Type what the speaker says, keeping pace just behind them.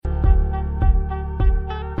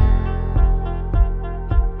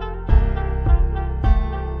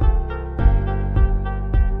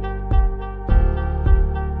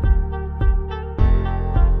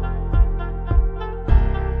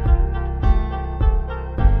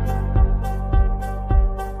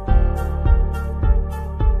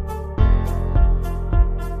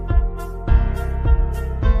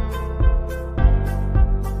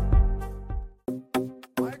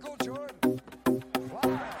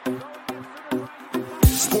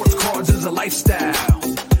lifestyle.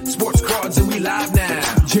 Sports cards and we live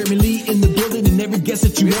now. Jeremy Lee in the building and every guest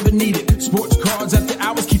that you ever needed. Sports cards after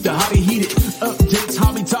hours keep the hobby heated. Updates,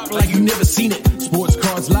 hobby talk like you never seen it. Sports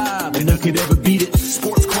cards live and none could ever beat it.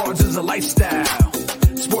 Sports cards is a lifestyle.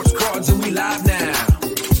 Sports cards and we live now.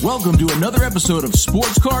 Welcome to another episode of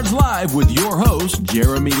Sports Cards Live with your host,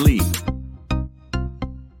 Jeremy Lee.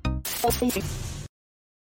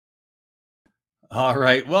 All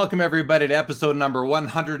right. Welcome, everybody, to episode number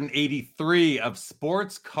 183 of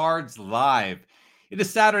Sports Cards Live. It is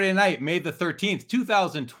Saturday night, May the 13th,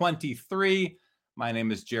 2023. My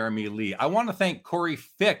name is Jeremy Lee. I want to thank Corey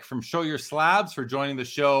Fick from Show Your Slabs for joining the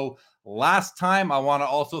show last time. I want to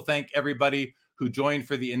also thank everybody who joined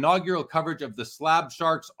for the inaugural coverage of the Slab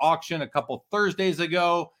Sharks auction a couple Thursdays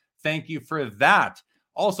ago. Thank you for that.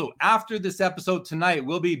 Also, after this episode tonight,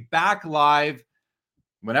 we'll be back live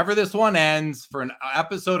whenever this one ends for an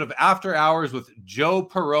episode of After Hours with Joe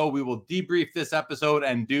Perot. We will debrief this episode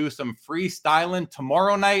and do some freestyling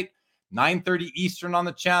tomorrow night, 9:30 Eastern on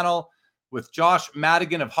the channel. With Josh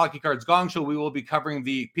Madigan of Hockey Cards Gong Show, we will be covering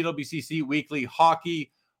the PWCC weekly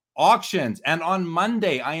hockey auctions. And on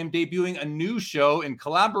Monday, I am debuting a new show in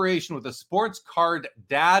collaboration with the Sports Card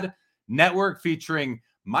Dad Network featuring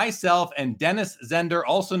myself and Dennis Zender,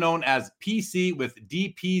 also known as PC with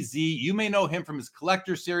DPZ. You may know him from his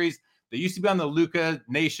collector series that used to be on the Luca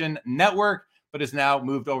Nation Network, but is now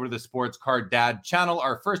moved over to the Sports Card Dad channel.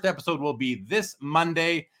 Our first episode will be this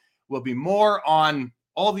Monday. Will be more on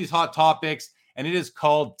all these hot topics, and it is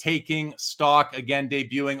called Taking Stock, again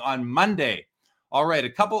debuting on Monday. All right, a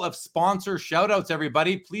couple of sponsor shout-outs,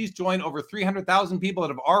 everybody. Please join over 300,000 people that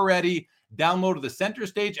have already downloaded the Center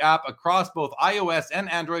Stage app across both iOS and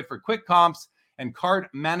Android for quick comps and card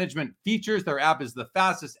management features. Their app is the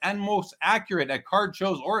fastest and most accurate at card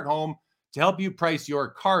shows or at home to help you price your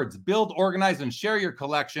cards. Build, organize, and share your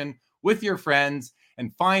collection with your friends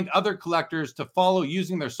and find other collectors to follow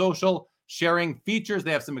using their social sharing features.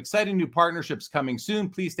 They have some exciting new partnerships coming soon.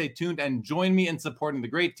 Please stay tuned and join me in supporting the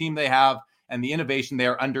great team they have and the innovation they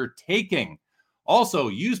are undertaking. Also,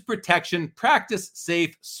 use protection, practice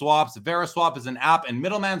safe swaps. VeriSwap is an app and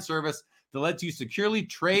middleman service that lets you securely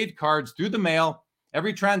trade cards through the mail.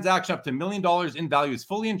 Every transaction up to $1 million in value is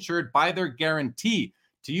fully insured by their guarantee.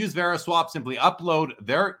 To use VeriSwap, simply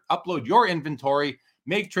upload your inventory,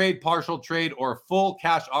 make trade, partial trade, or full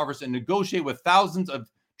cash offers, and negotiate with thousands of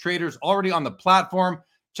traders already on the platform.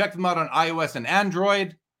 Check them out on iOS and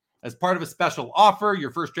Android. As part of a special offer,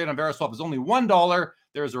 your first trade on VeriSwap is only $1.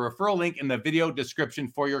 There is a referral link in the video description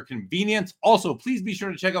for your convenience. Also, please be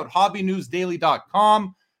sure to check out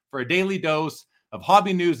hobbynewsdaily.com for a daily dose of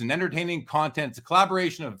hobby news and entertaining content. It's a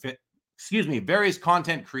collaboration of various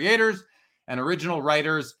content creators and original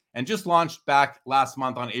writers, and just launched back last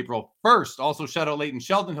month on April 1st. Also, shout out Leighton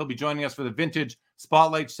Sheldon. He'll be joining us for the Vintage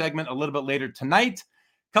Spotlight segment a little bit later tonight.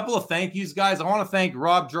 Couple of thank yous, guys. I want to thank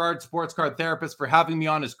Rob Gerard, Sports Card Therapist, for having me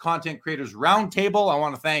on his Content Creators Roundtable. I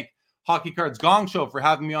want to thank Hockey Cards Gong Show for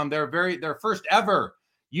having me on their first ever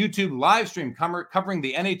YouTube live stream covering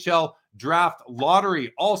the NHL Draft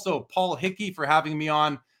Lottery. Also, Paul Hickey for having me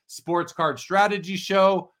on Sports Card Strategy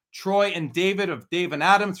Show. Troy and David of Dave and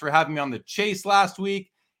Adams for having me on The Chase last week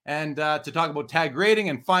and to talk about tag rating.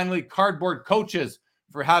 And finally, Cardboard Coaches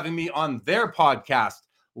for having me on their podcast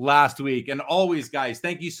last week. And always, guys,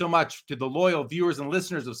 thank you so much to the loyal viewers and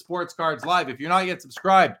listeners of Sports Cards Live. If you're not yet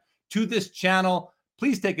subscribed to this channel,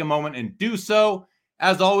 please take a moment and do so.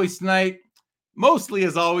 As always tonight, mostly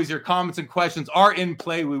as always, your comments and questions are in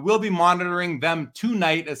play. We will be monitoring them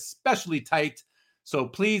tonight, especially tight. So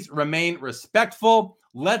please remain respectful.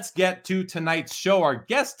 Let's get to tonight's show. Our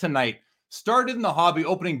guest tonight started in the hobby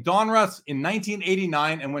opening Donruss in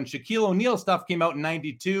 1989. And when Shaquille O'Neal stuff came out in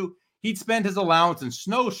 92, he'd spend his allowance in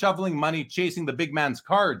snow shoveling money chasing the big man's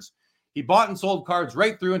cards. He bought and sold cards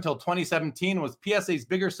right through until 2017 and was PSA's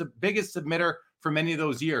biggest submitter for many of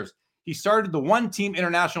those years. He started the One Team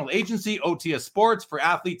International Agency, OTS Sports, for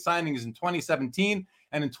athlete signings in 2017.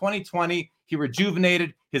 And in 2020, he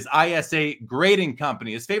rejuvenated his ISA grading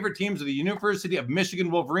company. His favorite teams are the University of Michigan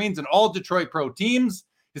Wolverines and all Detroit Pro teams.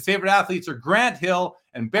 His favorite athletes are Grant Hill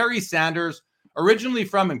and Barry Sanders. Originally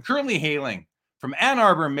from and currently hailing from Ann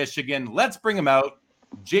Arbor, Michigan, let's bring him out.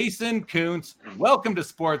 Jason Koonce, welcome to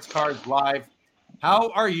Sports Cards Live. How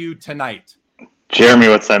are you tonight? Jeremy,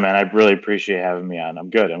 what's up, man? I really appreciate having me on. I'm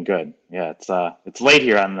good. Yeah, it's late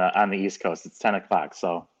here on the East Coast. It's 10 o'clock,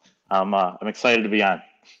 so I'm excited to be on.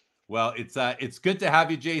 Well, it's good to have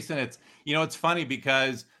you, Jason. It's funny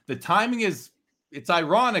because the timing it's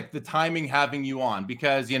ironic, the timing having you on,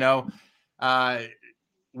 because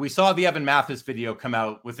we saw the Evan Mathis video come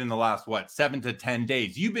out within the last, 7 to 10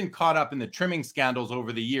 days. You've been caught up in the trimming scandals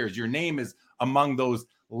over the years. Your name is among those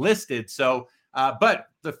listed. So, but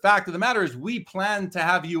the fact of the matter is we plan to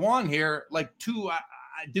have you on here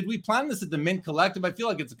did we plan this at the Mint Collective? I feel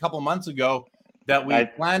like it's a couple months ago that we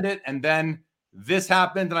planned it, and then this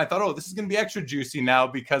happened, and I thought, oh, this is going to be extra juicy now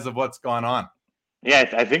because of what's gone on. Yeah,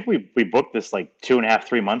 I think we booked this like 2.5,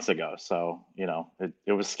 3 months ago. So,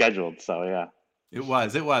 it was scheduled. So, yeah. It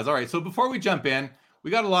was. All right. So before we jump in,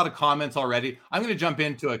 we got a lot of comments already. I'm going to jump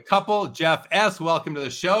into a couple. Jeff S., welcome to the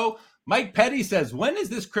show. Mike Petty says, when is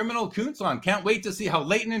this criminal Koonce on? Can't wait to see how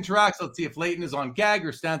Leighton interacts. Let's see if Leighton is on gag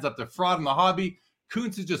or stands up to fraud in the hobby.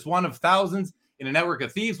 Koonce is just one of thousands in a network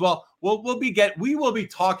of thieves. Well, we will be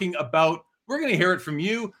talking about, we're going to hear it from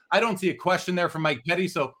you. I don't see a question there from Mike Petty,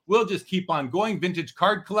 so we'll just keep on going. Vintage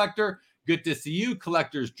card collector, good to see you.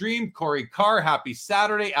 Collector's dream, Corey Carr, happy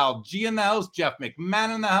Saturday. Al G in the house. Jeff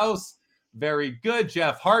McMahon in the house. Very good.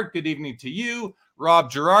 Jeff Hart, good evening to you.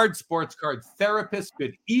 Rob Gerard, sports card therapist,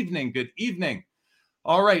 good evening. Good evening.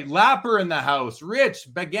 All right, Lapper in the house. Rich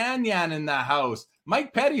Baganyan in the house.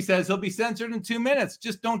 Mike Petty says he'll be censored in 2 minutes.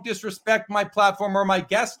 Just don't disrespect my platform or my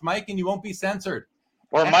guest, Mike, and you won't be censored.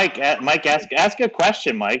 Or Mike, ask a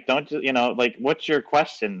question, Mike. Don't what's your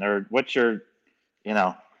question, or what's your,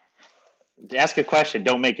 ask a question.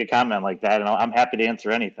 Don't make a comment like that, and I'm happy to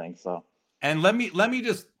answer anything. So. And let me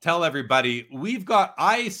just tell everybody,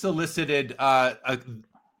 I solicited a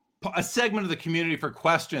segment of the community for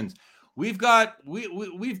questions. We've got,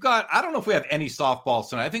 I don't know if we have any softballs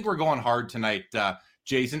tonight. I think we're going hard tonight,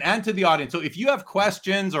 Jason, and to the audience. So if you have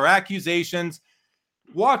questions or accusations,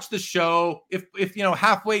 watch the show. If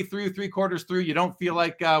halfway through, 3/4 through, you don't feel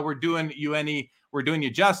like we're doing you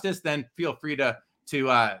justice, then feel free to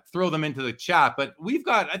throw them into the chat. But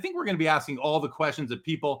I think we're going to be asking all the questions that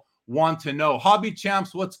people want to know. Hobby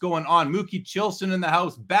Champs, what's going on? Mookie Chilson in the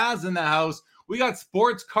house. Baz in the house. We got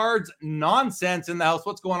sports cards nonsense in the house.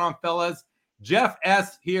 What's going on, fellas? Jeff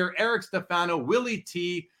S. here. Eric Stefano. Willie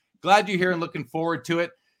T. Glad you're here and looking forward to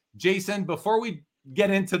it. Jason, before we get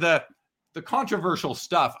into the controversial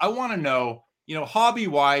stuff, I want to know,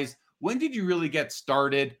 hobby-wise, when did you really get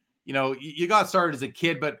started? You got started as a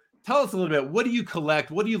kid, but tell us a little bit. What do you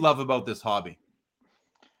collect? What do you love about this hobby?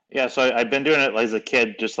 Yeah, so I've been doing it as a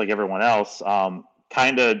kid, just like everyone else.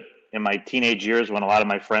 Kind of in my teenage years, when a lot of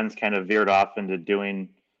my friends kind of veered off into doing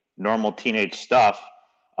normal teenage stuff,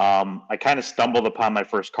 I kind of stumbled upon my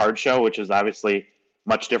first card show, which is obviously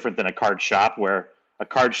much different than a card shop, where a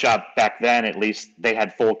card shop back then, at least, they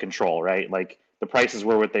had full control, right? Like the prices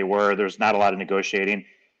were what they were. There's not a lot of negotiating.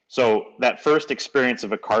 So that first experience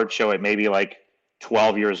of a card show at maybe like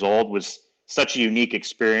 12 years old was such a unique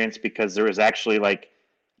experience, because there was actually like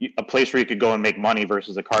a place where you could go and make money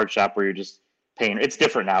versus a card shop where you're just paying. It's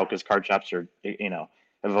different now because card shops are,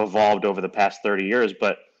 have evolved over the past 30 years.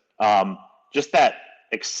 But just that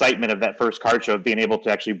excitement of that first card show, of being able to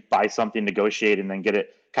actually buy something, negotiate, and then get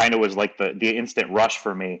it, kind of was like the instant rush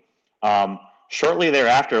for me. Shortly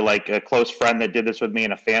thereafter, like a close friend that did this with me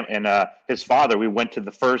and his father, we went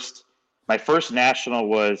to my first national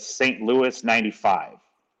was St. Louis 95.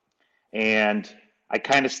 And I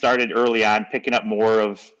kind of started early on picking up more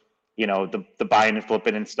of, the buying and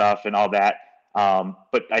flipping and stuff and all that.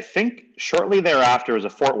 But I think shortly thereafter was a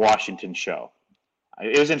Fort Washington show.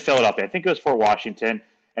 It was in Philadelphia. I think it was Fort Washington.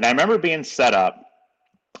 And I remember being set up,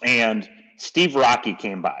 and Steve Rocky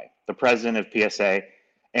came by, the president of PSA.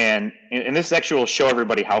 And this actually will show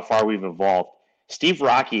everybody how far we've evolved. Steve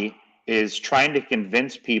Rocky is trying to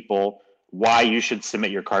convince people why you should submit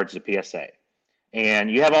your cards to PSA. And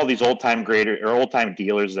you have all these old-time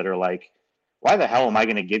dealers that are like, why the hell am I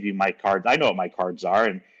going to give you my cards? I know what my cards are.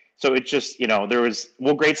 And so it's just,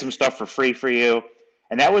 we'll grade some stuff for free for you.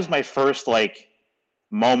 And that was my first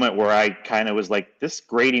moment where I kind of was like, this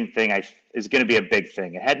grading thing is going to be a big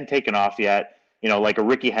thing. It hadn't taken off yet. Like a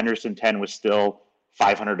Ricky Henderson 10 was still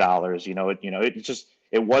 $500.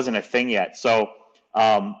 It wasn't a thing yet. So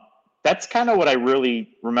that's kind of what I really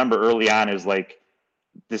remember early on, is like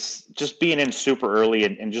this, just being in super early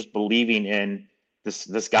and just believing in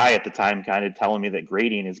this guy at the time, kind of telling me that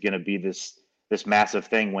grading is going to be this massive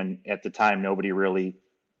thing, when at the time nobody really,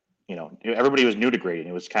 everybody was new to grading.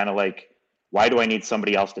 It was kind of like, why do I need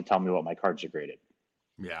somebody else to tell me what my cards are graded?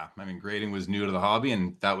 Yeah, I mean, grading was new to the hobby,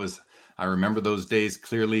 and I remember those days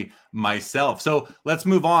clearly myself. So let's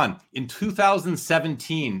move on. In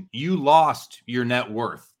 2017, you lost your net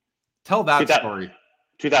worth. Tell that story.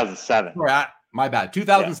 2007. My bad.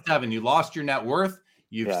 2007, You lost your net worth.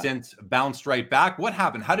 You've since bounced right back. What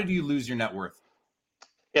happened? How did you lose your net worth?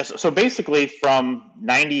 Yes. So basically from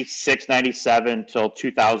 96, 97 till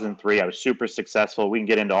 2003, I was super successful. We can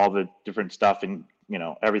get into all the different stuff and,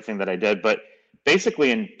 everything that I did. But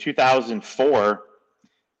basically in 2004,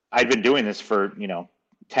 I'd been doing this for,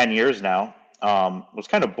 10 years now. Was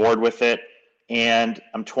kind of bored with it. And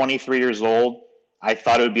I'm 23 years old. I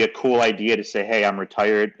thought it would be a cool idea to say, hey, I'm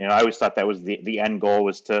retired. I always thought that was the end goal,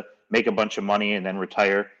 was to make a bunch of money and then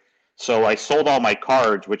retire. So I sold all my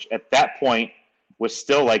cards, which at that point was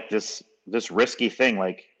still like this risky thing.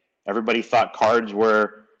 Like everybody thought cards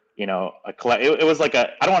were, it was like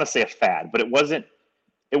I don't want to say a fad, but it wasn't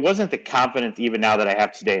the confidence even now that I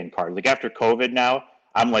have today in cards. Like after COVID now,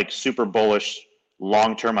 I'm like super bullish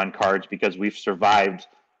long term on cards because we've survived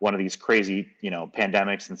one of these crazy,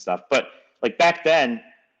 pandemics and stuff. But like back then,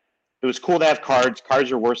 it was cool to have cards.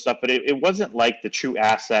 Cards are worth stuff, but it wasn't like the true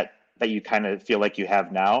asset that you kind of feel like you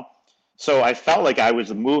have now. So I felt like I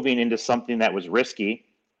was moving into something that was risky,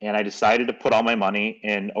 and I decided to put all my money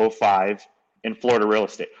in '05 in Florida real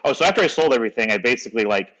estate. Oh, so after I sold everything, I basically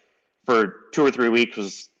like for 2 or 3 weeks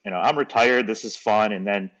was, I'm retired. This is fun. And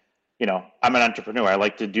then, I'm an entrepreneur. I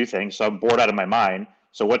like to do things. So I'm bored out of my mind.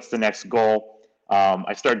 So what's the next goal?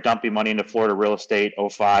 I started dumping money into Florida real estate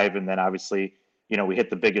 '05. And then obviously, we hit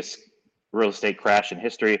the biggest real estate crash in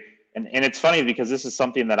history. And it's funny because this is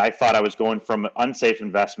something that I thought I was going from an unsafe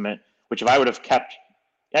investment, which if I would have kept,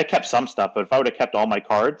 I kept some stuff, but if I would have kept all my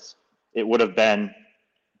cards, it would have been,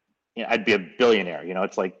 I'd be a billionaire.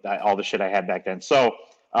 It's like all the shit I had back then. So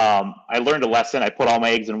I learned a lesson. I put all my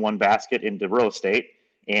eggs in one basket into real estate,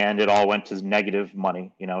 and it all went to negative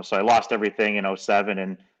money. So I lost everything in '07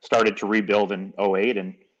 and started to rebuild in '08,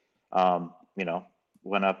 and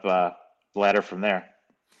went up the ladder from there.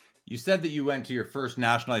 You said that you went to your first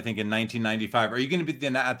national, I think, in 1995. Are you going to be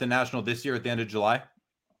at the national this year at the end of July?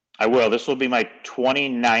 I will. This will be my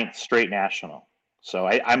 29th straight national. So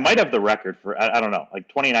I might have the record for, I don't know, like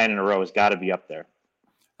 29 in a row has got to be up there.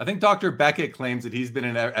 I think Dr. Beckett claims that he's been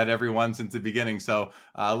at every one since the beginning. So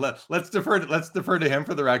let's defer to him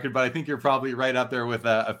for the record. But I think you're probably right up there with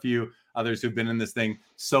a few others who've been in this thing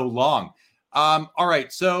so long. All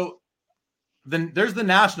right. So then there's the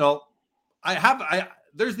national.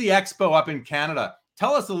 There's the expo up in Canada.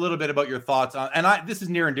 Tell us a little bit about your thoughts on, and this is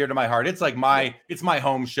near and dear to my heart. It's like it's my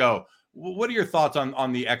home show. What are your thoughts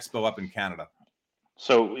on the expo up in Canada?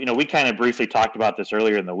 So, we kind of briefly talked about this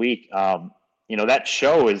earlier in the week. That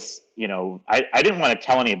show is, I didn't want to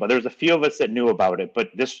tell anybody. There's a few of us that knew about it, but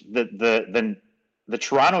the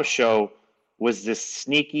Toronto show was this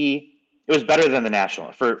sneaky. It was better than the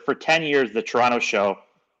national. For 10 years, the Toronto show,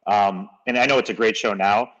 and I know it's a great show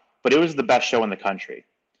now, but it was the best show in the country.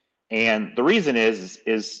 And the reason is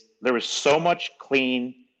there was so much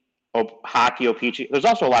clean hockey, OPG. There's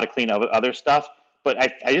also a lot of clean other stuff, but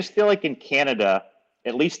I just feel like in Canada,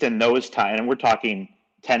 at least in those times, and we're talking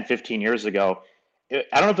 10, 15 years ago, I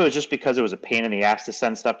don't know if it was just because it was a pain in the ass to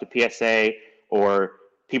send stuff to PSA or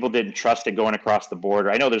people didn't trust it going across the border.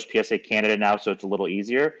 I know there's PSA Canada now, so it's a little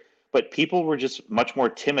easier, but people were just much more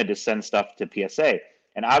timid to send stuff to PSA.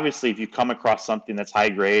 And obviously, if you come across something that's high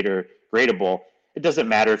grade or gradable, it doesn't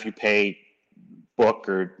matter if you pay book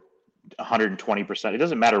or 120%. It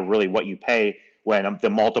doesn't matter really what you pay when the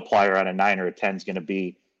multiplier on a 9 or a 10 is going to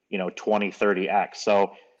be, 20, 30x.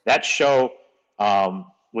 So that show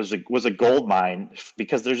was a gold mine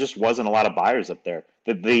because there just wasn't a lot of buyers up there.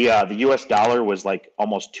 The US dollar was like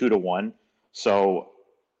almost 2 to 1. So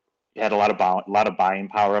it had a lot of buying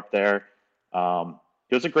power up there.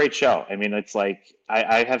 It was a great show. I mean, it's like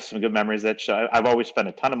I have some good memories of that show. I've always spent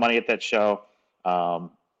a ton of money at that show.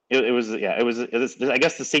 It was. I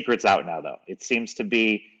guess the secret's out now, though. It seems to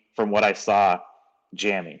be, from what I saw,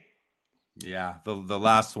 jamming. Yeah, the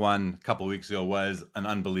last one a couple of weeks ago was an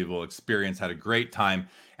unbelievable experience. Had a great time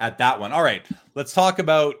at that one. All right, let's talk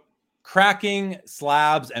about cracking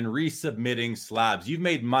slabs and resubmitting slabs. You've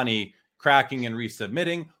made money cracking and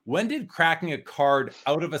resubmitting. When did cracking a card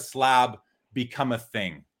out of a slab become a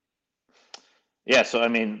thing? Yeah, so I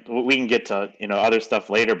mean, we can get to other stuff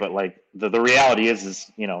later, but like the reality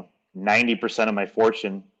is 90% of my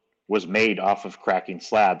fortune was made off of cracking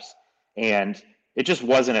slabs, and it just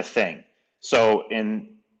wasn't a thing. So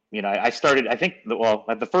I started. I think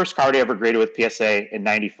the first card I ever graded with PSA in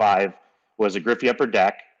 '95 was a Griffey Upper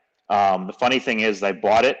Deck. The funny thing is, I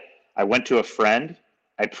bought it. I went to a friend.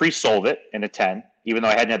 I pre-sold it in a 10, even though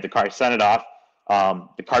I hadn't had the card. I sent it off.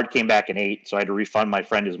 The card came back in 8, so I had to refund my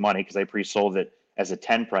friend his money because I pre-sold it as a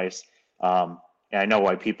 10 price. And I know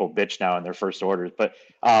why people bitch now in their first orders. But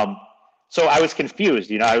so I was confused.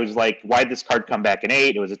 I was like, why'd this card come back in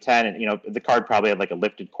 8? It was a 10. And, the card probably had like a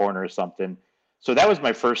lifted corner or something. So that was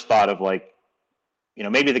my first thought of like,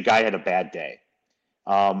 maybe the guy had a bad day.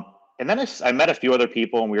 And then I met a few other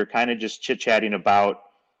people, and we were kind of just chit-chatting about,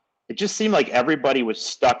 it just seemed like everybody was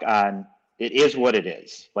stuck on, it is what it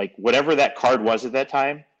is. Like whatever that card was at that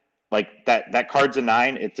time, like that card's a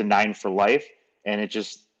 9, it's a 9 for life. And it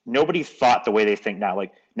just, nobody thought the way they think now.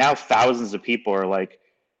 Like now thousands of people are like,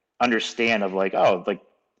 understand of like, oh, like,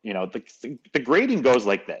 the grading goes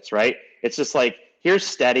like this, right? It's just like, here's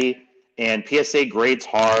steady, and PSA grades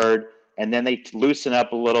hard, and then they loosen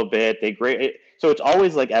up a little bit. They grade it. So it's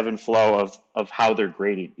always like ebb and flow of how they're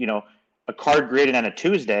grading. A card graded on a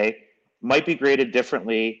Tuesday might be graded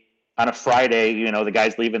differently on a Friday, the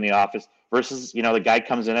guy's leaving the office versus, the guy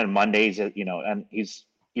comes in on Mondays, and he's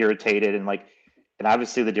irritated, and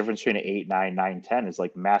obviously the difference between an 8, 9, 9, 10 is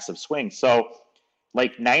like massive swing. So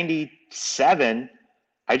like 97,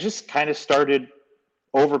 I just kind of started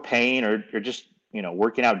overpaying or just,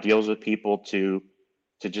 working out deals with people to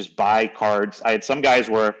just buy cards. I had some guys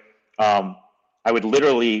where I would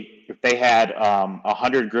literally, if they had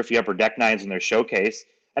 100 Griffey Upper Deck 9s in their showcase,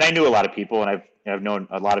 and I knew a lot of people, and I've known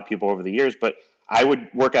a lot of people over the years, but I would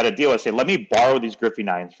work out a deal. I'd say, let me borrow these Griffey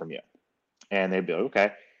 9s from you. And they'd be like,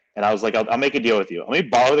 okay. And I was like, I'll make a deal with you. Let me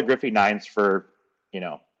borrow the Griffey 9s for,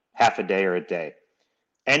 half a day or a day.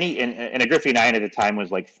 And a Griffey 9 at the time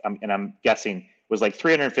was like, and I'm guessing, was like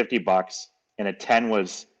 $350, and a 10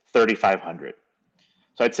 was $3,500.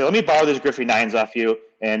 So I'd say, let me borrow these Griffey 9s off you,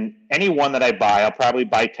 and any one that I buy, I'll probably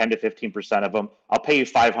buy 10 to 15% of them. I'll pay you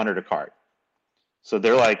 $500 a card. So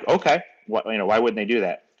they're like, okay, why wouldn't they do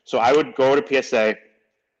that? So I would go to PSA.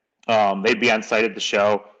 They'd be on site at the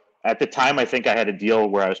show. At the time, I think I had a deal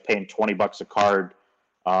where I was paying $20 a card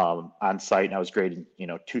on site, and I was grading,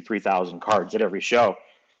 2,000-3,000 cards at every show.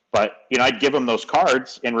 But, I'd give them those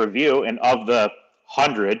cards in review, and of the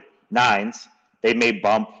 100 9s, they may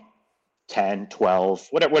bump 10, 12,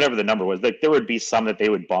 whatever the number was. Like, there would be some that they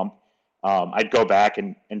would bump. I'd go back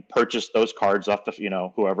and purchase those cards off the,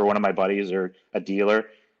 whoever, one of my buddies or a dealer.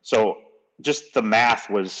 So just the math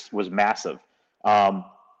was massive. And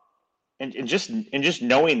just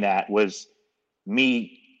knowing that was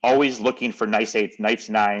me always looking for nice 8s, nice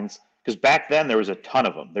 9s, because back then there was a ton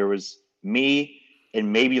of them. There was me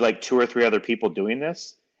and maybe like 2 or 3 other people doing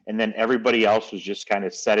this, and then everybody else was just kind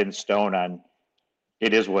of set in stone on,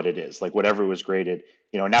 it is what it is. Like whatever was graded,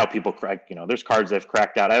 now people crack, there's cards I've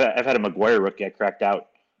cracked out. I've had a McGuire rookie I cracked out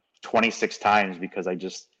 26 times because I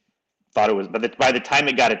just thought it was, but by the time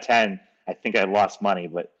it got a 10, I think I lost money.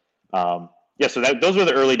 But yeah, so those were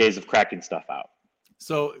the early days of cracking stuff out.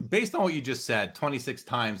 So based on what you just said, 26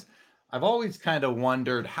 times, I've always kind of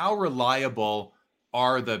wondered how reliable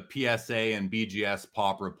are the PSA and BGS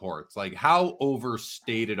pop reports? Like how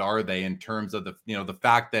overstated are they in terms of the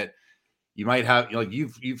fact that you might have,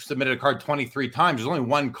 you've submitted a card 23 times. There's only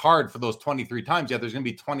one card for those 23 times. Yeah, there's going to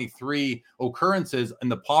be 23 occurrences in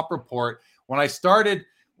the pop report. When I started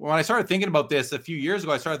thinking about this a few years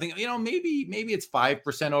ago, I started thinking, maybe it's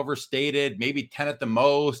 5% overstated, maybe 10 at the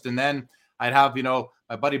most. And then I'd have,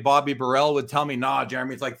 my buddy Bobby Burrell would tell me, nah,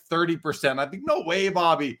 Jeremy, it's like 30%. I'd think, no way,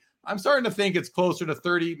 Bobby. I'm starting to think it's closer to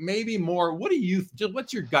 30, maybe more.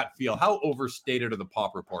 What's your gut feel? How overstated are the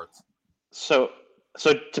pop reports? So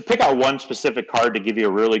to pick out one specific card to give you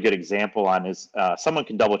a really good example on is someone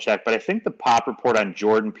can double check, but I think the pop report on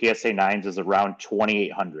Jordan PSA 9s is around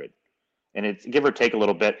 2,800, and it's give or take a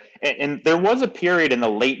little bit. And there was a period in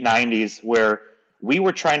the late 90s where we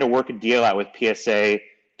were trying to work a deal out with PSA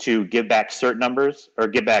to give back cert numbers or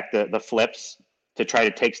give back the flips to try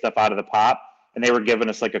to take stuff out of the pop. And they were giving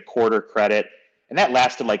us like a quarter credit, and that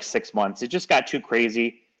lasted like 6 months. It just got too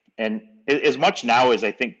crazy. And as much now as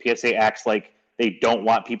I think PSA acts like they don't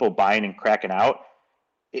want people buying and cracking out,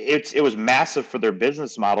 it was massive for their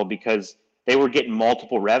business model because they were getting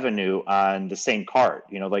multiple revenue on the same card.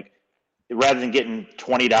 Like rather than getting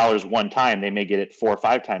 $20 one time, they may get it 4 or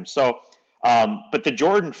 5 times. So, but the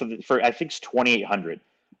Jordan for I think it's 2,800.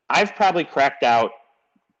 I've probably cracked out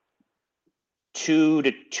 2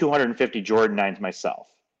 to 250 Jordan 9s myself.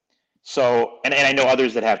 So, and I know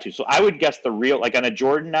others that have too. So I would guess the real, like on a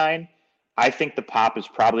Jordan 9, I think the pop is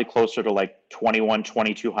probably closer to like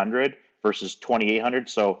 2,200 versus 2,800.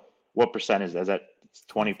 So what percent is that? Is that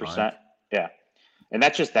 20%? Yeah. And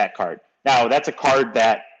that's just that card. Now that's a card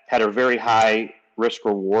that had a very high risk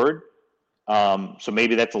reward. So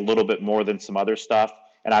maybe that's a little bit more than some other stuff.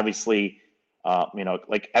 And obviously,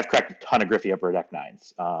 like I've cracked a ton of Griffey Upper Deck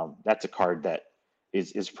 9s. That's a card that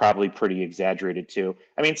is probably pretty exaggerated too.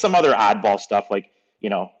 I mean, some other oddball stuff like,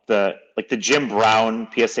 the Jim Brown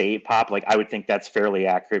PSA 8 pop, like I would think that's fairly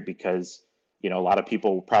accurate because, a lot of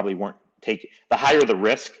people probably weren't taking the higher the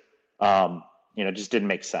risk, just didn't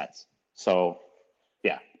make sense. So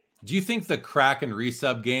Do you think the crack and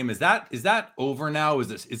resub game is that over now?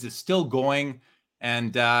 Is it still going?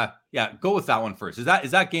 And yeah, go with that one first. Is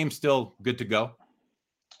that game still good to go?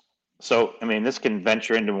 So, I mean, this can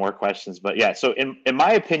venture into more questions, but yeah. So, in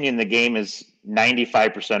my opinion, the game is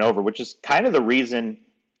 95% over, which is kind of the reason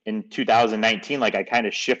in 2019, like I kind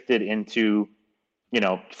of shifted into,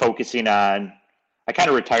 focusing on. I kind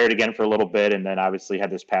of retired again for a little bit, and then obviously had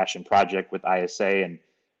this passion project with ISA and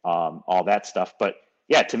all that stuff. But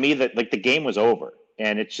yeah, to me, that like the game was over,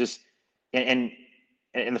 and it's just and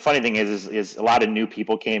and the funny thing is a lot of new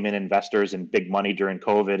people came in, investors and big money during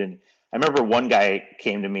COVID. And I remember one guy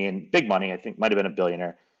came to me and big money, I think might have been a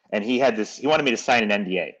billionaire, and he wanted me to sign an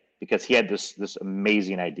NDA because he had this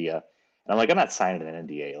amazing idea. And I'm like, I'm not signing an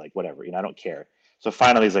NDA, like whatever, I don't care. So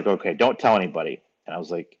finally he's like, okay, don't tell anybody. And I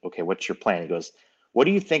was like, okay, what's your plan? He goes, what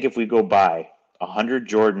do you think if we go buy 100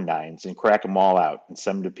 Jordan 9s and crack them all out and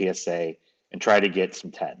send them to PSA and try to get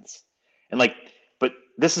some 10s? And like, but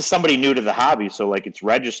this is somebody new to the hobby, so like it's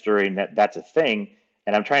registering that's a thing.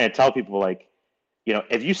 And I'm trying to tell people like,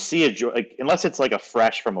 if you see like unless it's like a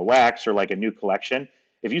fresh from a wax or like a new collection,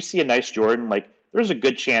 if you see a nice Jordan, like there's a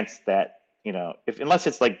good chance that if unless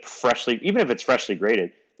it's like freshly, even if it's freshly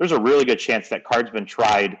graded, there's a really good chance that card's been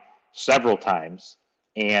tried several times,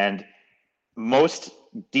 and most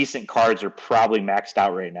decent cards are probably maxed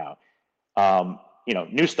out right now.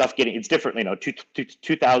 New stuff it's different.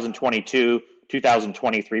 2022,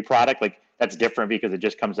 2023 product, like that's different because it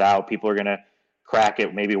just comes out. People are gonna crack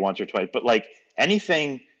it maybe once or twice, but like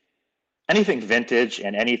anything vintage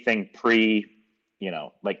and anything pre,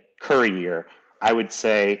 like Curry year, I would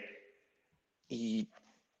say, yeah,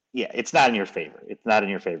 it's not in your favor. It's not in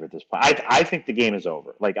your favor at this point. I think the game is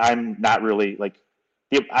over. Like I'm not really like,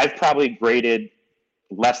 I've probably graded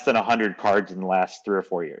less than 100 cards in the last 3 or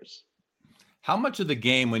 4 years. How much of the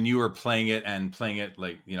game, when you were playing it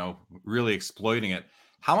like, really exploiting it,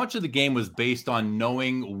 how much of the game was based on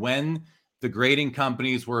knowing when the grading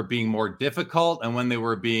companies were being more difficult and when they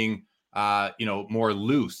were being, more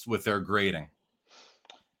loose with their grading?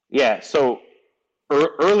 Yeah. So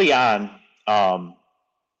early on,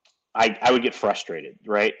 I would get frustrated,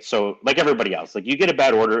 right? So like everybody else, like you get a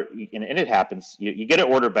bad order and it happens, you get an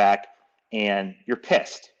order back and you're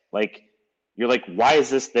pissed. Like, you're like, why is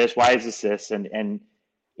this? Why is this? And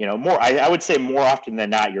I would say more often than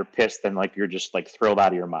not, you're pissed than like, you're just like thrilled out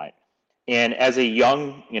of your mind. And as a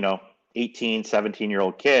young, 18,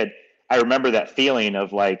 17-year-old kid, I remember that feeling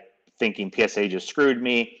of like thinking PSA just screwed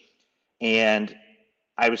me. And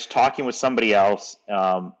I was talking with somebody else,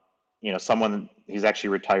 someone, he's actually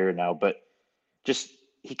retired now, but just,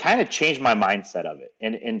 he kind of changed my mindset of it.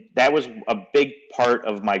 And that was a big part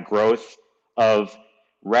of my growth of,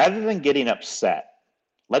 rather than getting upset,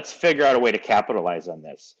 let's figure out a way to capitalize on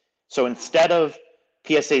this. So instead of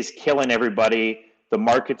PSA's killing everybody, the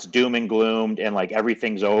market's doom and gloomed and like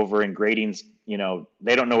everything's over and grading's,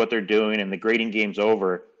 they don't know what they're doing and the grading game's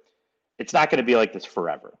over. It's not going to be like this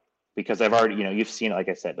forever because I've already, you've seen it, like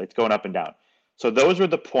I said, it's going up and down. So those were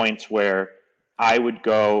the points where I would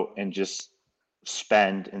go and just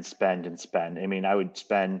spend and spend and spend. I mean, I would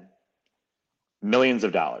spend millions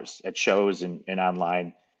of dollars at shows and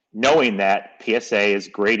online, knowing that PSA is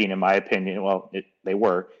grading, in my opinion, well, they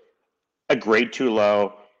were a grade too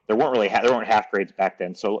low. There weren't half grades back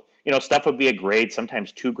then. So, stuff would be a grade,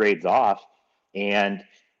 sometimes 2 grades off. And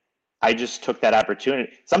I just took that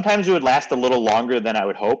opportunity. Sometimes it would last a little longer than I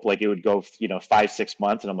would hope. Like it would go, 5-6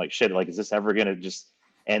 months. And I'm like, shit, like, is this ever going to just,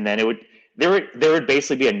 and then there would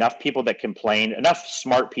basically be enough people that complained, enough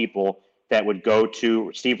smart people that would go to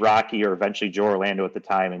Steve Rocky or eventually Joe Orlando at the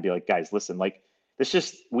time and be like, guys, listen, like this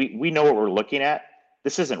just, we know what we're looking at.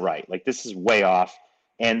 This isn't right. Like this is way off.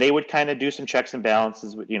 And they would kind of do some checks and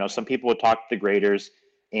balances. Some people would talk to the graders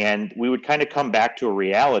and we would kind of come back to a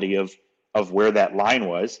reality of where that line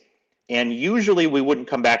was. And usually we wouldn't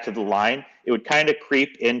come back to the line. It would kind of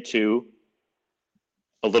creep into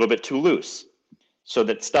a little bit too loose. So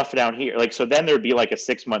that stuff down here, like, so then there'd be like a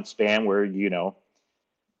 6-month span where, you're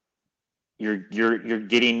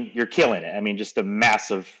killing it. I mean, just a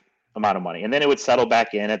massive amount of money. And then it would settle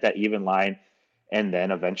back in at that even line. And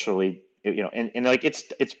then eventually, and like,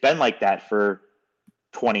 it's been like that for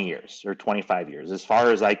 20 years or 25 years, as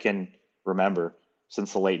far as I can remember,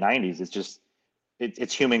 since the late 90s. It's just,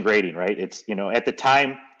 it's human grading, right? It's, at the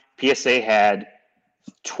time PSA had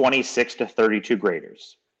 26 to 32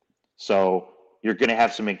 graders. So you're going to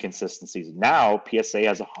have some inconsistencies. Now PSA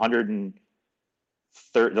has 130.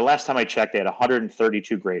 The last time I checked, they had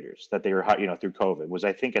 132 graders that they were, through COVID, was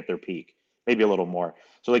I think at their peak, maybe a little more.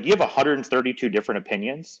 So like you have 132 different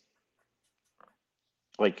opinions.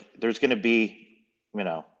 Like there's going to be,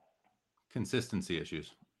 Consistency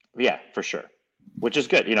issues. Yeah, for sure. Which is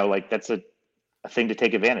good. Like that's a thing to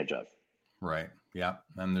take advantage of. Right. Yeah.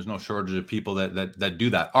 And there's no shortage of people that do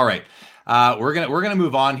that. All right. We're gonna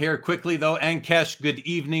move on here quickly though. Ankesh, good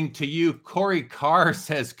evening to you. Corey Carr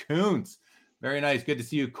says Koonce. Very nice. Good to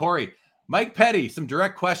see you, Corey. Mike Petty, some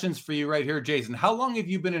direct questions for you right here, Jason. How long have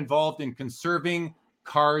you been involved in conserving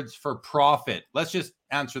cards for profit? Let's just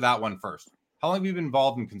answer that one first. How long have you been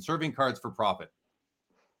involved in conserving cards for profit?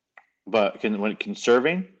 But when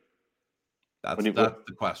conserving? That's the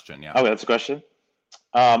question. Yeah. Oh, that's the question.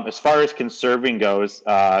 As far as conserving goes,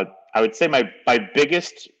 I would say my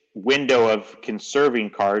biggest window of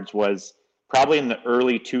conserving cards was probably in the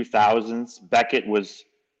early 2000s. Beckett was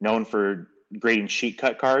known for grading sheet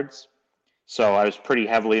cut cards. So I was pretty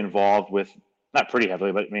heavily involved with, not pretty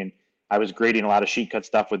heavily, but I mean, I was grading a lot of sheet cut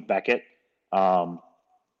stuff with Beckett.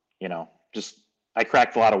 I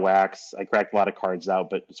cracked a lot of wax. I cracked a lot of cards out.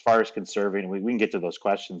 But as far as conserving, we can get to those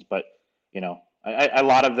questions. But, a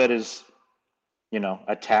lot of that is,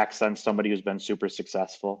 a tax on somebody who's been super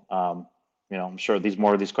successful. I'm sure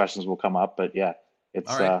more of these questions will come up. But yeah,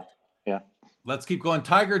 it's, right. yeah. Let's keep going.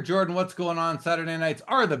 Tiger Jordan, what's going on? Saturday nights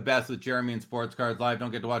are the best with Jeremy and Sports Cards Live.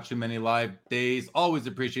 Don't get to watch too many live days. Always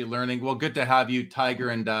appreciate learning. Well, good to have you, Tiger,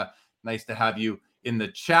 and nice to have you in the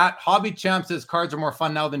chat. Hobby Champ says cards are more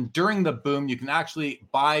fun now than during the boom. You can actually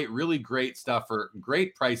buy really great stuff for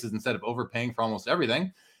great prices instead of overpaying for almost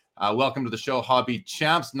everything. Welcome to the show, Hobby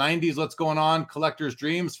Champs. 90s, what's going on? Collector's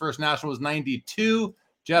Dreams. First National was 92.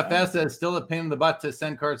 Jeff S. says, still a pain in the butt to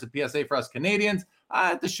send cards to PSA for us Canadians.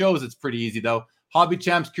 At the shows, it's pretty easy, though. Hobby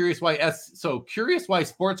Champs, curious why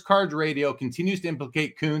Sports Card Radio continues to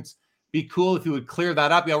implicate Koonce. Be cool if you would clear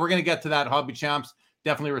that up. Yeah, we're going to get to that, Hobby Champs.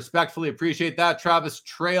 Definitely respectfully appreciate that. Travis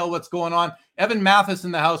Trail, what's going on? Evan Mathis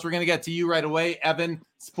in the house. We're going to get to you right away. Evan,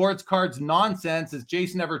 Sports Cards nonsense. Has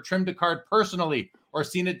Jason ever trimmed a card personally or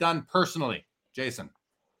seen it done personally? Jason.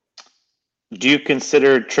 Do you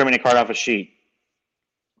consider trimming a card off a sheet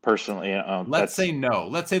personally? Let's say no.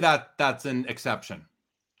 Let's say that's an exception.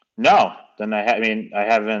 No, then I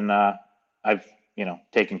haven't. I've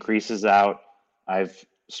taken creases out. I've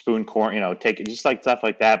spoon corn. Taken just like stuff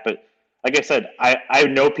like that. But like I said, I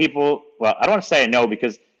know people. Well, I don't want to say I know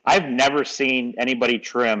because I've never seen anybody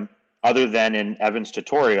trim other than in Evan's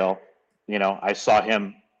tutorial. I saw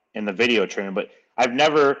him in the video trimming, but I've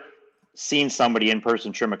never seen somebody in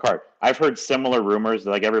person trim a card. I've heard similar rumors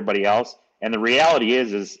like everybody else. And the reality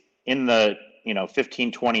is in the,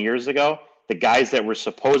 15, 20 years ago, the guys that were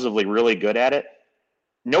supposedly really good at it,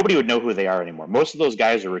 nobody would know who they are anymore. Most of those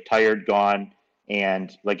guys are retired, gone.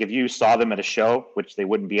 And like, if you saw them at a show, which they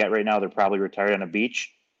wouldn't be at right now, they're probably retired on a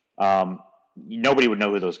beach. Nobody would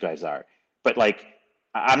know who those guys are. But like,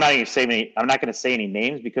 I'm not going to say any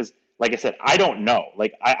names because like I said, I don't know.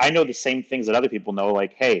 Like I know the same things that other people know.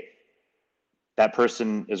 Like, hey, that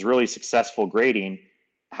person is really successful grading.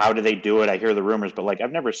 How do they do it? I hear the rumors, but like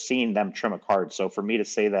I've never seen them trim a card. So for me to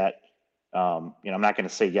say that, I'm not going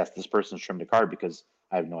to say yes, this person's trimmed a card because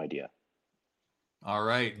I have no idea. All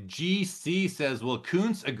right. GC says, will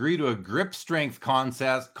Koonce agree to a grip strength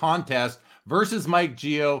contest versus Mike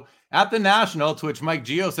Geo at the National? To which Mike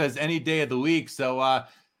Geo says any day of the week. So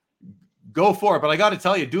go for it. But I got to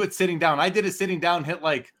tell you, do it sitting down. I did it sitting down, hit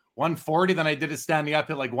like 140. Then I did it standing up,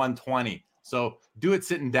 hit like 120. So do it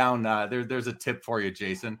sitting down. There's a tip for you,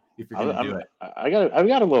 Jason, if you're going to do it. I've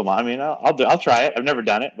got a little. I mean, I'll try it. I've never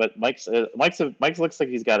done it, but Mike looks like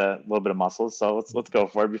he's got a little bit of muscles. So let's go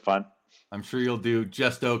for it. It'll be fun. I'm sure you'll do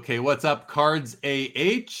just okay. What's up, Cards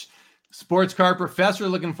AH? Sports Card Professor,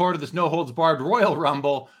 looking forward to this no holds barred Royal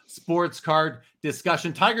Rumble sports card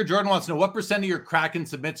discussion. Tiger Jordan wants to know what % of your crack and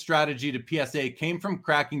submit strategy to PSA came from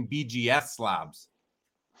cracking BGS slabs.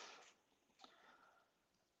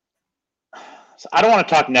 So I don't want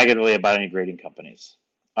to talk negatively about any grading companies.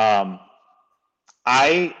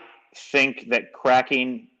 I think that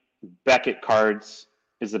cracking Beckett cards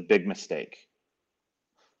is a big mistake,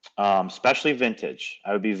 especially vintage.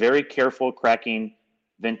 I would be very careful cracking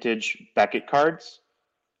vintage Beckett cards.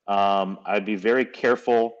 I'd be very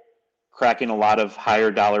careful cracking a lot of higher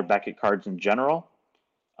dollar Beckett cards in general.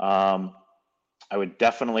 I would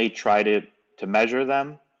definitely try to measure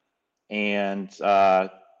them, and I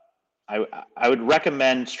would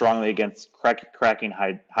recommend strongly against cracking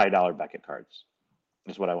high dollar Beckett cards.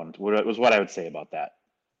 Is what I would say about that.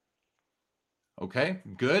 Okay,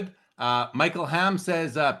 good. Michael Ham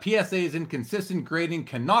says PSA's inconsistent grading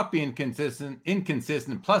cannot be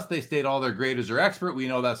inconsistent. Plus, they state all their graders are expert. We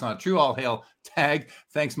know that's not true. All hail Tag.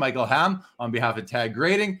 Thanks, Michael Ham, on behalf of Tag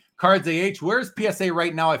Grading. Cards AH, where's PSA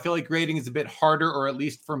right now? I feel like grading is a bit harder, or at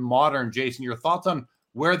least for modern. Jason, your thoughts on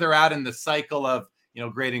where they're at in the cycle of,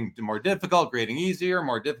 grading more difficult, grading easier,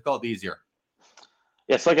 more difficult, easier.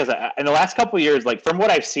 Yes, like I said, in the last couple of years, like from what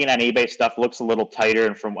I've seen on eBay, stuff looks a little tighter,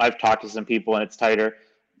 and from I've talked to some people and it's tighter.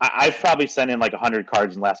 I've probably sent in like 100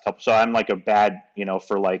 cards in the last couple, so I'm like a bad,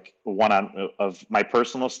 for like one of my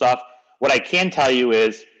personal stuff. What I can tell you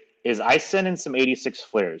is I sent in some 86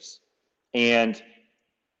 flares, and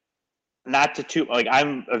not to like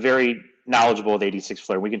I'm a very knowledgeable with 86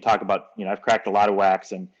 flare. We can talk about, I've cracked a lot of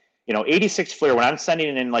wax, and 86 flare. When I'm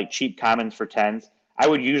sending in like cheap commons for 10s, I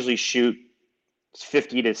would usually shoot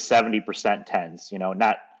 50 to 70% 10s.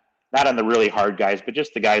 Not on the really hard guys, but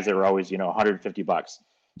just the guys that are always $150.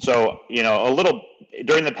 So, a little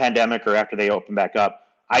during the pandemic or after they opened back up,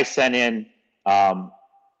 I sent in, I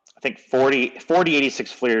think 40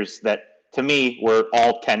 86 flares that to me were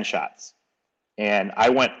all 10 shots. And I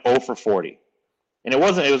went 0 for 40. And it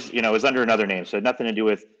was under another name. So it had nothing to do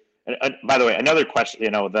with, by the way, another question,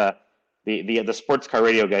 the sports car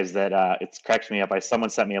radio guys that it cracks me up. Someone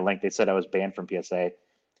sent me a link. They said I was banned from PSA.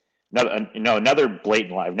 Another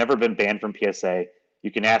blatant lie. I've never been banned from PSA. You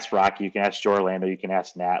can ask Rocky, you can ask Joe Orlando, you can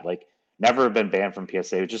ask Nat. Like, never been banned from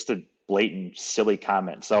PSA. It was just a blatant, silly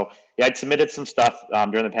comment. So, yeah, I'd submitted some stuff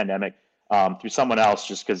during the pandemic through someone else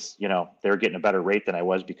just because, they were getting a better rate than I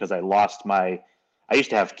was because I lost I used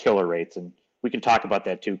to have killer rates. And we can talk about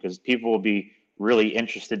that too because people will be really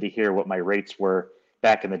interested to hear what my rates were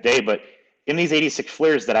back in the day. But in these 86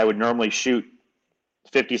 flares that I would normally shoot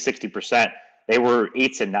 50, 60%, they were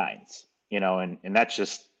 8s and 9s, and that's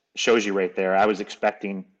just shows you right there. I was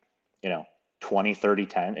expecting, 20, 30,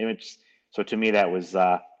 10. So to me, that was,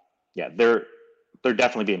 they're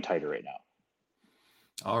definitely being tighter right now.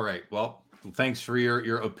 All right. Well, thanks for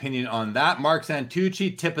your opinion on that. Mark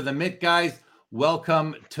Santucci, tip of the mitt, guys.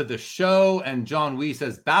 Welcome to the show. And John Wee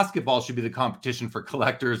says basketball should be the competition for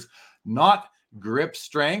collectors, not grip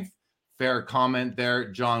strength. Fair comment there,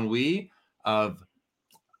 John Wee of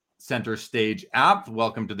Center Stage app.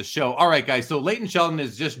 Welcome to the show. All right, guys. So Leighton Sheldon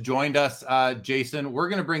has just joined us. Jason, we're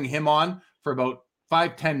going to bring him on for about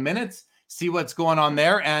 5-10 minutes, see what's going on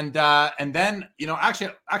there. And then,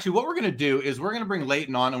 actually what we're going to do is we're going to bring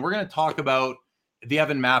Leighton on and we're going to talk about the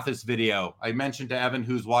Evan Mathis video. I mentioned to Evan,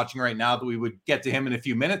 who's watching right now, that we would get to him in a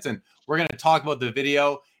few minutes, and we're going to talk about the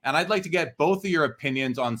video. And I'd like to get both of your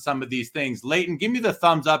opinions on some of these things. Leighton, give me the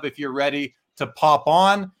thumbs up if you're ready to pop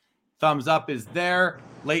on. Thumbs up is there.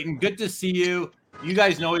 Leighton, good to see you. You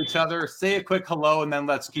guys know each other. Say a quick hello, and then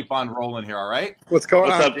let's keep on rolling here, all right? What's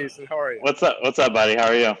going on, Jason? How are you? What's up, buddy? How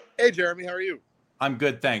are you? Hey, Jeremy. How are you? I'm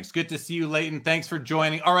good, thanks. Good to see you, Leighton. Thanks for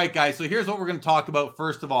joining. All right, guys, so here's what we're going to talk about.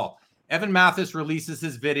 First of all, Evan Mathis releases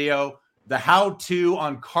his video, the how-to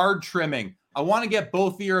on card trimming. I want to get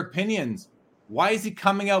both of your opinions. Why is he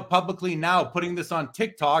coming out publicly now, putting this on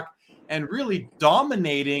TikTok, and really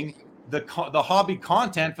dominating the hobby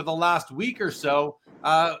content for the last week or so,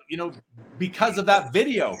 because of that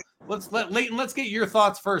video? Leighton, let's get your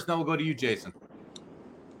thoughts first, then we'll go to you, Jason.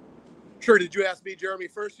 Sure. Did you ask me, Jeremy,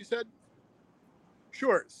 first, you said?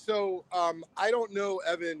 Sure. So I don't know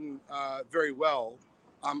Evan very well.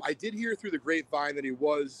 I did hear through the grapevine that he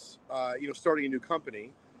was, starting a new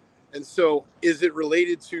company. And so is it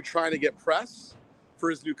related to trying to get press for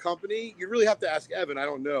his new company? You really have to ask Evan. I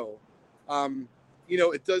don't know.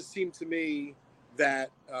 It does seem to me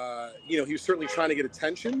that, he was certainly trying to get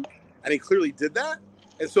attention, and he clearly did that.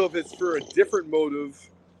 And so if it's for a different motive,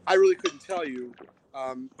 I really couldn't tell you.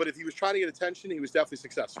 But if he was trying to get attention, he was definitely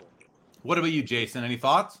successful. What about you, Jason? Any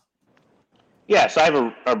thoughts? Yeah, so I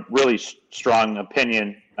have a really strong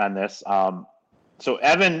opinion on this. So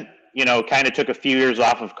Evan, kind of took a few years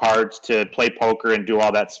off of cards to play poker and do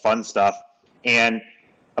all that fun stuff. And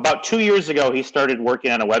about 2 years ago, he started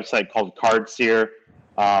working on a website called Cardseer.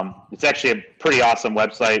 It's actually a pretty awesome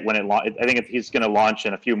website. I think he's going to launch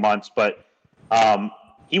in a few months. But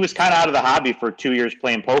he was kind of out of the hobby for 2 years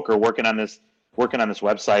playing poker, working on this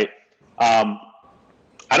website.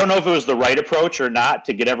 I don't know if it was the right approach or not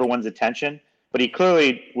to get everyone's attention, but he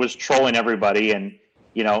clearly was trolling everybody, and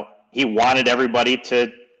he wanted everybody to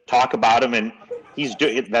talk about him, and he's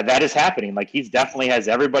doing that is happening. Like, he's definitely has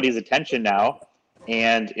everybody's attention now,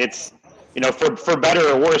 and it's for better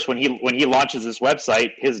or worse, when he launches this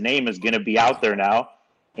website, his name is going to be out there now.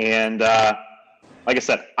 And like I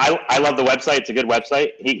said, I love the website. It's a good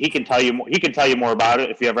website. He can tell you more. He can tell you more about it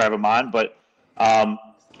if you ever have him on. But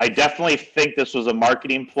I definitely think this was a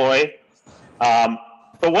marketing ploy.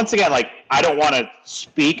 But once again, like, I don't want to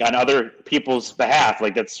speak on other people's behalf.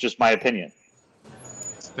 Like, that's just my opinion.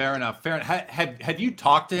 Fair enough. Had you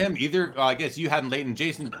talked to him either? I guess you hadn't, Leighton.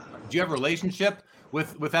 Jason, do you have a relationship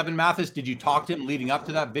with Evan Mathis? Did you talk to him leading up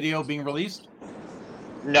to that video being released?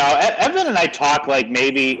 No, Evan and I talk like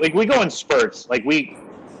maybe like we go in spurts. Like Lee,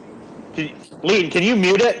 can you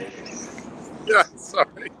mute it? Yeah,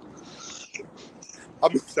 sorry.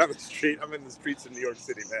 I'm down the street. I'm in the streets of New York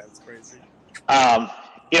City, man. It's crazy. Evan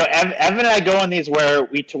and I go on these where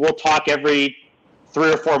we'll talk every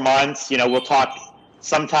 3 or 4 months. We'll talk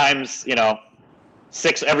sometimes,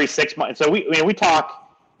 every 6 months. So we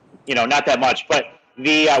talk, not that much, but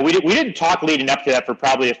we didn't talk leading up to that for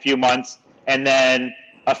probably a few months. And then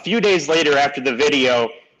a few days later after the video,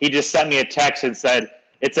 he just sent me a text and said,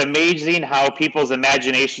 "It's amazing how people's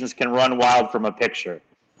imaginations can run wild from a picture."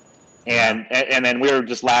 And then we were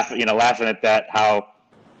just laughing at that, how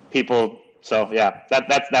people. So yeah,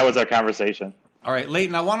 that was our conversation. All right,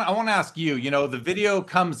 Leighton, I want to ask you. The video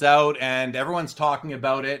comes out and everyone's talking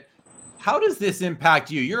about it. How does this impact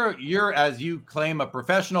you? You're as you claim a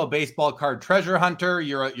professional baseball card treasure hunter.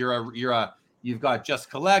 You've got Just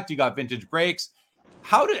Collect, you got Vintage Breaks.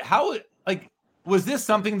 Was this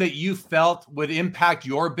something that you felt would impact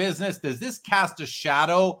your business? Does this cast a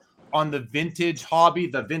shadow on the vintage hobby,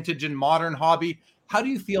 the vintage and modern hobby? How do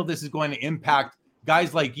you feel this is going to impact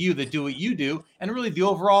guys like you that do what you do, and really the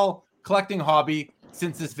overall collecting hobby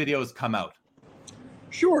since this video has come out?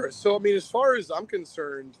 Sure. So, I mean, as far as I'm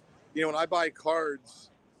concerned, when I buy cards,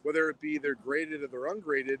 whether it be they're graded or they're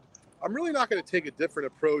ungraded, I'm really not going to take a different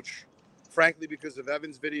approach, frankly, because of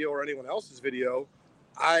Evan's video or anyone else's video.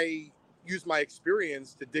 I use my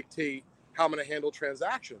experience to dictate how I'm going to handle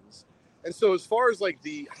transactions. And so as far as like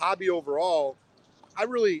the hobby overall,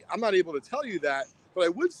 I'm not able to tell you that, but I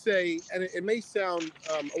would say, and it may sound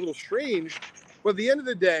a little strange, but at the end of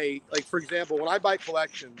the day, like, for example, when I buy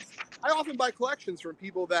collections, I often buy collections from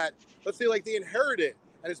people that, let's say, like, they inherit it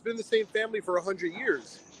and it's been the same family for 100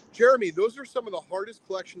 years. Jeremy, those are some of the hardest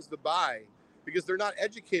collections to buy because they're not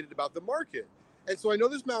educated about the market. And so I know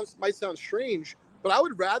this might sound strange, but I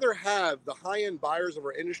would rather have the high-end buyers of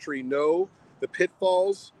our industry know the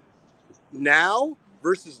pitfalls now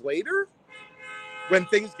versus later when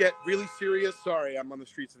things get really serious. Sorry, I'm on the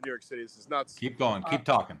streets of New York City. This is nuts. Keep going. Keep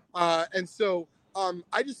talking. And so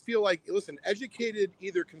I just feel like, listen, educated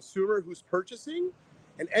either consumer who's purchasing,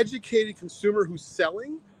 an educated consumer who's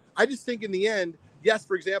selling. I just think in the end, yes,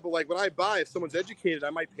 for example, like when I buy, if someone's educated,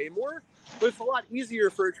 I might pay more, but it's a lot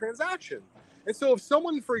easier for a transaction. And so if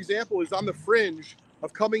someone, for example, is on the fringe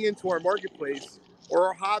of coming into our marketplace or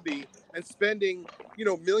our hobby and spending,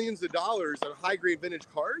 millions of dollars on high-grade vintage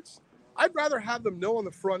cards, I'd rather have them know on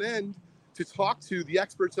the front end to talk to the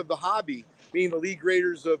experts of the hobby, meaning the lead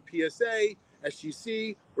graders of PSA,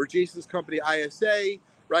 SGC, or Jason's company ISA,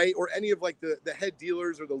 right? Or any of like the head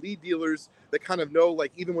dealers or the lead dealers that kind of know,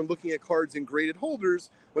 like, even when looking at cards in graded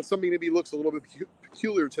holders, when something maybe looks a little bit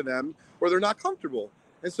peculiar to them or they're not comfortable.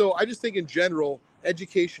 And so I just think in general,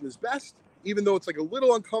 education is best, even though it's like a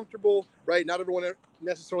little uncomfortable, right? Not everyone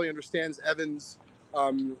necessarily understands Evan's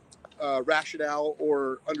rationale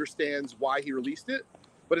or understands why he released it.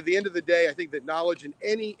 But at the end of the day, I think that knowledge in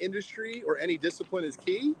any industry or any discipline is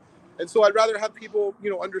key. And so I'd rather have people,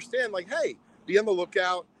 understand, like, hey, be on the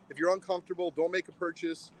lookout. If you're uncomfortable, don't make a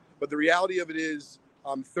purchase. But the reality of it is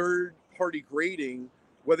third-party grading,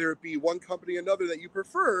 whether it be one company or another that you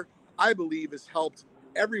prefer, I believe has helped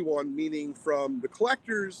everyone, meaning from the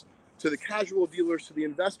collectors to the casual dealers to the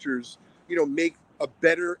investors, make a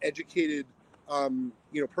better educated,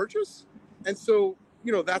 purchase. And so,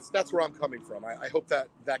 that's where I'm coming from. I hope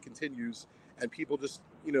that continues and people just,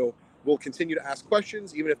 will continue to ask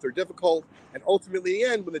questions, even if they're difficult. And ultimately, in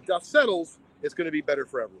the end, when the dust settles, it's going to be better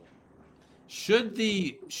for everyone. Should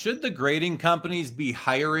the grading companies be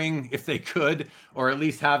hiring, if they could, or at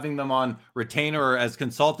least having them on retainer or as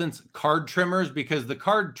consultants, card trimmers? Because the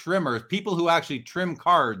card trimmers, people who actually trim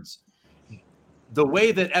cards, the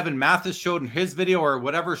way that Evan Mathis showed in his video or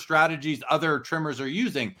whatever strategies other trimmers are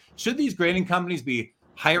using, should these grading companies be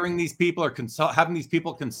hiring these people or having these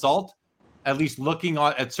people consult, at least looking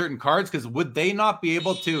at certain cards? Because would they not be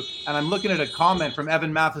able to? And I'm looking at a comment from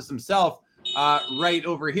Evan Mathis himself. Right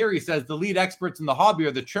over here, he says the lead experts in the hobby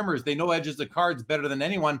are the trimmers. They know edges of cards better than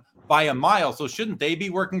anyone by a mile. So shouldn't they be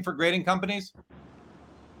working for grading companies?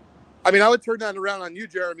 I mean, I would turn that around on you,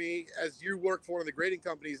 Jeremy, as you work for one of the grading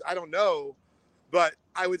companies. I don't know, but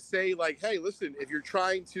I would say, like, hey, listen, if you're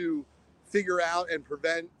trying to figure out and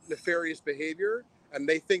prevent nefarious behavior and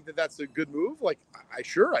they think that that's a good move, like, I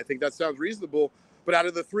think that sounds reasonable. But out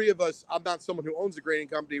of the three of us, I'm not someone who owns a grading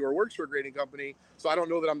company or works for a grading company, so I don't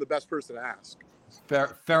know that I'm the best person to ask.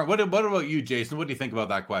 Fair. What about you, Jason? What do you think about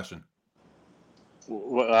that question?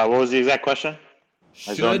 What was the exact question?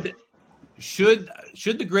 Should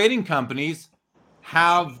the grading companies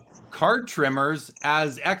have card trimmers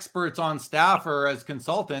as experts on staff or as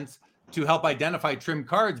consultants to help identify trim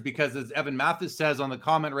cards, because as Evan Mathis says on the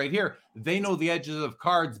comment right here, they know the edges of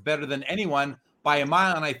cards better than anyone by a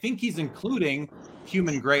mile. And I think he's including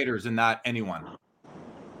human graders in that anyone.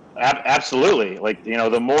 Absolutely. Like,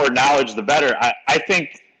 the more knowledge, the better. I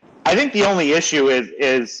think the only issue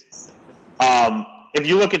is if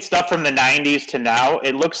you look at stuff from the 90s to now,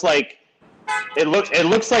 it looks like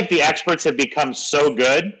the experts have become so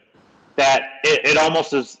good that it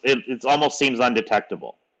almost seems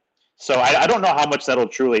undetectable. So I don't know how much that'll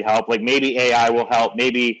truly help. Like, maybe AI will help.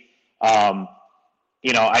 Maybe,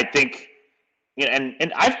 I think,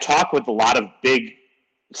 and I've talked with a lot of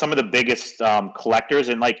some of the biggest collectors,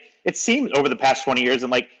 and like, it seems over the past 20 years,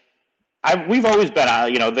 and like, we've always been,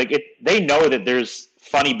 they know that there's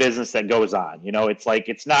funny business that goes on. It's like,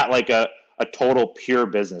 it's not like a total pure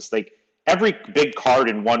business. Like, every big card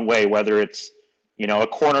in one way, whether it's, a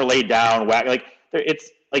corner laid down, like,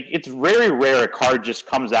 it's very rare a card just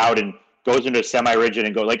comes out and goes into a semi-rigid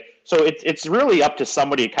and go like, so it's really up to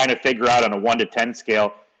somebody to kind of figure out on a 1 to 10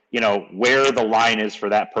 scale, where the line is for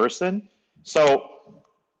that person. So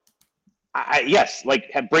yes,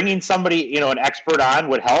 like, bringing somebody, an expert on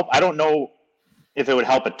would help. I don't know if it would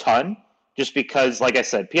help a ton, just because, like I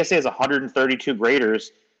said, PSA has 132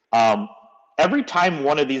 graders. Every time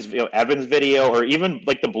one of these, Evan's video, or even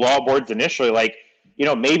like the blowout boards initially, like,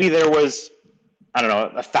 maybe there was, I don't know,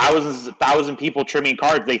 1,000 people trimming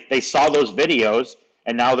cards. They saw those videos,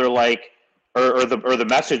 and now they're like, or the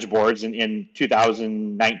message boards in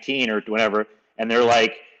 2019 or whatever, and they're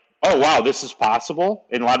like, oh wow, this is possible.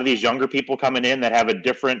 And a lot of these younger people coming in that have a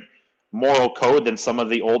different moral code than some of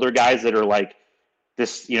the older guys that are like,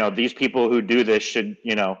 this, these people who do this should,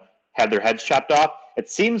 have their heads chopped off. It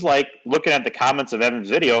seems like, looking at the comments of Evan's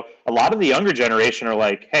video, a lot of the younger generation are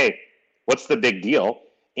like, hey, what's the big deal?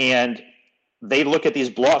 And they look at these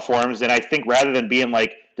blowout forums, and I think rather than being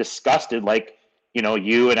like disgusted, like,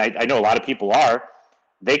 you and I know a lot of people are,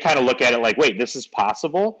 they kind of look at it like, wait, this is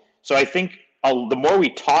possible. So I think the more we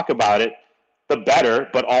talk about it, the better,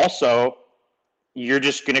 but also you're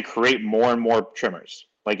just going to create more and more trimmers.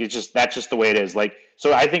 Like, that's just the way it is. Like,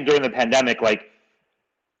 so I think during the pandemic, like,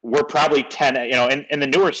 we're probably 10, and the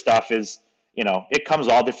newer stuff is, it comes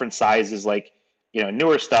all different sizes. Like,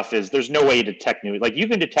 newer stuff is, there's no way to detect new. Like, you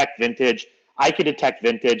can detect vintage. I can detect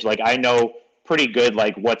vintage. Like, I know pretty good,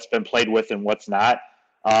 like, what's been played with and what's not.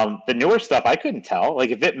 The newer stuff, I couldn't tell.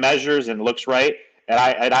 Like, if it measures and looks right,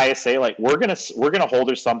 and I say, like, we're gonna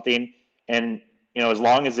hold or something, and as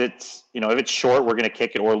long as it's, if it's short, we're gonna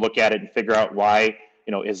kick it or look at it and figure out why.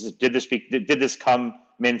 Did this come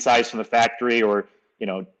min size from the factory, or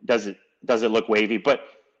does it look wavy? But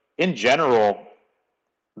in general,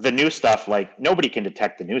 the new stuff, like, nobody can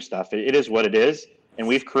detect the new stuff. It is what it is, and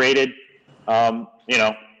we've created,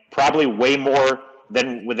 probably way more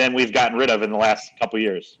than we've gotten rid of in the last couple of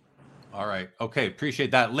years. All right. Okay.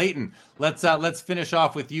 Appreciate that. Leighton, let's finish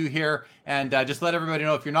off with you here, and just let everybody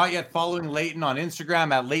know, if you're not yet following Leighton on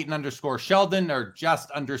Instagram at Leighton_Sheldon or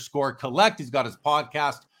just_collect, he's got his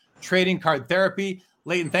podcast, Trading Card Therapy.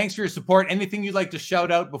 Leighton, thanks for your support. Anything you'd like to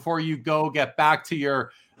shout out before you get back to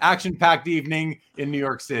your action-packed evening in New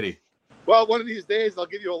York City? Well, one of these days I'll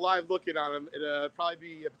give you a live look in on them. It'll probably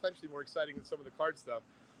be potentially more exciting than some of the card stuff.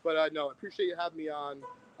 But no, I appreciate you having me on.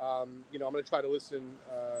 I'm going to try to listen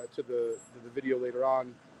to the video later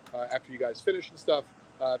on after you guys finish and stuff.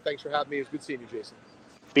 Thanks for having me. It was good seeing you, Jason.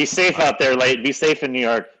 Be safe out there, Leighton. Be safe in New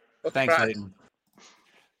York. Thanks, Leighton.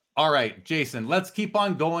 All right, Jason, let's keep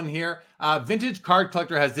on going here. Vintage Card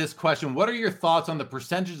Collector has this question. What are your thoughts on the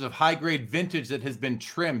percentage of high-grade vintage that has been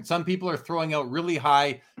trimmed? Some people are throwing out really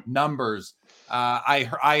high numbers.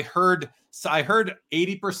 I heard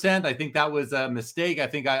 80%. I think that was a mistake. I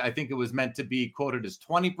think it was meant to be quoted as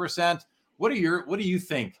 20%. What do you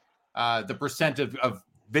think the percent of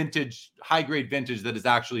vintage, high-grade vintage that is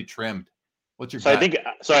actually trimmed? What's your bet? I think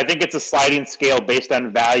it's a sliding scale based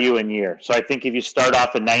on value and year. So I think if you start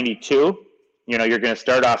off in 92, you're going to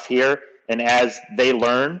start off here, and as they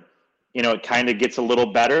learn, it kind of gets a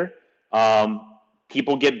little better. It's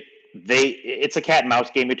a cat and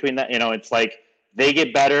mouse game between that. It's like they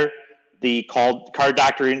get better, the card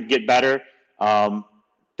doctor get better,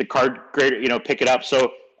 the card grader, pick it up.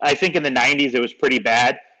 So I think in the 90s it was pretty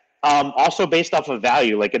bad. Also based off of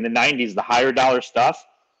value, like in the 90s, the higher dollar stuff,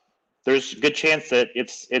 there's a good chance that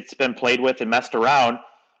it's been played with and messed around.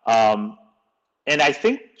 And I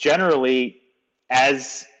think generally,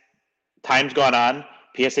 as time's gone on,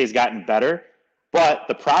 PSA's gotten better. But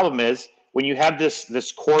the problem is, when you have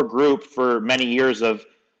this core group for many years of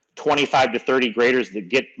 25 to 30 graders that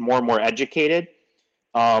get more and more educated,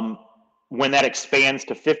 when that expands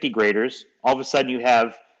to 50 graders, all of a sudden you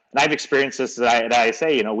have, and I've experienced this that I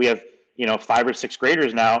say, we have, 5 or 6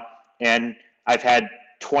 graders now, and I've had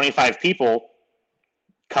 25 people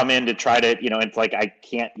come in to try to, it's like, I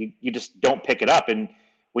can't, you just don't pick it up. And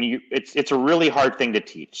when it's a really hard thing to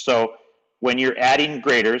teach. So when you're adding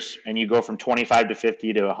graders and you go from 25 to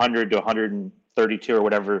 50 to 100 to 132 or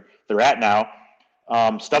whatever they're at now,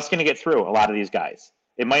 stuff's going to get through a lot of these guys.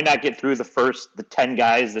 It might not get through the 10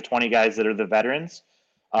 guys, the 20 guys that are the veterans.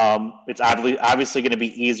 It's obviously going to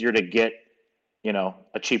be easier to get,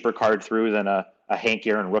 a cheaper card through than a Hank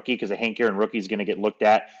Aaron rookie, because a Hank Aaron rookie is going to get looked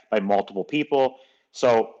at by multiple people.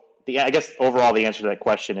 So I guess overall the answer to that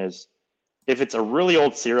question is, if it's a really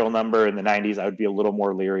old serial number in the 90s, I would be a little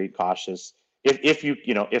more leery, cautious.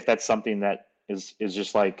 If that's something that is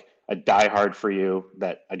just like a diehard for you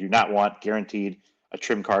that I do not want guaranteed a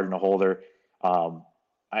trim card and a holder,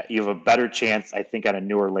 you have a better chance, I think, on a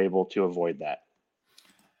newer label to avoid that.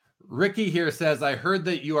 Ricky here says, I heard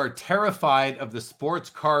that you are terrified of the sports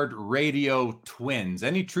card radio twins.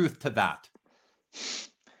 Any truth to that?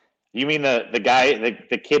 You mean the guy,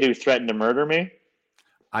 the kid who threatened to murder me?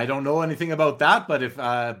 I don't know anything about that, but if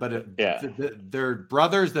yeah, they're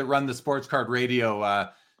brothers that run the sports card radio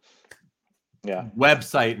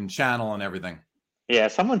website and channel and everything. Yeah,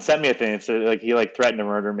 someone sent me a thing. So like he threatened to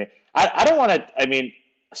murder me. I don't want to. I mean,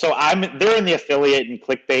 so they're in the affiliate and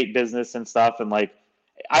clickbait business and stuff, and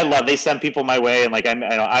they send people my way, and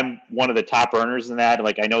I'm one of the top earners in that.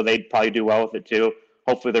 I know they'd probably do well with it too.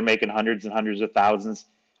 Hopefully, they're making hundreds and hundreds of thousands.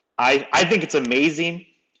 I think it's amazing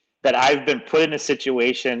that I've been put in a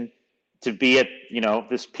situation to be at,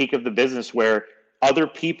 this peak of the business where other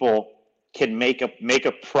people can make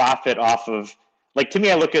a profit off of, to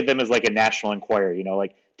me, I look at them as like a National Enquirer,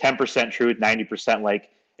 10% truth, 90%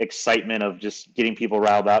 excitement of just getting people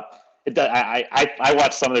riled up. I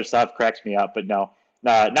watch some of their stuff, cracks me up, but no,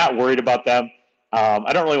 not worried about them.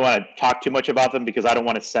 I don't really want to talk too much about them because I don't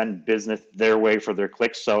want to send business their way for their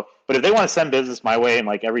clicks. But if they want to send business my way, and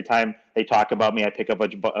every time they talk about me, I pick up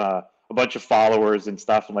a bunch of followers and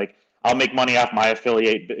stuff, and I'll make money off my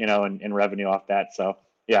affiliate, and revenue off that. So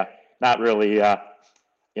yeah, not really. I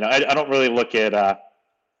don't really look at. I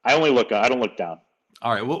don't look down.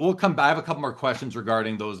 All right, we'll come back. I have a couple more questions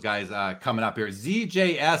regarding those guys coming up here.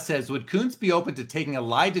 ZJS says, would Koonce be open to taking a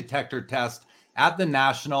lie detector test at the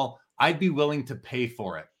National? I'd be willing to pay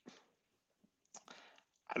for it.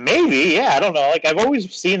 Maybe, yeah. I don't know. I've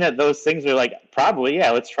always seen that those things are probably, yeah,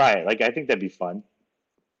 let's try it. I think that'd be fun.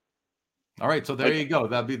 All right, so there you go.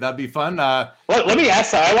 That'd be fun. Let me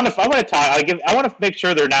ask. I want to talk. I want to make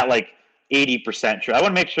sure they're not 80% true. I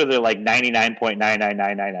want to make sure they're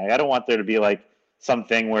 99.99999. I don't want there to be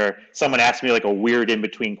something where someone asks me a weird in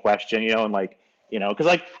between question, and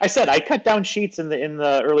because I said, I cut down sheets in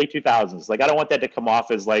the early 2000s. I don't want that to come off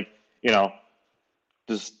as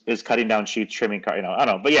just is cutting down sheets, trimming card. I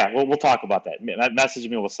don't know, but yeah, we'll talk about that. Message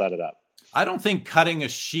me, we'll set it up. I don't think cutting a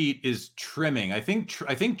sheet is trimming. I think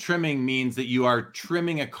trimming means that you are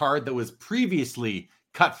trimming a card that was previously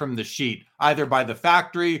cut from the sheet, either by the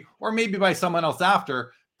factory or maybe by someone else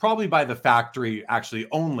after. Probably by the factory, actually,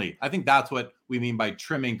 only. I think that's what we mean by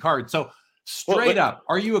trimming cards. So straight up,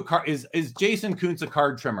 are you is Jason Koonce a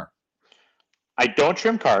card trimmer? I don't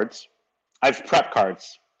trim cards. I've prepped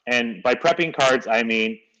cards. And by prepping cards, I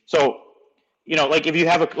mean, so, if you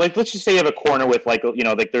have let's just say you have a corner with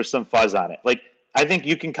there's some fuzz on it. I think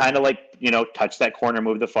you can kind of touch that corner,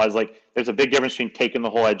 move the fuzz. There's a big difference between taking the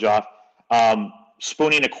whole edge off,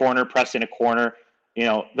 spooning a corner, pressing a corner.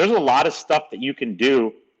 There's a lot of stuff that you can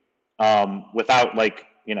do without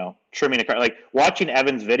trimming a card. Watching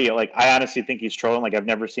Evan's video, I honestly think he's trolling. I've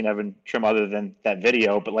never seen Evan trim other than that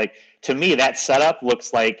video, but to me, that setup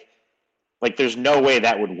looks like there's no way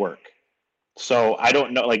that would work. So I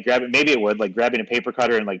don't know, maybe it would, grabbing a paper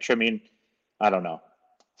cutter and trimming, I don't know.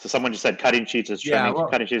 So someone just said cutting sheets is trimming,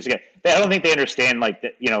 cutting sheets again. I don't think they understand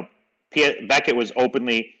that, Beckett was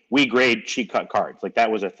openly, we grade sheet cut cards.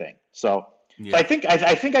 That was a thing. So, yeah. So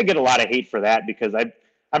I think I get a lot of hate for that because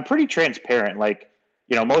I'm pretty transparent.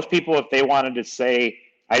 Most people, if they wanted to say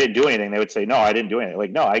I didn't do anything, they would say, no, I didn't do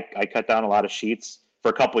anything. No, I cut down a lot of sheets for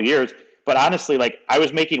a couple of years. But honestly, I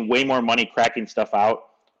was making way more money cracking stuff out.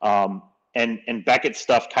 And Beckett's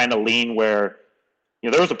stuff kind of lean where,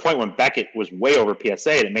 there was a point when Beckett was way over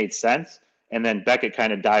PSA and it made sense. And then Beckett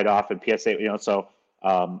kind of died off in PSA, so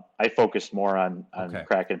I focused more on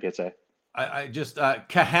cracking PSA. I just,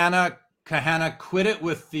 Kahana, quit it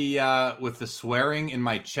with the swearing in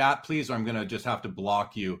my chat, please, or I'm going to just have to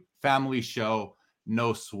block you. Family show,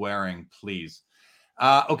 no swearing, please.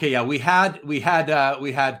 Okay. Yeah. We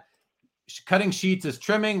had cutting sheets is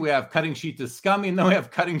trimming. We have cutting sheets is scummy. And then we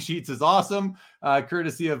have cutting sheets is awesome.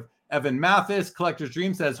 Courtesy of Evan Mathis. Collector's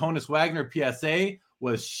Dream says Honus Wagner PSA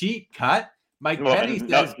was sheet cut. Mike Petty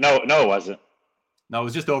says no, it wasn't. No, it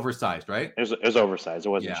was just oversized, right? It was oversized. It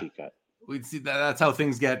wasn't sheet cut. We'd see that's how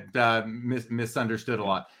things get misunderstood a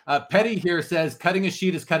lot. Petty here says cutting a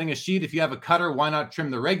sheet is cutting a sheet. If you have a cutter, why not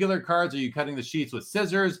trim the regular cards? Are you cutting the sheets with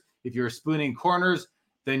scissors? If you're spooning corners,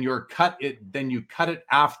 then you cut it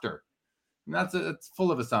after. And it's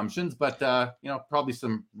full of assumptions, but probably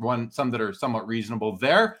some that are somewhat reasonable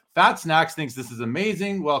there. Fat Snacks thinks this is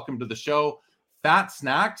amazing. Welcome to the show, Fat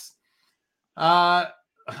Snacks.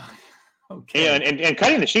 Okay. Yeah, and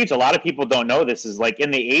cutting the sheets, a lot of people don't know this, is like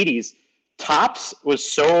in the 80s, Topps was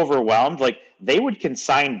so overwhelmed, like they would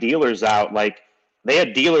consign dealers out. Like they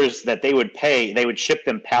had dealers that they would pay, they would ship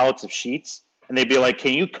them pallets of sheets, and they'd be like,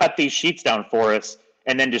 can you cut these sheets down for us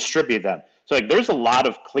and then distribute them? So like there's a lot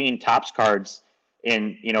of clean Topps cards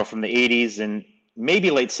in, from the 80s and maybe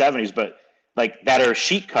late 70s, but like that are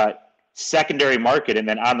sheet cut, secondary market, and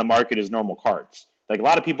then on the market is normal cards. Like a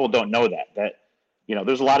lot of people don't know that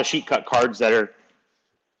there's a lot of sheet cut cards that are,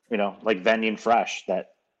 like vending fresh that,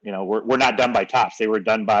 were not done by Topps. They were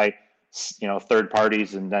done by, third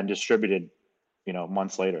parties and then distributed,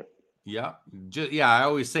 months later. Yeah. I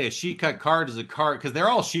always say a sheet cut card is a card because they're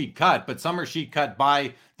all sheet cut, but some are sheet cut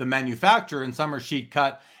by the manufacturer and some are sheet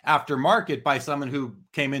cut aftermarket by someone who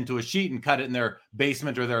came into a sheet and cut it in their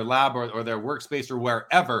basement or their lab or their workspace or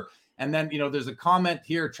wherever. And then, there's a comment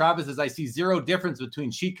here. Travis says, I see zero difference between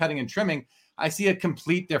sheet cutting and trimming. I see a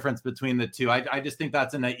complete difference between the two. I just think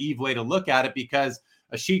that's a naive way to look at it because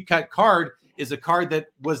a sheet cut card is a card that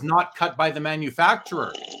was not cut by the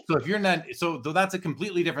manufacturer. So if you're not, so that's a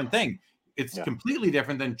completely different thing. It's completely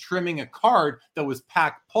different than trimming a card that was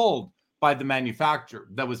pulled by the manufacturer,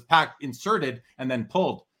 that was inserted and then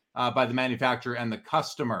pulled by the manufacturer and the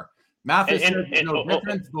customer. Mathis says no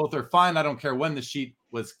difference. Both are fine. I don't care when the sheet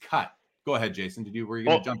was cut. Go ahead, Jason. Were you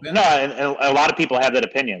going to jump in? No, and a lot of people have that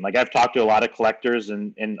opinion. Like I've talked to a lot of collectors,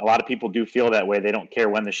 and a lot of people do feel that way. They don't care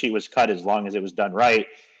when the sheet was cut as long as it was done right.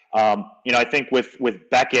 I think with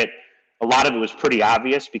Beckett, a lot of it was pretty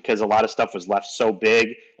obvious because a lot of stuff was left so big.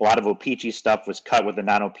 A lot of O-Pee-Chee stuff was cut with a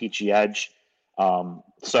non-O-Pee-Chee edge. It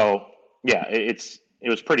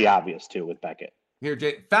was pretty obvious too with Beckett. Here,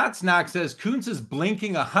 Jay. Fat Snack says Koonce is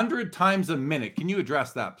blinking 100 times a minute. Can you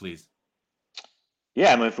address that, please?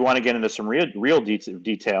 Yeah, if we want to get into some real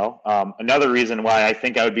detail, another reason why I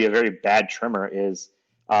think I would be a very bad trimmer is,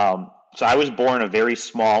 so I was born a very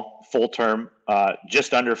small, full-term,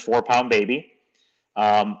 just under 4-pound baby.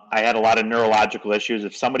 I had a lot of neurological issues.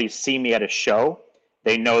 If somebody's seen me at a show,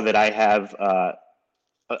 they know that I have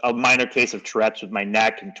a minor case of Tourette's with my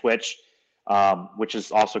neck and twitch, which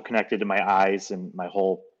is also connected to my eyes and my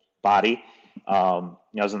whole body. I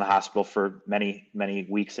was in the hospital for many, many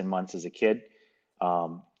weeks and months as a kid.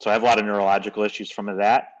 So I have a lot of neurological issues from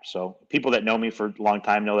that. So people that know me for a long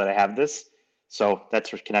time know that I have this. So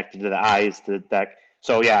that's connected to the eyes, to the neck.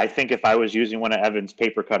 So yeah, I think if I was using one of Evan's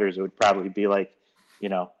paper cutters, it would probably be like,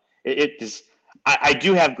 it is. I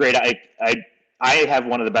do have great. I have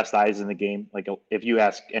one of the best eyes in the game. Like if you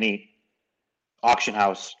ask any auction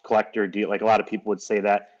house collector, deal, like a lot of people would say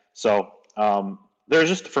that. So there's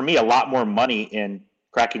just for me a lot more money in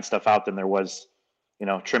cracking stuff out than there was,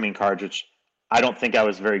 trimming cards, which I don't think I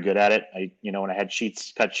was very good at it. When I had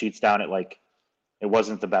cut sheets down, it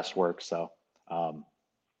wasn't the best work. So, so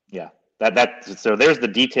there's the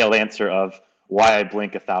detailed answer of why I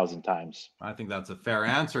blink 1,000 times. I think that's a fair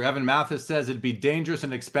answer. Evan Mathis says it'd be dangerous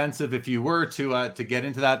and expensive if you were to get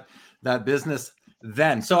into that business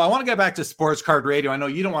then. So I want to get back to Sports Card Radio. I know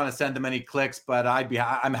you don't want to send them any clicks, but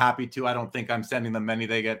I'm happy to. I don't think I'm sending them many.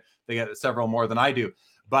 They get several more than I do.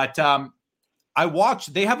 But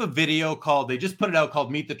they have a video they just put it out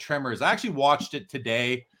called Meet the Trimmers. I actually watched it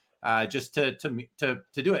today just to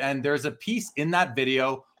do it. And there's a piece in that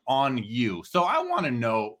video on you. So I want to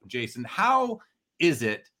know, Jason, how is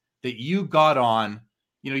it that you got on,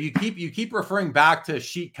 you keep referring back to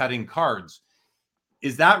sheet cutting cards.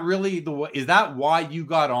 Is that really is that why you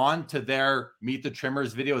got on to their Meet the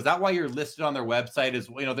Trimmers video? Is that why you're listed on their website?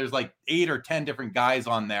 There's like 8 or 10 different guys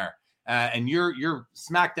on there. And you're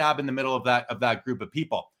smack dab in the middle of that group of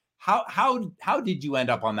people. How did you end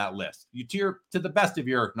up on that list? To the best of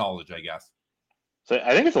your knowledge, I guess. So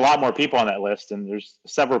I think it's a lot more people on that list, and there's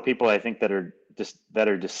several people I think that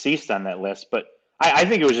are deceased on that list. But I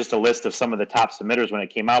think it was just a list of some of the top submitters when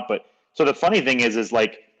it came out. But so the funny thing is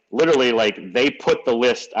like literally like they put the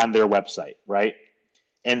list on their website, right?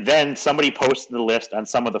 And then somebody posted the list on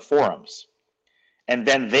some of the forums. and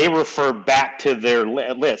then they refer back to their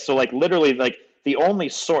list. So like literally like the only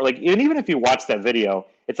source, like even if you watch that video,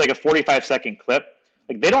 it's like a 45-second clip.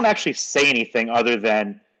 Like they don't actually say anything other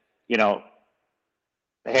than,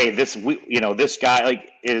 hey, this guy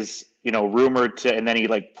like is, rumored to, and then he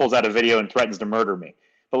like pulls out a video and threatens to murder me.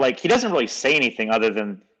 But like he doesn't really say anything other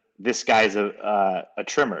than this guy's a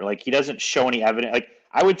trimmer. Like he doesn't show any evidence. Like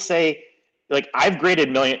I would say, like I've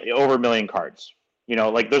graded over a million cards.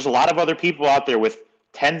 Like there's a lot of other people out there with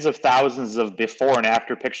tens of thousands of before and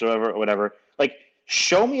after pictures or whatever. Like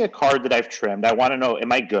show me a card that I've trimmed. I want to know,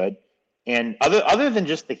 am I good? And other than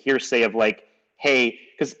just the hearsay of like, hey,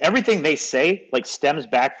 because everything they say like stems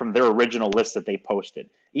back from their original list that they posted,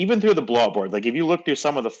 even through the blowout board. Like if you look through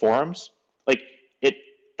some of the forums, like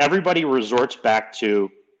everybody resorts back to,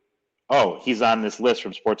 oh, he's on this list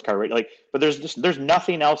from Sports Card Radio. Like, but there's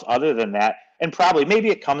nothing else other than that. And probably maybe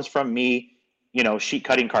it comes from me, sheet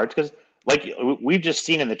cutting cards, because like we've just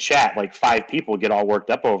seen in the chat, like 5 people get all worked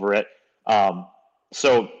up over it.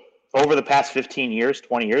 So over the past 15 years,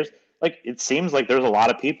 20 years, like it seems like there's a lot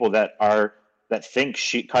of people that think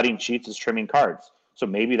cutting sheets is trimming cards. So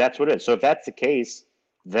maybe that's what it is. So if that's the case,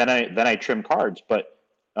 then I trim cards. But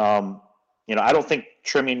I don't think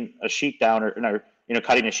trimming a sheet down or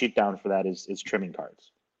cutting a sheet down for that is trimming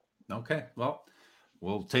cards. Okay, well,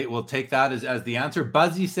 we'll take that as the answer.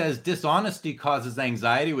 Buzzy says dishonesty causes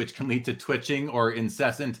anxiety, which can lead to twitching or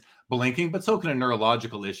incessant blinking, but so can a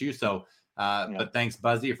neurological issue. So, but thanks,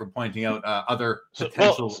 Buzzy, for pointing out other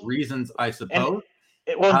potential reasons, I suppose.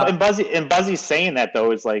 And Buzzy's saying that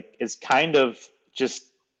though is kind of just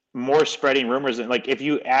more spreading rumors. And like if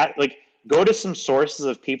you go to some sources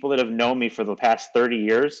of people that have known me for the past 30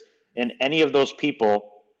 years, and any of those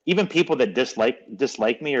people, even people that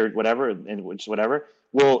dislike me or whatever, and which whatever,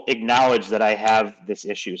 will acknowledge that I have this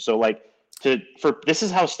issue. So like this is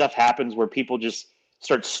how stuff happens, where people just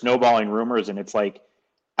start snowballing rumors, and it's like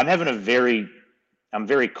I'm very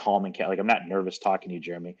calm and like I'm not nervous talking to you,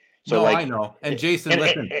 Jeremy. So no, like I know. And Jason,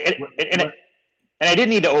 listen. And I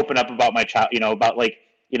didn't need to open up about my child, about like,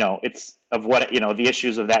 it's of what, the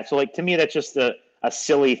issues of that. So like, to me, that's just a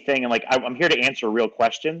silly thing. And like, I'm here to answer real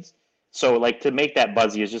questions. So like to make that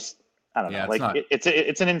Buzzy is just, I don't know, like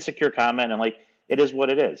it's an insecure comment, and like, it is what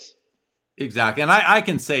it is. Exactly. And I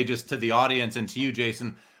can say just to the audience and to you,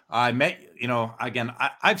 Jason, I met, again,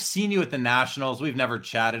 I've seen you at the Nationals. We've never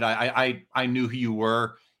chatted. I knew who you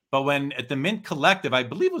were. But when at the Mint Collective, I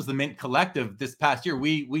believe it was the Mint Collective this past year,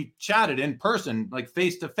 we chatted in person, like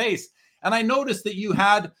face to face. And I noticed that you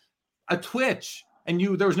had a twitch, and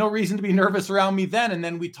there was no reason to be nervous around me then. And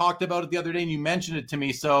then we talked about it the other day, and you mentioned it to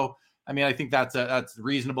me. So, I mean, I think that's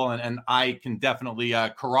reasonable. And I can definitely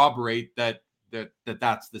corroborate that's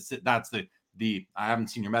the, I haven't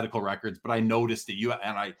seen your medical records, but I noticed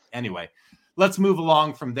that anyway, let's move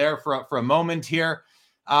along from there for a moment here.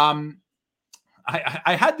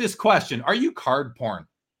 I had this question. Are you card porn?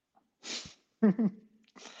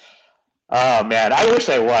 Oh man, I wish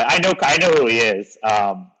I was. I know who he is.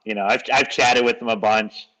 I've chatted with him a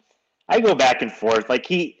bunch. I go back and forth.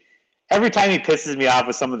 Like every time he pisses me off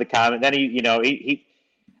with some of the comment, then he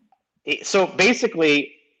so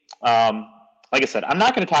basically, like I said, I'm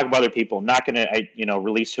not going to talk about other people. I'm not going to,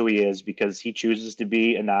 release who he is, because he chooses to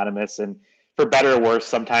be anonymous, and for better or worse,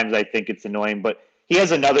 sometimes I think it's annoying, but he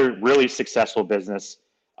has another really successful business.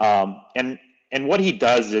 And what he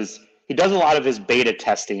does is he does a lot of his beta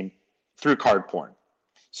testing through card porn.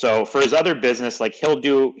 So for his other business, like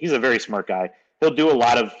he's a very smart guy. He'll do a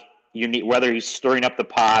lot of whether he's stirring up the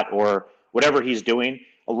pot or whatever he's doing,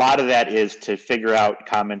 a lot of that is to figure out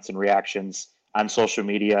comments and reactions on social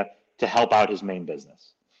media to help out his main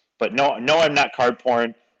business. But no, I'm not card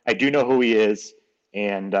porn. I do know who he is.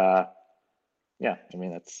 And yeah, I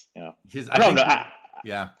mean, that's, I don't know.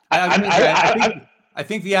 I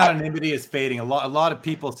think the anonymity is fading. A lot of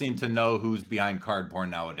people seem to know who's behind card porn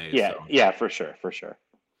nowadays. Yeah, so. Yeah, for sure.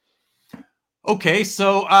 Okay,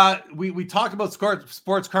 so we talked about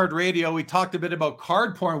Sports Card Radio. We talked a bit about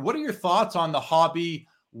card porn. What are your thoughts on the hobby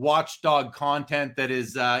watchdog content that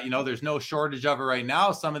is, there's no shortage of it right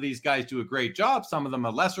now. Some of these guys do a great job. Some of them a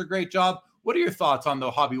lesser great job. What are your thoughts on the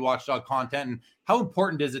hobby watchdog content, and how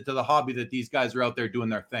important is it to the hobby that these guys are out there doing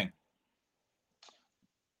their thing?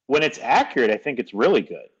 When it's accurate, I think it's really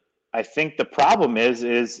good. I think the problem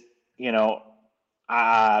is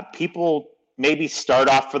people maybe start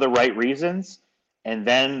off for the right reasons, and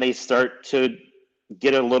then they start to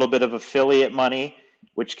get a little bit of affiliate money,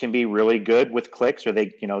 which can be really good with clicks, or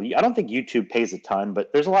I don't think YouTube pays a ton,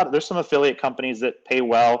 but there's some affiliate companies that pay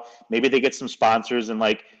well. Maybe they get some sponsors, and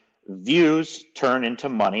like views turn into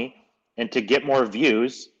money, and to get more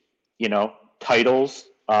views, titles,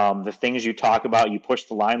 the things you talk about, you push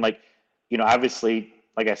the line. Like, obviously,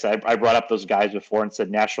 like I said, I brought up those guys before and said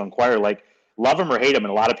National Enquirer, like, love them or hate them,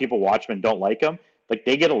 and a lot of people watch them and don't like them. Like,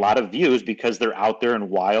 they get a lot of views because they're out there and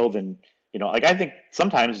wild, and like, I think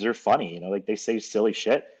sometimes they're funny. Like, they say silly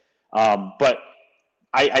shit. But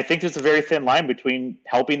I think there's a very thin line between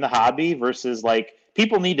helping the hobby versus, like,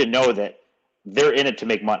 people need to know that they're in it to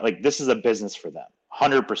make money. Like, this is a business for them,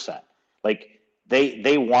 100%. Like,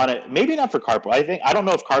 they want it. Maybe not for card porn. I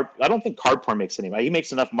don't think card porn makes any money. He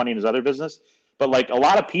makes enough money in his other business, but like a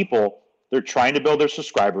lot of people, they're trying to build their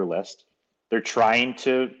subscriber list. They're trying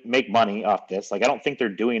to make money off this. Like, I don't think they're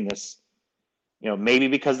doing this, maybe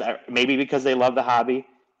because they love the hobby.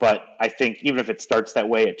 But I think even if it starts that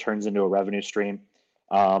way, it turns into a revenue stream.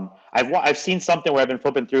 I've seen something where I've been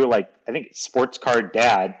flipping through, like, I think Sports Card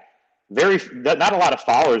Dad, not a lot of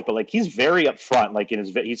followers, but like, he's very upfront. Like,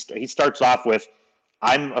 he starts off with,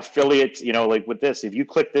 I'm affiliate, like, with this. If you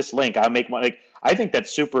click this link, I'll make money. Like, I think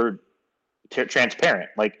that's super transparent.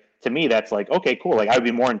 Like, to me, that's like, okay, cool. Like, I would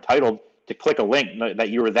be more entitled to click a link that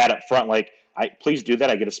you were that upfront. Like, please do that.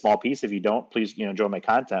 I get a small piece. If you don't, please, enjoy my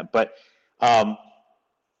content. But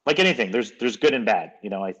like anything, there's good and bad.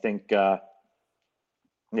 I think, yeah,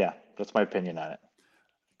 that's my opinion on it.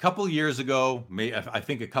 A couple years ago,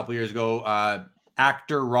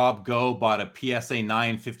 actor Rob Go bought a PSA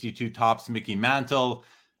 9 52 Topps Mickey Mantle,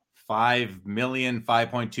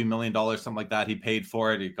 $5.2 million, something like that. He paid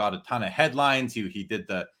for it. He got a ton of headlines. He did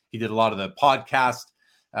a lot of the podcast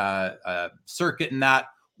circuit and that.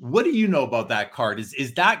 What do you know about that card?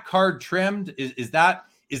 Is that card trimmed? Was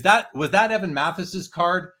that Evan Mathis's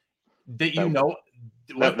card that you know?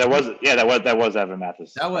 That was Evan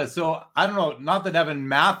Mathis. That was, so I don't know, not that Evan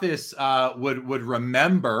Mathis would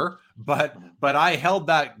remember, but I held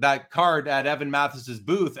that card at Evan Mathis's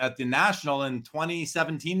booth at the National in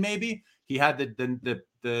 2017, maybe. He had the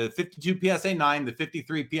 52 PSA 9, the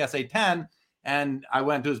 53 PSA 10, and I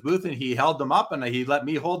went to his booth and he held them up and he let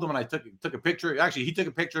me hold them, and I took a picture. Actually, he took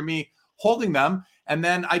a picture of me holding them, and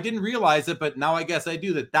then I didn't realize it, but now I guess I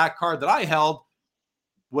do, that card that I held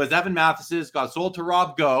was Evan Mathis's, got sold to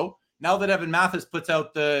Rob Go. Now that Evan Mathis puts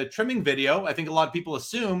out the trimming video, I think a lot of people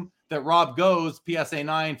assume that Rob Go's PSA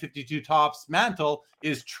 9 52 Topps Mantle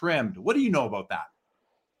is trimmed. What do you know about that?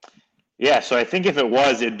 Yeah, so I think if it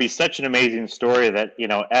was, it'd be such an amazing story that,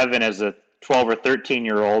 Evan, as a 12 or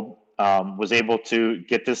 13-year-old, was able to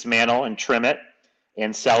get this mantle and trim it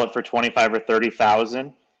and sell it for 25 or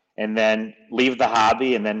 30,000, and then leave the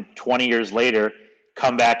hobby, and then 20 years later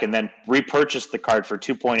come back and then repurchase the card for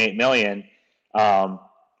 $2.8 million,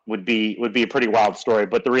 would be a pretty wild story.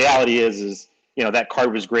 But the reality is that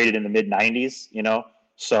card was graded in the mid 90s,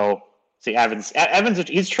 so see, Evans,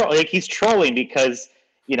 he's trolling because,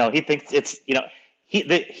 he thinks it's,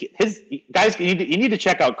 his guys, you need to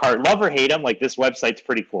check out Card, love or hate him. Like, this website's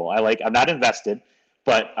pretty cool. I'm not invested,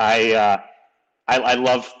 but I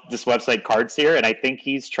love this website, Cardseer, and I think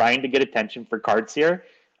he's trying to get attention for Cardseer.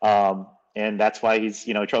 And that's why he's,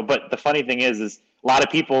 trouble. But the funny thing is a lot of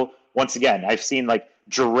people, once again, I've seen, like,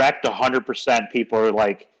 direct 100% people are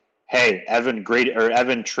like, hey,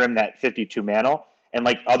 Evan trimmed that 52 mantle. And,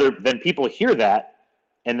 like, then people hear that,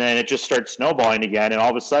 and then it just starts snowballing again. And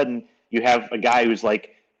all of a sudden you have a guy who's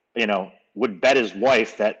like, would bet his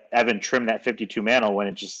wife that Evan trimmed that 52 mantle, when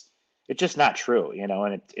it's just not true,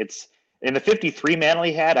 and it's in the 53 mantle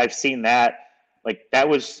he had. I've seen that, like, that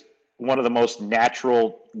was one of the most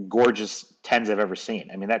natural, gorgeous 10s I've ever seen.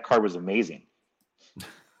 I mean, that card was amazing.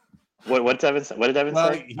 What did Evan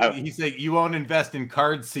say? He said, you won't invest in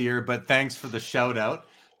Cardseer, but thanks for the shout out.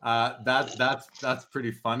 That's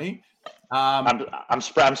pretty funny. I'm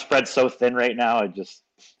spread so thin right now. I just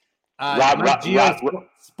Rob,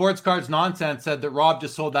 Sports Cards Nonsense said that Rob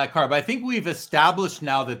just sold that card. But I think we've established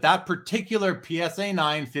now that particular PSA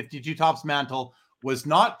 9 52 Topps Mantle was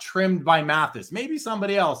not trimmed by Mathis. Maybe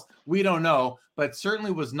somebody else, we don't know, but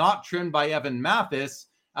certainly was not trimmed by Evan Mathis,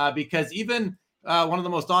 because even one of the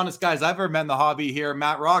most honest guys I've ever met in the hobby here,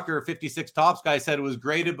 Matt Rocker, 56 Topps guy, said it was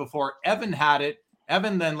graded before Evan had it.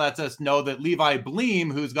 Evan then lets us know that Levi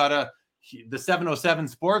Bleem, who's got the 707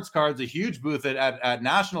 sports cards, a huge booth at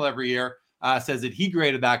National every year, says that he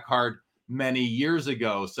graded that card many years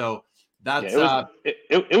ago. So that's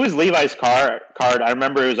it was Levi's card. I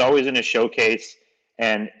remember it was always in a showcase,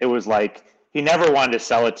 and it was like, he never wanted to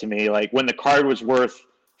sell it to me. Like, when the card was worth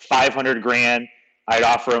 $500,000, I'd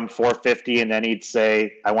offer him $450,000, and then he'd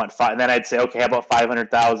say, I want $500,000, and then I'd say, okay, how about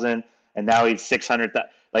 $500,000? And now he's $600,000.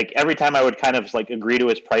 Like, every time I would kind of like agree to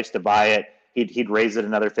his price to buy it, he'd raise it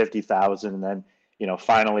another $50,000, and then,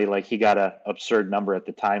 finally, like, he got an absurd number at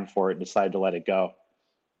the time for it and decided to let it go.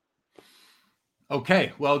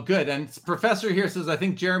 Okay, well, good. And Professor here says, I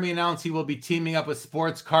think Jeremy announced he will be teaming up with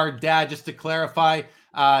Sports Card Dad. Just to clarify,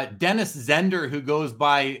 Dennis Zender, who goes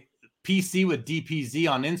by PC with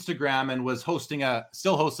DPZ on Instagram and was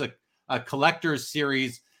still hosts a collector's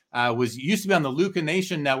series, used to be on the Luca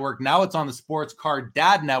Nation network. Now it's on the Sports Card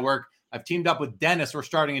Dad network. I've teamed up with Dennis. We're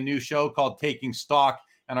starting a new show called Taking Stock,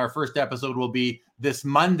 and our first episode will be this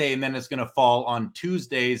Monday, and then it's going to fall on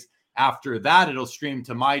Tuesdays. After that, it'll stream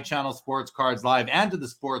to my channel, Sports Cards Live, and to the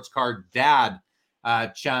Sports Card Dad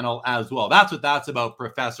channel as well. That's what that's about,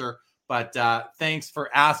 Professor. But thanks for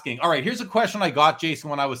asking. All right, here's a question I got, Jason,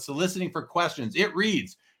 when I was soliciting for questions. It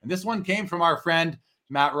reads, and this one came from our friend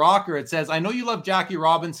Matt Rocker. It says, I know you love Jackie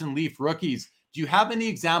Robinson Leaf rookies. Do you have any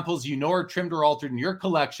examples you know are trimmed or altered in your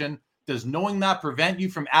collection? Does knowing that prevent you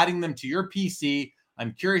from adding them to your PC?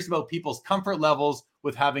 I'm curious about people's comfort levels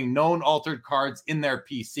with having known altered cards in their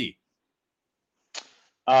PC.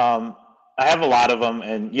 I have a lot of them,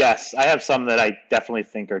 and yes, I have some that I definitely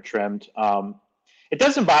think are trimmed. It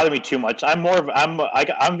doesn't bother me too much.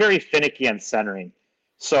 I'm very finicky on centering,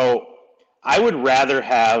 so I would rather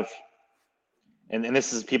have, and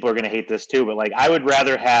this is, people are going to hate this too, but like I would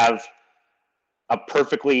rather have a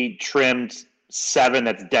perfectly trimmed 7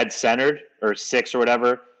 that's dead centered, or 6 or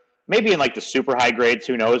whatever. Maybe in like the super high grades,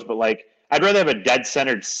 who knows? But like I'd rather have a dead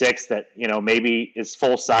centered 6 that, you know, maybe is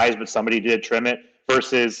full size, but somebody did trim it,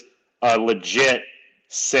 versus a legit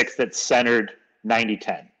 6 that's centered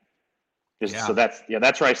 90-10. So that's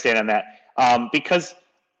where I stand on that. Because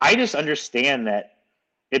I just understand that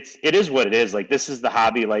it is what it is. Like, this is the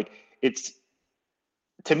hobby. Like, it's,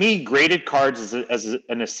 to me, graded cards is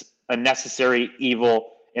a necessary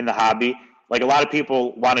evil in the hobby. Like, a lot of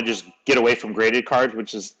people want to just get away from graded cards,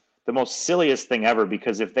 which is the most silliest thing ever,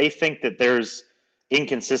 because if they think that there's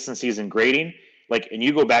inconsistencies in grading, like, and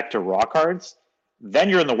you go back to raw cards, then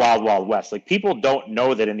you're in the wild, wild west. Like, people don't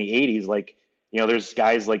know that in the 80s, like, you know, there's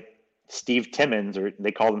guys like Steve Timmons, or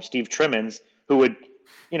they call him Steve Trimmins, who would,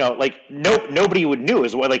 you know, like, nobody would knew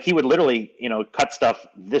as well. Like, he would literally, you know, cut stuff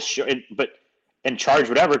and charge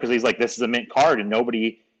whatever, because he's like, this is a mint card, and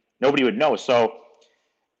nobody would know. So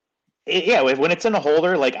when it's in a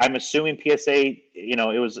holder, like, I'm assuming PSA, you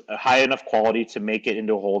know, it was a high enough quality to make it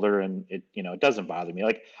into a holder, and it, you know, it doesn't bother me.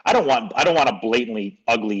 Like, I don't want a blatantly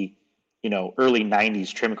ugly, you know, early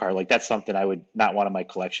 90s trim card. Like, that's something I would not want in my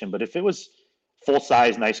collection. But if it was full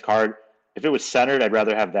size, nice card, if it was centered, I'd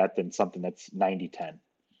rather have that than something that's 90-10.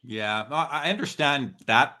 Yeah, I understand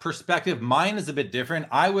that perspective. Mine is a bit different.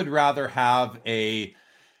 I'd rather have a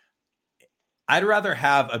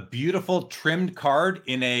beautiful trimmed card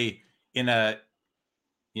in a you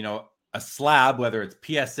know, a slab, whether it's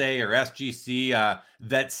PSA or SGC,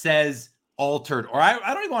 that says altered, or I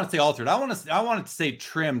don't even want to say altered. I want it to say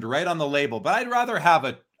trimmed right on the label. But I'd rather have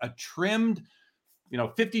a trimmed, you know,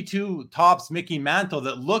 52 tops Mickey Mantle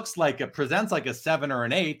that presents like a 7 or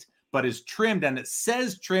an 8, but is trimmed and it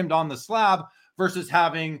says trimmed on the slab, versus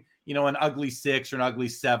having, you know, an ugly 6 or an ugly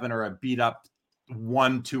 7 or a beat up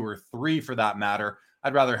 1, 2, or 3 for that matter.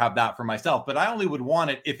 I'd rather have that for myself, but I only would want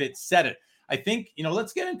it if it said it. I think, you know,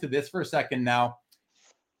 let's get into this for a second now.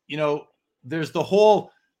 You know, there's the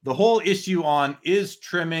whole issue on, is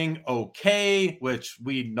trimming okay, which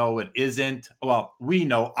we know it isn't. Well, we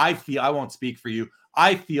know, I won't speak for you.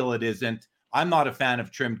 I feel it isn't. I'm not a fan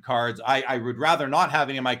of trimmed cards. I would rather not have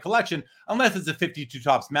any in my collection, unless it's a 52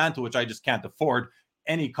 tops Mantle, which I just can't afford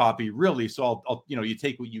any copy really. So I'll you know, you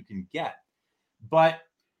take what you can get. But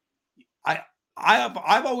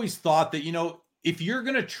I've always thought that, you know, if you're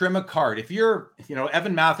going to trim a card, if you're, you know,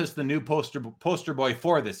 Evan Mathis, the new poster boy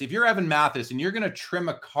for this, if you're Evan Mathis and you're going to trim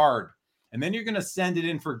a card and then you're going to send it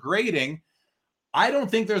in for grading, I don't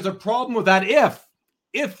think there's a problem with that.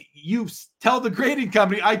 If you tell the grading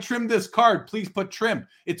company, I trimmed this card, please put trim.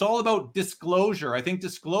 It's all about disclosure. I think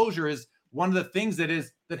disclosure is one of the things that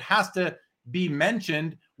has to be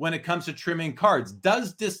mentioned when it comes to trimming cards.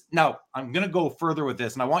 Now, I'm going to go further with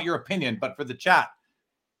this and I want your opinion, but for the chat,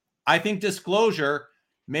 I think disclosure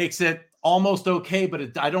makes it almost okay,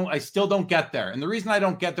 but I still don't get there. And the reason I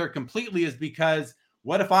don't get there completely is because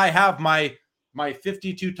what if I have my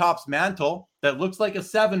 52 tops Mantle that looks like a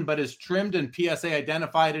 7, but is trimmed and PSA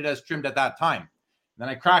identified it as trimmed at that time. Then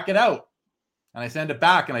I crack it out and I send it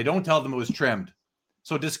back and I don't tell them it was trimmed.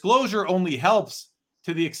 So disclosure only helps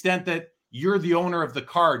to the extent that you're the owner of the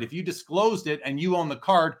card. If you disclosed it and you own the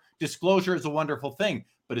card, disclosure is a wonderful thing.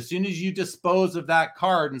 But as soon as you dispose of that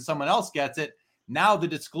card and someone else gets it, now the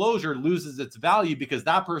disclosure loses its value, because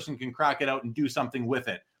that person can crack it out and do something with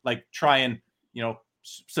it, like try and, you know,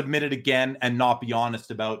 submit it again and not be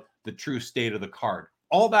honest about the true state of the card.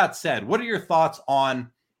 All that said, what are your thoughts on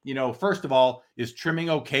first of all, is trimming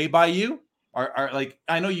okay by you? Are like,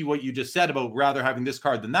 I know what you just said about rather having this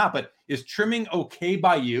card than that, but is trimming okay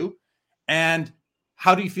by you? And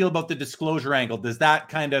how do you feel about the disclosure angle? Does that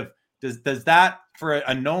kind of does that for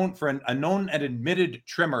a known and admitted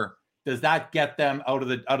trimmer, does that get them out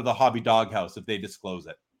of the hobby doghouse if they disclose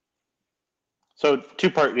it? So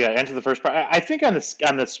two-part, yeah. Answer the first part. I think on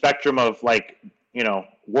the spectrum of like,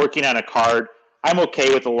 working on a card, I'm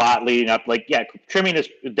okay with a lot leading up. Like, yeah, trimming is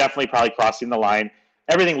definitely probably crossing the line.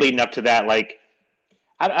 Everything leading up to that, like,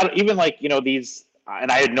 I even like, these,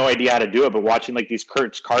 and I had no idea how to do it, but watching like these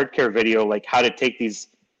Kurt's card care video, like how to take these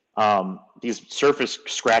surface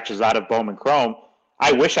scratches out of Bowman Chrome.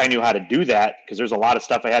 I wish I knew how to do that, because there's a lot of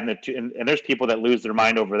stuff I had and there's people that lose their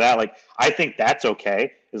mind over that. Like, I think that's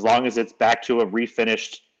okay as long as it's back to a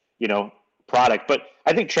refinished, product. But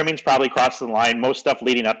I think trimming's probably crossing the line. Most stuff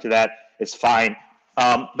leading up to that is fine.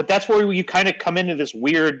 But that's where you kind of come into this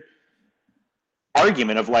weird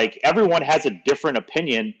argument of like, everyone has a different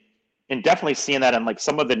opinion, and definitely seeing that in like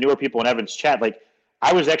some of the newer people in Evan's chat. Like,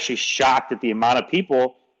 I was actually shocked at the amount of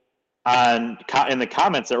people in the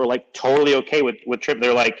comments that were like totally okay with trim.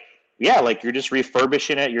 They're like, yeah, like you're just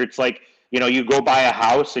refurbishing it. It's like, you go buy a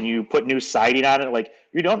house and you put new siding on it. Like,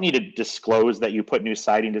 you don't need to disclose that you put new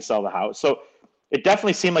siding to sell the house. So it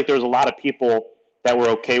definitely seemed like there was a lot of people that were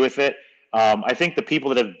okay with it. I think the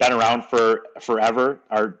people that have been around for forever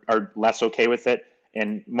are less okay with it,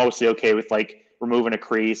 and mostly okay with like removing a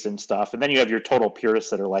crease and stuff. And then you have your total purists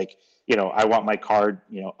that are like, I want my card,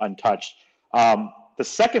 untouched. The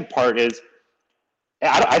second part is,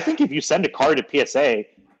 I think if you send a card to PSA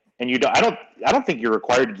and I don't think you're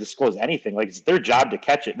required to disclose anything. Like, it's their job to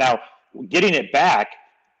catch it. Now, getting it back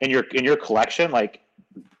in your collection, like,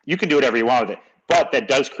 you can do whatever you want with it, but that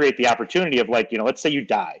does create the opportunity of like, let's say you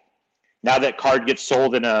die. Now that card gets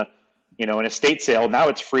sold in a estate sale. Now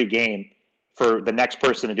it's free game for the next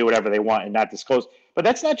person to do whatever they want and not disclose. But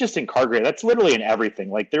that's not just in card grade. That's literally in everything.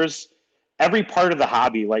 Like, there's every part of the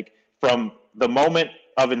hobby, like from the moment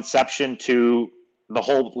of inception to the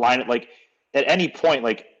whole line, like at any point,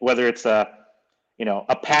 like whether it's a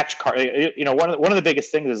patch card, one of the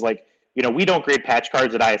biggest things is like, we don't grade patch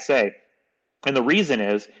cards at ISA. And the reason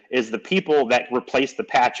is the people that replace the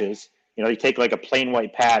patches, you take like a plain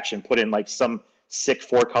white patch and put in like some sick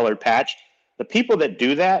 4-colored patch. The people that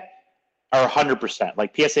do that are 100%.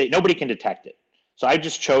 Like, PSA, nobody can detect it. So I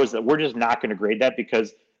just chose that we're just not going to grade that,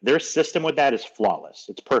 because their system with that is flawless.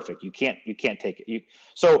 It's perfect. You can't take it.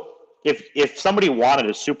 So if somebody wanted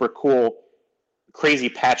a super cool, crazy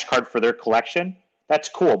patch card for their collection, that's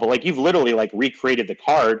cool. But like, you've literally like recreated the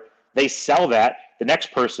card. They sell that. The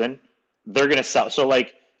next person, they're going to sell. So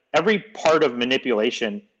like, every part of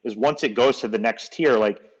manipulation is, once it goes to the next tier,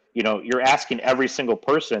 like, you're asking every single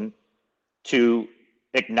person to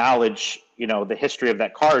acknowledge, the history of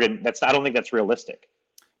that card. And I don't think that's realistic.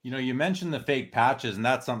 You mentioned the fake patches, and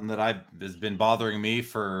that's something that has been bothering me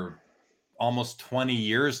for almost 20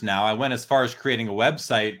 years now. I went as far as creating a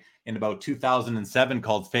website in about 2007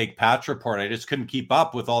 called Fake Patch Report. I just couldn't keep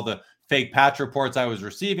up with all the fake patch reports I was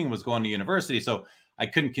receiving. Was going to university, so I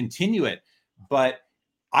couldn't continue it. But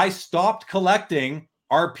I stopped collecting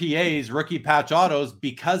RPAs, rookie patch autos,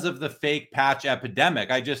 because of the fake patch epidemic.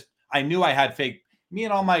 I knew I had fake. Me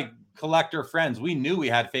and all my collector friends, we knew we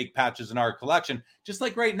had fake patches in our collection. Just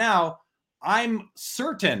like right now, I'm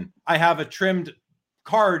certain I have a trimmed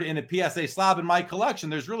card in a PSA slab in my collection.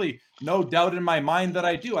 There's really no doubt in my mind that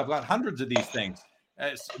I do. I've got hundreds of these things,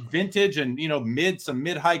 vintage and some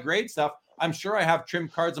mid-high grade stuff. I'm sure I have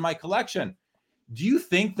trimmed cards in my collection. Do you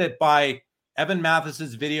think that by Evan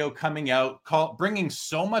Mathis's video coming out, bringing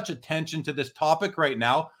so much attention to this topic right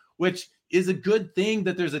now, which is a good thing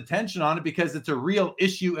that there's attention on it, because it's a real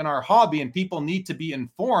issue in our hobby and people need to be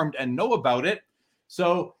informed and know about it.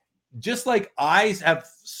 So just like I have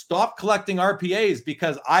stopped collecting RPAs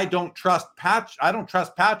because I don't trust patches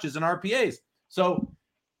and RPAs. So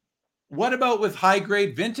what about with high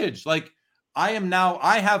grade vintage? Like, I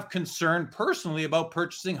have concern personally about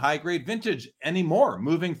purchasing high grade vintage anymore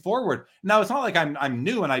moving forward. Now, it's not like I'm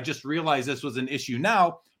new and I just realized this was an issue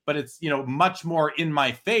now, but it's, much more in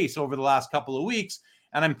my face over the last couple of weeks.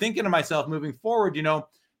 And I'm thinking to myself moving forward,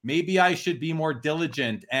 maybe I should be more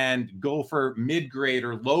diligent and go for mid-grade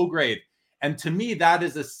or low grade. And to me, that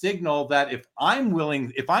is a signal that if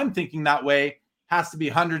I'm thinking that way, has to be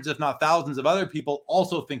hundreds, if not thousands of other people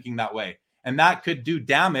also thinking that way. And that could do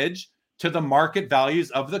damage to the market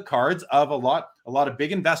values of the cards of a lot of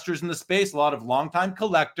big investors in the space, a lot of longtime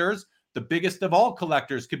collectors. The biggest of all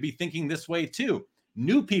collectors could be thinking this way too.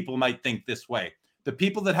 New people might think this way. The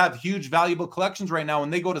people that have huge valuable collections right now, when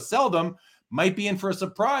they go to sell them, might be in for a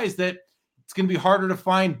surprise that it's going to be harder to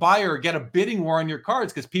find buyer or get a bidding war on your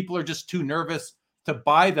cards because people are just too nervous to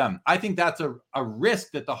buy them. I think that's a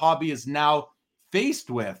risk that the hobby is now faced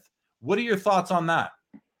with. What are your thoughts on that?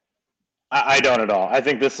 I don't at all. I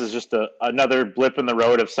think this is just another blip in the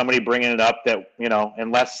road of somebody bringing it up that,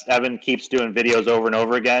 unless Evan keeps doing videos over and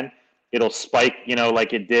over again, it'll spike,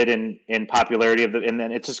 like it did in popularity and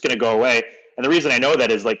then it's just going to go away. And the reason I know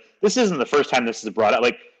that is like, this isn't the first time this is brought up.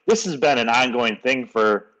 Like this has been an ongoing thing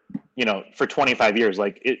for 25 years.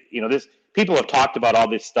 Like this, people have talked about all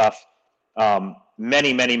this stuff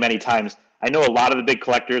many, many, many times. I know a lot of the big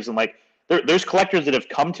collectors and like there's collectors that have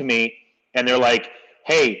come to me and they're like,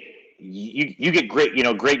 hey, you get great,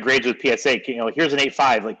 great grades with PSA. Here's an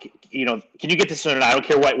 8.5. Like, can you get this in? I don't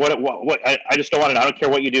care what. I just don't want it. I don't care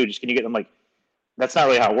what you do. Just can you get them? Like, that's not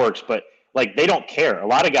really how it works. But like, they don't care. A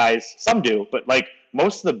lot of guys, some do, but like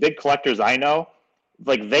most of the big collectors I know,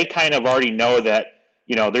 like they kind of already know that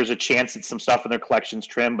there's a chance that some stuff in their collection's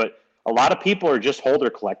trim. But a lot of people are just holder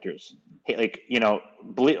collectors. Like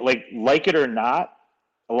like it or not,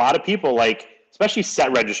 a lot of people like, especially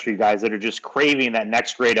set registry guys that are just craving that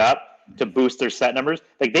next grade up to boost their set numbers.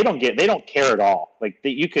 Like they don't care at all. Like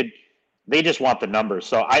they just want the numbers.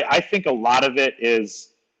 So I think a lot of it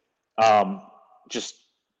is just,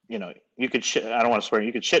 you could shit, I don't want to swear,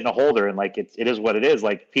 you could shit in a holder and like, it is what it is.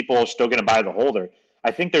 Like people are still going to buy the holder.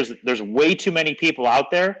 I think there's way too many people out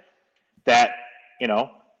there that,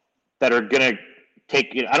 that are going to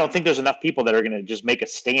take, I don't think there's enough people that are going to just make a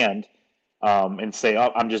stand and say,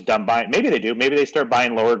 oh, I'm just done buying. Maybe they do. Maybe they start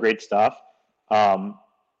buying lower grade stuff.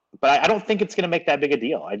 But I don't think it's going to make that big a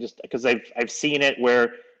deal. Because I've seen it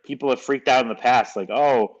where people have freaked out in the past, like,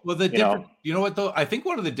 oh, well, you know what though? I think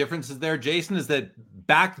one of the differences there, Jason, is that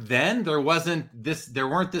back then there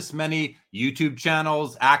weren't this many YouTube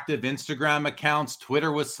channels, active Instagram accounts.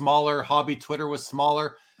 Twitter was smaller. Hobby Twitter was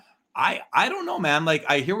smaller. I don't know, man. Like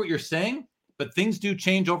I hear what you're saying, but things do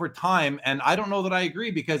change over time. And I don't know that I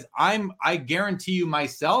agree because I guarantee you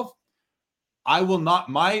myself, I will not,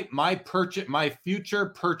 my future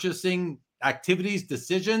purchasing activities,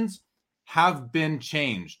 decisions have been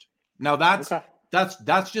changed. Now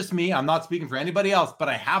that's just me. I'm not speaking for anybody else, but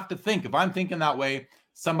I have to think if I'm thinking that way,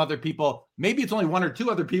 some other people, maybe it's only one or two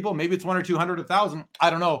other people, maybe it's 1 or 200, 1,000. I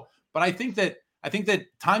don't know. But I think that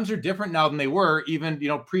times are different now than they were even,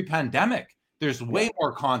 pre-pandemic. There's way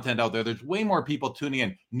more content out there. There's way more people tuning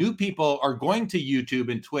in. New people are going to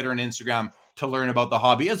YouTube and Twitter and Instagram to learn about the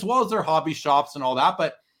hobby, as well as their hobby shops and all that.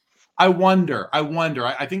 But I wonder.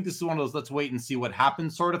 I think this is one of those let's wait and see what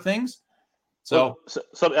happens sort of things. So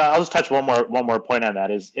I'll just touch one more point on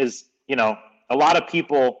that is a lot of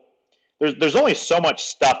people, there's only so much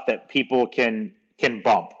stuff that people can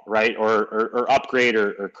bump, right? Or upgrade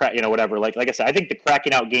or crack, whatever. Like I said, I think the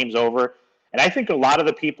cracking out game's over. And I think a lot of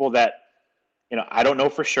the people that, I don't know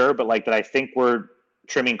for sure, but like that I think were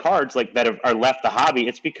trimming cards like that are left the hobby.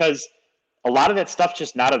 It's because a lot of that stuff's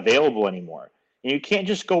just not available anymore. And you can't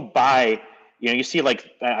just go buy, you see like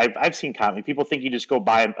I've seen comment. People think you just go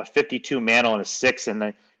buy a 52 mantle and a 6 and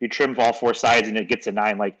then you trim all 4 sides and it gets a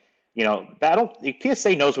 9. Like,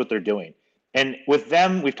 PSA knows what they're doing. And with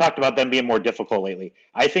them, we've talked about them being more difficult lately.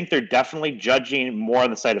 I think they're definitely judging more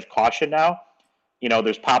on the side of caution now.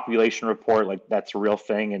 There's population report, like that's a real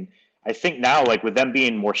thing. And I think now, like with them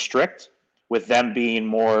being more strict, with them being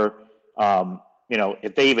more,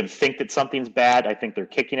 if they even think that something's bad, I think they're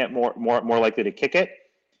kicking it more likely to kick it.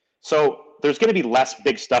 So there's going to be less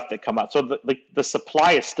big stuff that come out. So the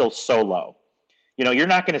supply is still so low. You're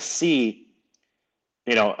not going to see,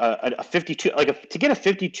 a 52, to get a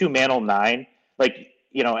 52 mantle 9, like,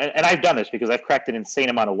 and I've done this because I've cracked an insane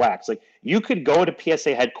amount of wax. Like you could go to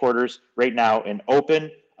PSA headquarters right now and open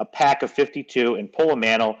a pack of 52 and pull a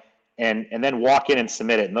mantle and then walk in and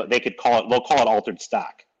submit it. And they'll call it altered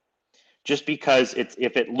stock. Just because if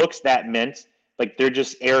it looks that mint, like they're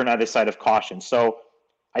just erring on the side of caution. So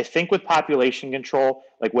I think with population control,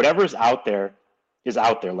 like whatever's out there is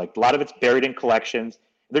out there. Like a lot of it's buried in collections.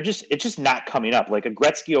 It's just not coming up. Like a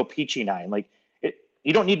Gretzky O-Pee-Chee 9, like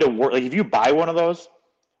you don't need to worry. Like if you buy one of those,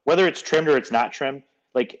 whether it's trimmed or it's not trimmed,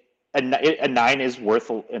 like a 9 is worth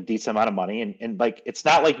a decent amount of money. And like, it's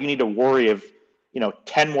not like you need to worry of,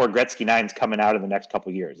 10 more Gretzky 9s coming out in the next couple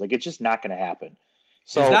of years. Like it's just not going to happen.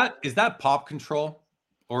 So is that pop control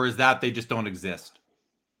or is that they just don't exist?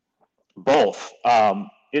 Both.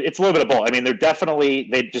 It's a little bit of both. I mean, the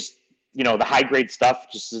high grade stuff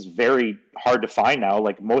just is very hard to find now.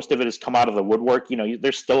 Like most of it has come out of the woodwork.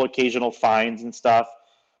 There's still occasional finds and stuff,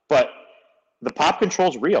 but the pop control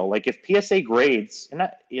is real. Like if PSA grades, and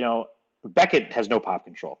that, Beckett has no pop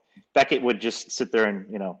control. Beckett would just sit there and,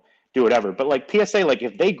 do whatever. But like PSA, like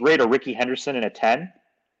if they grade a Ricky Henderson in a 10,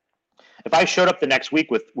 if I showed up the next week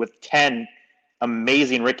with 10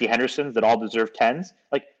 amazing Ricky Hendersons that all deserve 10s,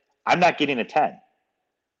 like I'm not getting a 10.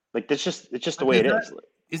 Like it's just the way it is.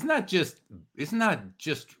 Isn't that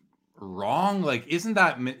just wrong? Like isn't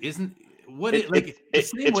what it like the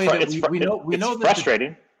same way that we know that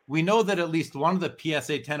frustrating. We know that at least one of the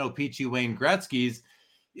PSA 10 O-Pee-Chee Wayne Gretzky's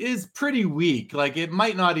is pretty weak. Like it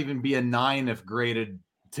might not even be a 9 if graded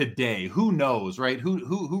today. Who knows, right?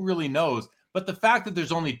 Who really knows? But the fact that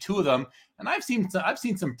there's only 2 of them, and I've seen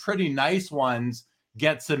some pretty nice ones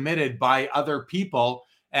get submitted by other people,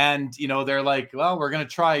 and they're like, well, we're gonna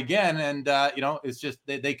try again, and it's just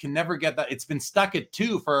they can never get that. It's been stuck at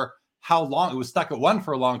 2 for how long? It was stuck at 1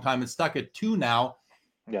 for a long time. It's stuck at 2 now.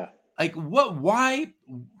 Yeah. Like what?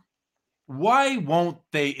 Why won't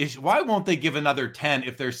they give another 10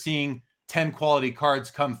 if they're seeing 10 quality cards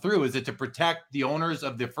come through? Is it to protect the owners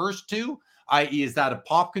of the first 2? I.e., is that a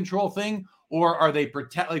pop control thing? Or are they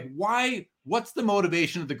why? What's the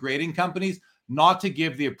motivation of the grading companies not to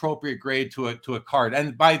give the appropriate grade to a card?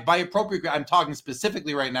 And by appropriate grade, I'm talking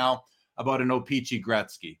specifically right now about an O-Pee-Chee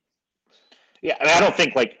Gretzky. Yeah, I mean, I don't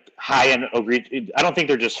think like high-end agreed. I don't think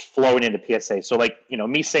they're just flowing into PSA. So like,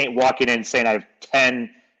 me walking in saying I have 10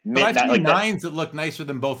 midnight, I've seen like 9s that look nicer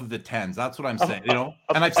than both of the 10s. That's what I'm saying, and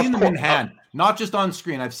I've seen them in hand, not just on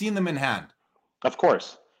screen. I've seen them in hand. Of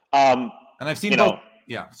course. And I've seen both.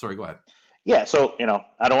 Yeah, sorry, go ahead. Yeah, so,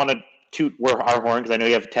 I don't want to toot our horn because I know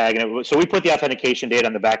you have a tag. So we put the authentication date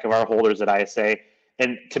on the back of our holders at ISA.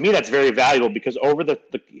 And to me, that's very valuable because over the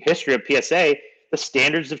history of PSA, the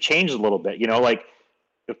standards have changed a little bit. Like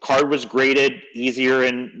the card was graded easier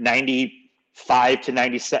in 95 to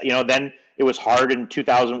 97. Then it was hard in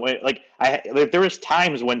 2000. Like there was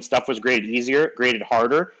times when stuff was graded easier, graded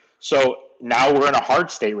harder. So now we're in a hard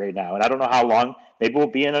state right now. And I don't know how long. Maybe we'll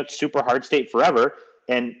be in a super hard state forever.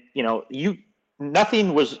 And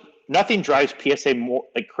nothing drives PSA more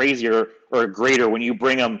like crazier or greater when you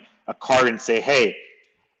bring them a card and say, hey,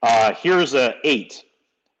 here's a 8.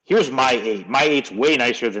 Here's my 8. My 8's way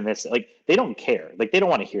nicer than this. Like they don't care. Like they don't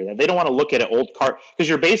want to hear that. They don't want to look at an old card because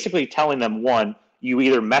you're basically telling them, one, you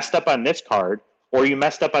either messed up on this card or you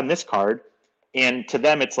messed up on this card, and to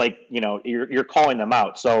them it's like you're calling them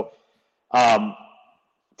out. So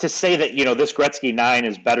to say that this Gretzky 9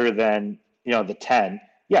 is better than the 10.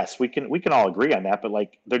 Yes, we can all agree on that, but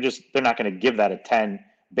like they're not going to give that a 10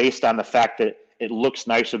 based on the fact that it looks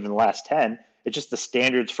nicer than the last 10. It's just the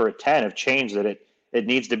standards for a 10 have changed, that it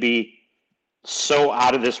needs to be so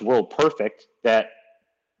out of this world perfect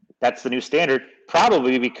that's the new standard.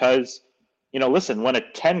 Probably because listen, when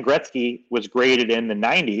a 10 Gretzky was graded in the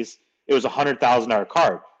 90s, it was a $100,000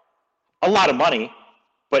 card, a lot of money,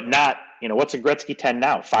 but not what's a Gretzky 10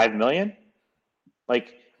 now? $5 million,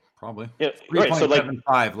 like. Probably. Yeah, right. So like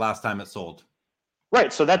 3.75 last time it sold.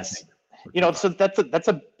 Right. So that's so that's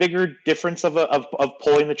a bigger difference of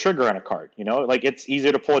pulling the trigger on a card. Like it's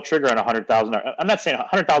easier to pull a trigger on $100,000. I'm not saying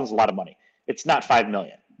 $100,000 is a lot of money. It's not $5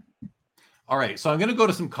 million. All right. So I'm going to go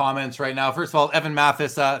to some comments right now. First of all, Evan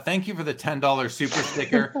Mathis, thank you for the $10 super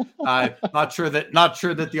sticker. Not sure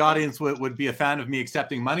that the audience would be a fan of me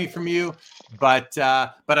accepting money from you, but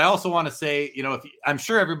I also want to say, I'm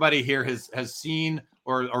sure everybody here has seen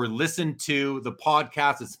or listen to the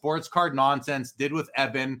podcast that Sports Card Nonsense did with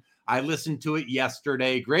Evan. I listened to it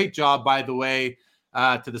yesterday. Great job, by the way,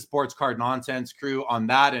 to the Sports Card Nonsense crew on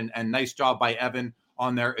that, and nice job by Evan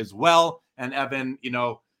on there as well. And Evan,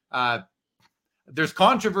 there's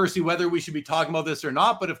controversy whether we should be talking about this or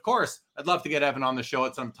not, but of course, I'd love to get Evan on the show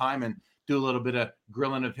at some time and do a little bit of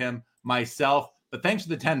grilling of him myself. But thanks for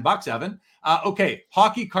the $10, Evan. Okay,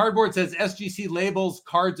 Hockey Cardboard says SGC labels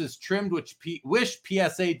cards as trimmed, which wish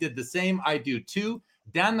PSA did the same. I do too.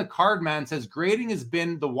 Dan the Cardman says grading has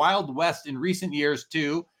been the Wild West in recent years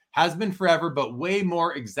too. Has been forever, but way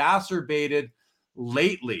more exacerbated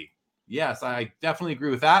lately. Yes, I definitely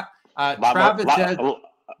agree with that. Travis said,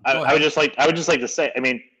 I would just like to say, I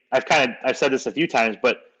mean, I've said this a few times,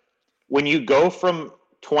 but when you go from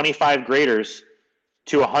 25 graders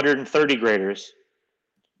to 130 graders,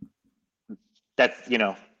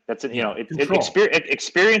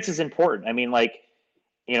 experience is important. I mean, like,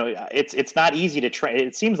 it's not easy to train.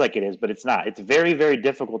 It seems like it is, but it's not. It's very, very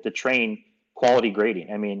difficult to train quality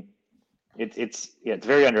grading. I mean, it's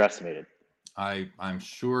very underestimated. I'm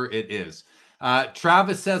sure it is.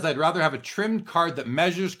 Travis says, I'd rather have a trimmed card that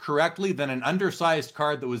measures correctly than an undersized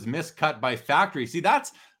card that was miscut by factory. See,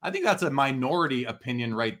 I think that's a minority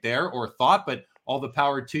opinion right there, or thought, but all the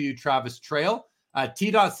power to you, Travis Trail.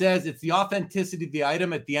 T-Dot says it's the authenticity of the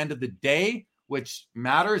item at the end of the day. which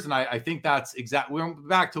matters. And I think that's exactly, we're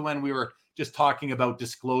back to when we were just talking about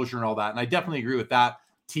disclosure and all that. And I definitely agree with that.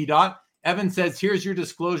 T-Dot. Evan says, here's your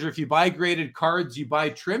disclosure. If you buy graded cards, you buy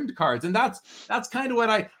trimmed cards. And that's kind of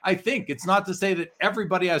what I think. It's not to say that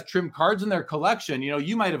everybody has trimmed cards in their collection. You know,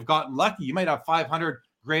 you might have gotten lucky. You might have 500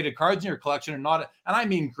 graded cards in your collection and I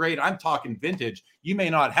mean grade, I'm talking vintage. You may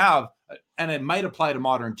not have, and it might apply to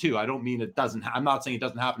modern too. I don't mean it doesn't. I'm not saying it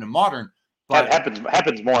doesn't happen in modern, but it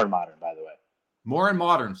happens more in modern, by the way. More in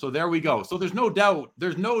modern. So there we go. So there's no doubt,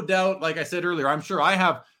 like I said earlier, I'm sure I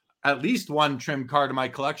have at least one trimmed card in my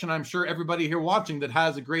collection. I'm sure everybody here watching that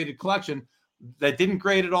has a graded collection that didn't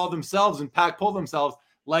grade it all themselves and pack pull themselves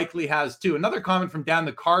likely has too. Another comment from Dan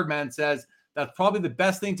the Card Man says, that's probably the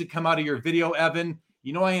best thing to come out of your video, Evan.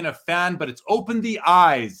 You know, I ain't a fan, but it's opened the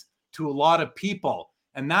eyes to a lot of people.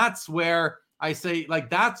 And that's where I say, like,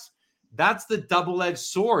 that's the double-edged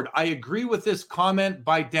sword. I agree with this comment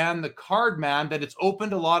by Dan the Card Man that it's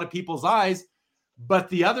opened a lot of people's eyes, but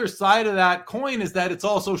the other side of that coin is that it's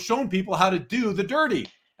also shown people how to do the dirty.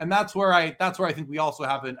 And that's where I think we also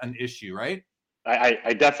have an issue, right?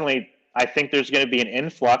 I think there's going to be an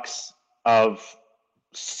influx of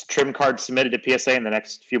trim cards submitted to PSA in the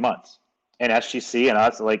next few months. And SGC and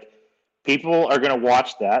us, like, people are going to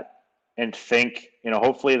watch that and think, you know,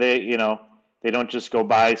 hopefully they don't just go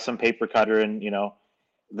buy some paper cutter and, you know,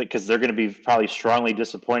 because they're going to be probably strongly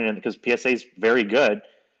disappointed because PSA is very good.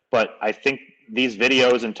 But I think these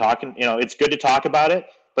videos and talking, you know, it's good to talk about it,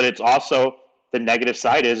 but it's also the negative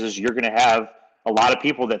side is you're going to have a lot of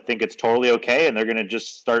people that think it's totally okay. And they're going to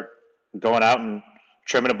just start going out and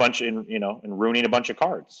trimming a bunch and ruining a bunch of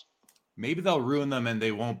cards. Maybe they'll ruin them and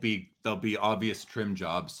they'll be obvious trim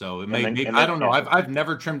jobs. So I don't know. I've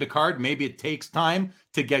never trimmed a card. Maybe it takes time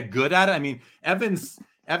to get good at it. I mean, Evan's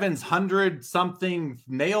 100-something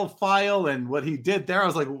nail file and what he did there, I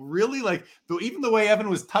was like, really? Like, even the way Evan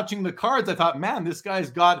was touching the cards, I thought, man, this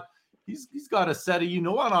guy's got a set of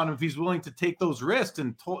you-know-what on him if he's willing to take those risks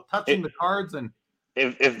and touching the cards. And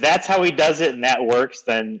if that's how he does it and that works,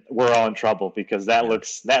 then we're all in trouble because that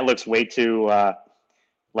looks way too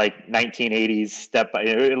like 1980s step by, I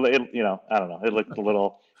don't know. It looked a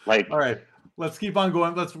little like. All right, let's keep on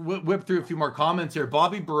going. Let's whip through a few more comments here.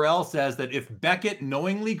 Bobby Burrell says that if Beckett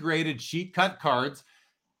knowingly graded sheet cut cards,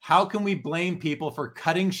 how can we blame people for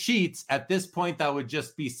cutting sheets? At this point, that would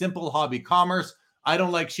just be simple hobby commerce. I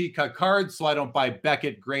don't like sheet cut cards, so I don't buy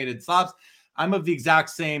Beckett graded slabs. I'm of the exact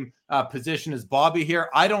same position as Bobby here.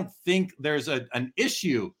 I don't think there's an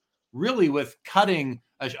issue really with cutting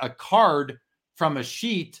a card from a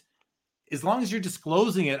sheet. As long as you're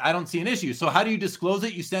disclosing it, I don't see an issue. So how do you disclose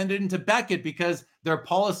it? You send it into Beckett because their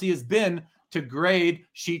policy has been to grade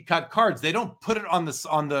sheet cut cards. They don't put it on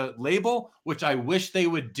the label, which I wish they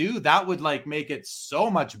would do. That would make it so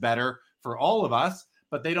much better for all of us,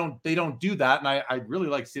 but they don't do that. And I'd really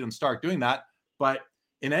like to see them start doing that. But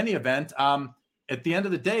in any event, at the end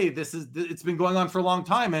of the day, it's been going on for a long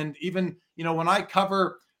time. And even, when I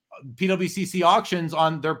cover PWCC auctions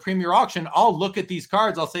on their premier auction, I'll look at these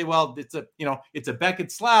cards. I'll say, well, it's a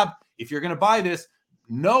Beckett slab. If you're going to buy this,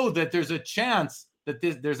 know that there's a chance that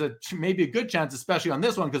there's maybe a good chance, especially on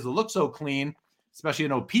this one, because it looks so clean, especially,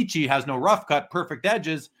 peachy, has no rough cut, perfect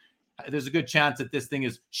edges. There's a good chance that this thing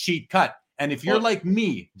is sheet cut. And if you're like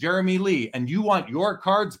me, Jeremy Lee, and you want your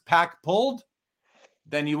cards pack pulled,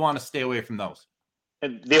 then you want to stay away from those.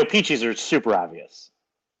 And the O-Peaches are super obvious.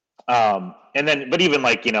 But even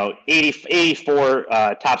 84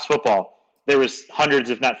 Topps football, there was hundreds,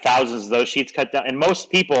 if not thousands of those sheets cut down. And most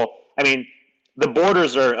people, the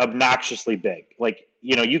borders are obnoxiously big.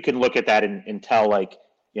 You can look at that and tell,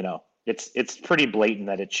 it's pretty blatant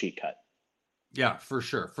that it's sheet cut. Yeah, for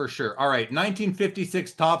sure. All right.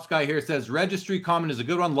 1956 Topps guy here says, registry comment is a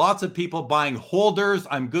good one. Lots of people buying holders.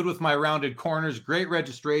 I'm good with my rounded corners. Great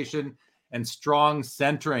registration and strong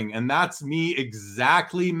centering. And that's me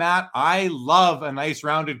exactly, Matt. I love a nice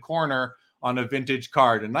rounded corner on a vintage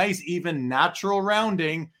card. A nice, even natural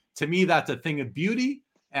rounding. To me, that's a thing of beauty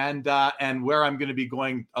and where I'm going to be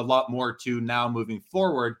going a lot more to now moving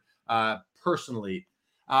forward personally.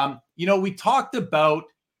 We talked about,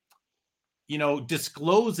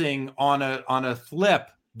 disclosing on a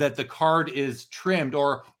flip that the card is trimmed,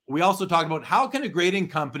 or we also talked about how can a grading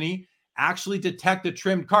company actually detect a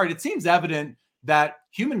trimmed card. It seems evident that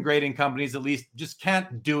human grading companies at least just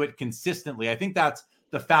can't do it consistently. I think that's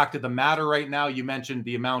the fact of the matter right now. You mentioned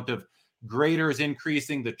the amount of graders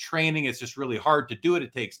increasing, the training. It's just really hard to do it.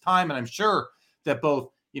 It takes time. And I'm sure that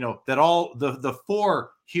both, that all the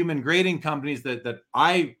four human grading companies that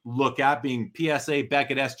I look at, being PSA,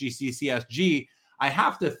 Beckett, SGC, CSG, I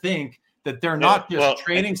have to think that they're not just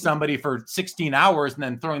training somebody for 16 hours and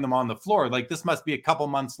then throwing them on the floor. Like, this must be a couple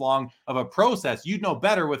months long of a process. You'd know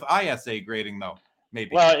better with ISA grading, though,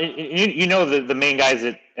 maybe. Well, you know the main guys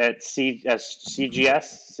at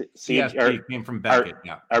CGS came from Beckett,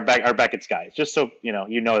 are Beckett's guys. Just so you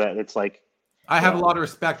know that it's like. I have a lot of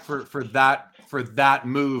respect for that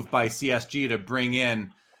move by CSG to bring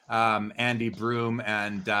in Andy Broom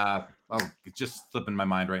and it's just slipping my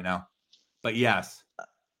mind right now. But yes.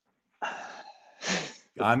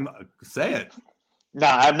 Say it. No,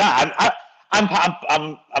 I'm not.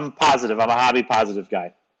 I'm positive. I'm a hobby positive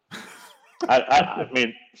guy. I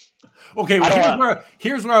mean, okay. Well,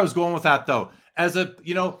 here's where I was going with that, though. As a,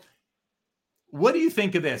 what do you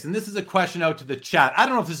think of this? And this is a question out to the chat. I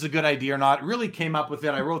don't know if this is a good idea or not. It really came up with it.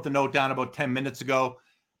 I wrote the note down about 10 minutes ago.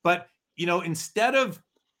 But instead of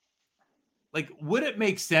would it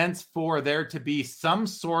make sense for there to be some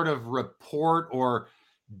sort of report or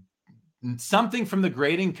something from the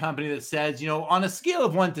grading company that says, on a scale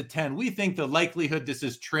of 1 to 10, we think the likelihood this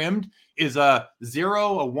is trimmed is a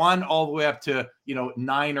 0, a 1, all the way up to,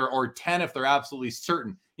 9 or 10 if they're absolutely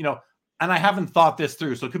certain, and I haven't thought this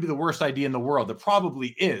through. So it could be the worst idea in the world. It probably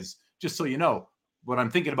is, just so you know what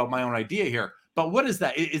I'm thinking about my own idea here. But what is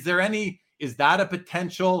that? Is that a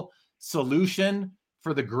potential solution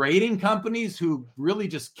for the grading companies who really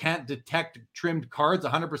just can't detect trimmed cards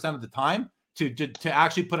 100% of the time? To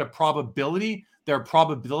actually put their probability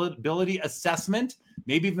assessment,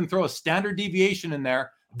 maybe even throw a standard deviation in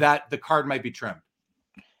there that the card might be trimmed.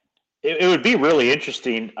 It would be really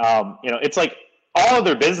interesting. It's like all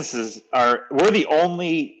other businesses we're the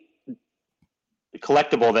only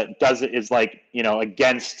collectible that does it is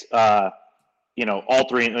against,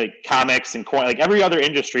 altering like comics and coin. Like every other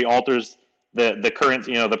industry alters the current,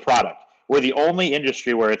 the product. We're the only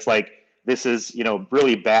industry where it's like, this is,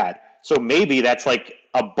 really bad. So maybe that's like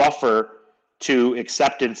a buffer to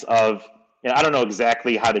acceptance of, I don't know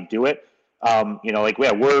exactly how to do it. We're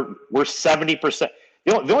 70%.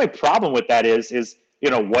 The only problem with that is,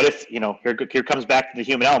 what if, here comes back to the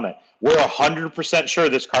human element. We're 100% sure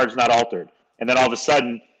this card's not altered. And then all of a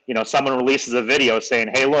sudden, someone releases a video saying,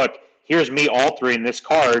 hey, look, here's me altering this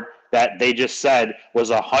card that they just said was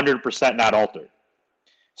 100% not altered.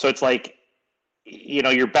 So it's like,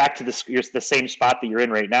 you're back to you're the same spot that you're in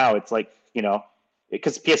right now. It's like,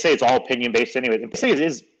 because PSA is all opinion based anyway. And PSA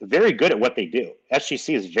is very good at what they do.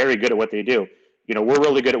 SGC is very good at what they do. We're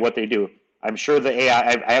really good at what they do. I'm sure the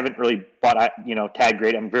AI, I haven't really bought, tag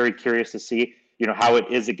grade. I'm very curious to see, how it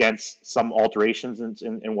is against some alterations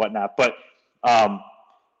and whatnot. But,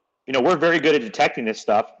 we're very good at detecting this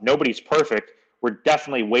stuff. Nobody's perfect. We're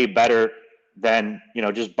definitely way better than,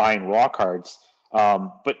 just buying raw cards.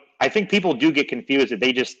 But I think people do get confused that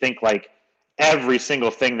they just think like every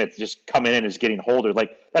single thing that's just coming in is getting holdered.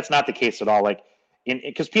 Like that's not the case at all. Like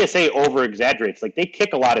because PSA over exaggerates, like they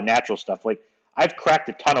kick a lot of natural stuff. Like I've cracked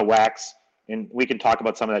a ton of wax and we can talk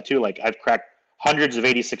about some of that too. Like I've cracked hundreds of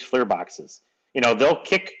 86 Fleer boxes. They'll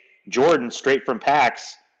kick Jordan straight from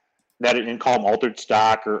packs and call them altered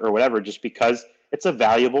stock or whatever, just because it's a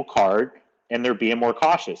valuable card and they're being more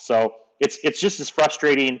cautious. So it's just as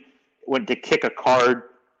frustrating when to kick a card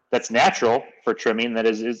that's natural for trimming that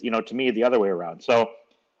is to me the other way around. So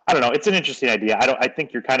I don't know. It's an interesting idea. I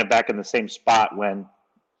think you're kind of back in the same spot when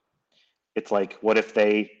it's like, what if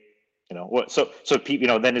they,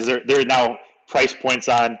 then is there now price points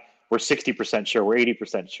on we're 60% sure, we're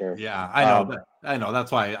 80% sure. Yeah, I know. I know.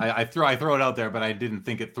 That's why I throw it out there, but I didn't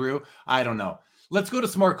think it through. I don't know. Let's go to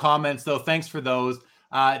some more comments though. Thanks for those.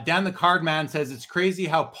 Dan the Card Man says it's crazy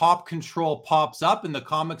how pop control pops up in the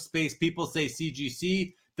comic space. People say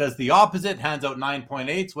CGC does the opposite, hands out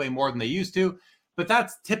 9.8s, way more than they used to. But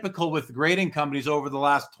that's typical with grading companies over the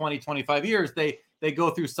last 20, 25 years. They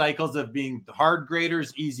go through cycles of being hard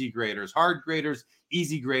graders, easy graders, hard graders,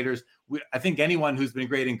 easy graders. I think anyone who's been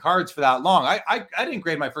grading cards for that long, I didn't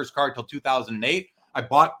grade my first card till 2008. I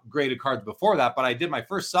bought graded cards before that, but I did my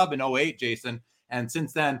first sub in 08, Jason. And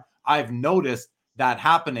since then, I've noticed that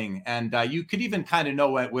happening. And you could even kind of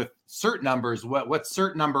know with certain numbers, what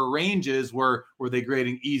certain number ranges were they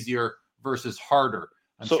grading easier versus harder.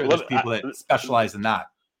 I'm sure there's people that specialize in that.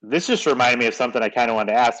 This just reminded me of something I kind of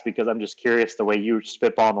wanted to ask because I'm just curious the way you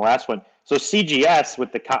spitball in the last one. So CGC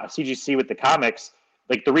with the comics,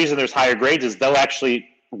 like the reason there's higher grades is they'll actually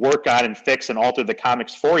work on and fix and alter the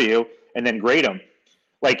comics for you and then grade them.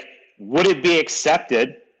 Like, would it be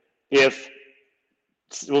accepted if,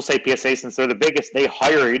 we'll say PSA, since they're the biggest, they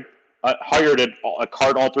hired a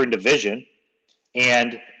card altering division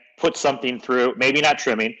and put something through, maybe not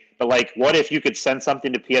trimming, but like, what if you could send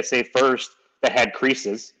something to PSA first that had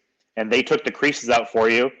creases and they took the creases out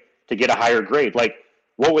for you to get a higher grade. Like,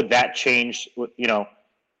 what would that change? You know,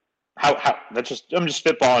 how I'm just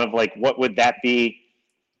spitballing of like, what would that be?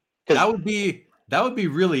 That would be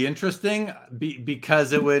really interesting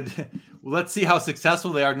because it would, let's see how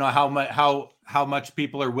successful they are, know how much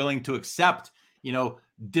people are willing to accept, you know,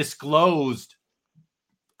 disclosed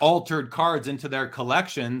altered cards into their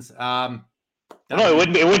collections. No, it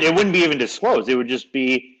wouldn't be. It wouldn't be even disclosed. It would just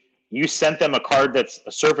be you sent them a card that's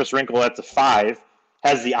a surface wrinkle that's a 5,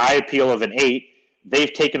 has the eye appeal of an 8.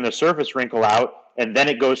 They've taken the surface wrinkle out, and then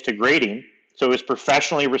it goes to grading. So it was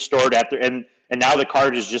professionally restored after, and now the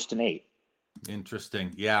card is just an 8.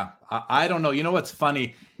 Interesting. Yeah, I don't know. You know what's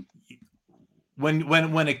funny?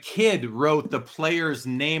 When a kid wrote the player's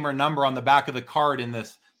name or number on the back of the card in the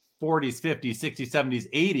 40s, 50s, 60s,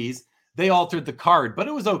 70s, 80s, they altered the card, but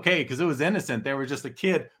it was okay because it was innocent. They were just a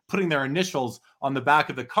kid putting their initials on the back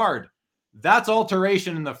of the card. That's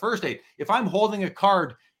alteration in the first 8. If I'm holding a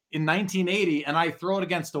card in 1980 and I throw it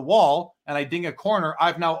against a wall and I ding a corner,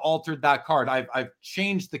 I've now altered that card. I've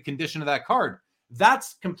changed the condition of that card.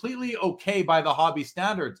 That's completely okay by the hobby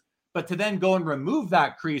standards. But to then go and remove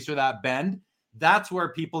that crease or that bend, that's where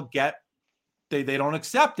people they don't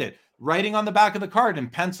accept it. Writing on the back of the card in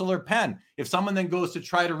pencil or pen. If someone then goes to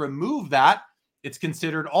try to remove that, it's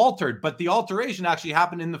considered altered. But the alteration actually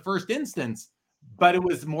happened in the first instance, but it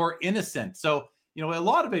was more innocent. So, you know, a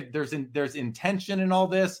lot of it, there's intention in all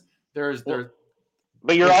this.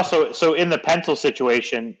 But you're also, so in the pencil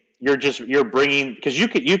situation, you're bringing, because you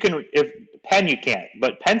can, if pen you can't,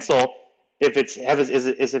 but pencil, if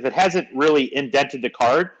it hasn't really indented the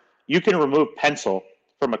card, you can remove pencil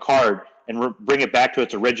from a card and bring it back to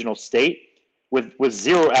its original state with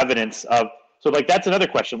zero evidence of. So like, that's another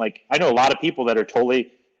question. Like, I know a lot of people that are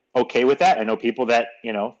totally okay with that. I know people that,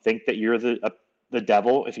 you know, think that you're the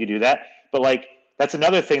devil if you do that. But like, that's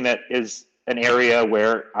another thing that is an area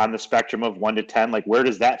where on the spectrum of 1 to 10, like, where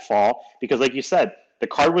does that fall? Because like you said, the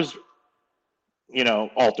card was, you know,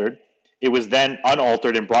 altered. It was then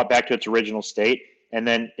unaltered and brought back to its original state. And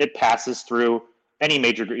then it passes through any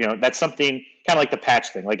major, you know, that's something kind of like the patch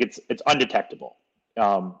thing. Like, it's undetectable.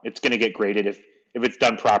 It's going to get graded if it's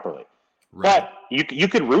done properly. Right. But you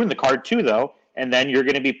could ruin the card too, though. And then you're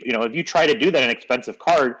going to be, you know, if you try to do that in an expensive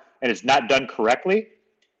card and it's not done correctly,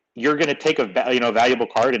 you're going to take a valuable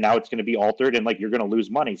card and now it's going to be altered and like you're going to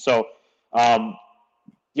lose money. So,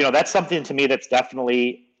 you know, that's something to me that's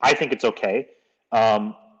definitely, I think it's okay.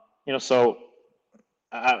 You know, so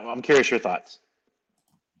I'm curious your thoughts.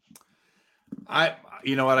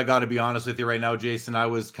 You know what, I got to be honest with you right now, Jason. I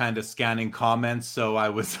was kind of scanning comments, so I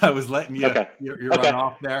was letting you run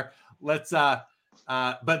off there. Let's but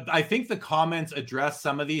I think the comments address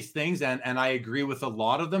some of these things, and I agree with a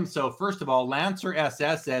lot of them. So first of all, Lancer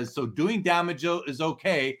SS says, so doing damage is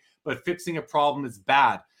okay, but fixing a problem is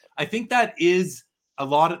bad. I think that is a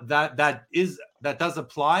lot of that does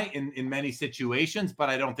apply in many situations, but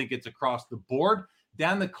I don't think it's across the board.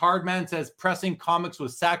 Dan the Cardman says pressing comics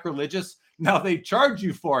was sacrilegious. Now they charge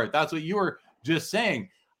you for it. That's what you were just saying.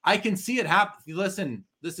 I can see it happen.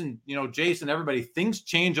 Listen, you know, Jason, everybody, things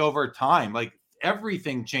change over time. Like,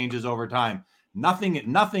 everything changes over time.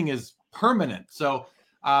 Nothing is permanent. So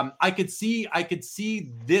I could see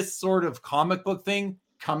this sort of comic book thing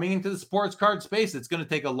coming into the sports card space. It's going to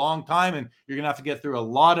take a long time, and you're going to have to get through a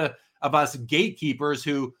lot of us gatekeepers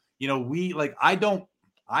who, you know,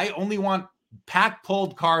 I only want pack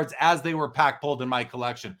pulled cards as they were pack pulled in my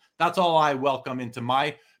collection. That's all I welcome into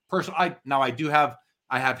my personal.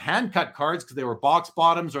 I have hand cut cards because they were box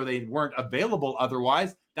bottoms or they weren't available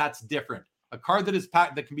otherwise. That's different. A card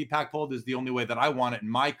that can be pack pulled is the only way that I want it in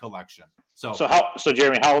my collection. So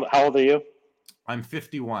Jeremy, how old are you? I'm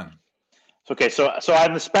 51. Okay, so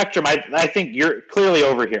on the spectrum, I think you're clearly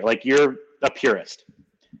over here. Like, you're a purist.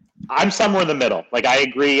 I'm somewhere in the middle. Like, I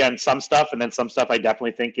agree on some stuff, and then some stuff I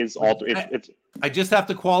definitely think is altered. I just have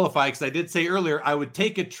to qualify because I did say earlier I would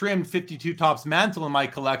take a trimmed 52 tops mantle in my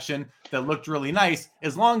collection that looked really nice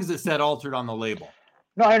as long as it said altered on the label.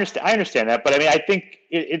 No, I understand that, but I mean, I think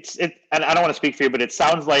it's and I don't want to speak for you, but it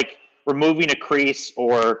sounds like removing a crease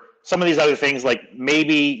or some of these other things. Like,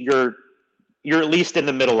 maybe you're at least in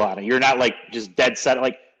the middle on it. You're not like just dead set.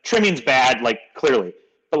 Like, trimming's bad, like, clearly,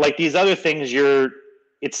 but like these other things,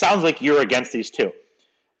 it sounds like you're against these too.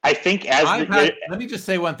 I think let me just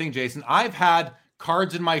say one thing, Jason. I've had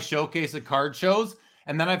cards in my showcase at card shows,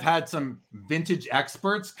 and then I've had some vintage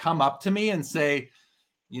experts come up to me and say,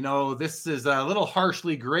 you know, this is a little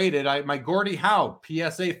harshly graded. My Gordie Howe,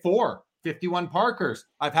 PSA 4, 51 Parkers.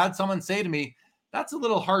 I've had someone say to me, that's a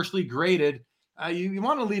little harshly graded. You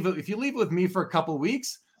want to leave it. If you leave it with me for a couple of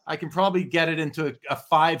weeks, I can probably get it into a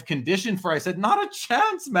 5 condition for. I said, not a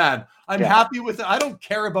chance, man. I'm happy with it. I don't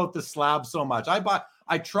care about the slab so much.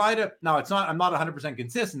 I try to, now it's not, I'm not 100%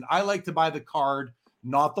 consistent. I like to buy the card,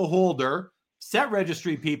 not the holder. Set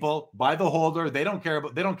registry people buy the holder. They don't care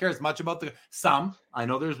as much about I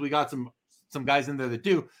know we got some guys in there that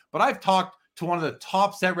do, but I've talked to one of the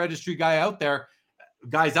top set registry guys out there,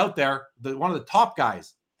 one of the top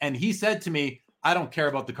guys. And he said to me, I don't care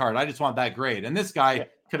about the card. I just want that grade. And this guy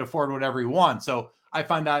could afford whatever he wants. So I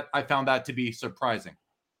found that to be surprising.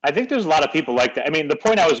 I think there's a lot of people like that. I mean, the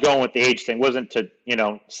point I was going with the age thing wasn't to,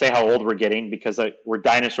 say how old we're getting, because we're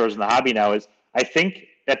dinosaurs in the hobby now. Is I think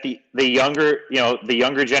that the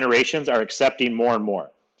younger generations are accepting more and more.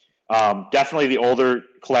 Definitely the older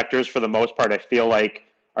collectors, for the most part, I feel like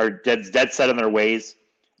are dead set in their ways.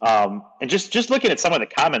 And just looking at some of the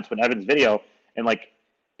comments when Evan's video, and like,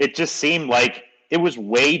 it just seemed like it was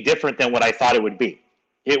way different than what I thought it would be.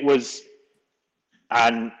 It was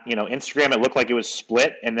on, Instagram, it looked like it was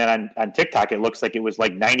split. And then on TikTok, it looks like it was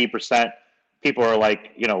like 90% people are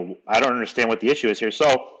like, I don't understand what the issue is here.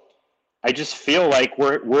 So I just feel like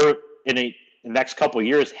we're in the next couple of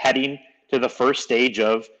years heading to the first stage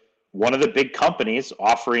of one of the big companies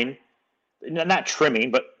offering, not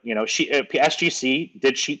trimming, but SGC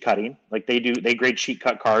did sheet cutting. Like they grade sheet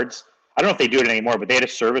cut cards. I don't know if they do it anymore, but they had a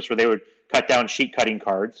service where they would cut down sheet cutting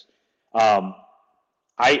cards.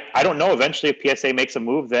 I don't know eventually if PSA makes a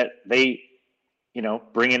move that they,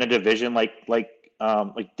 bring in a division like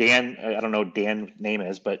Dan, I don't know what Dan's name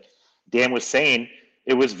is, but Dan was saying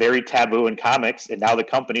it was very taboo in comics, and now the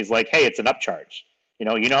company's like, hey, it's an upcharge. You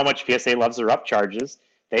know how much PSA loves their upcharges.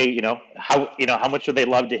 They, how much would they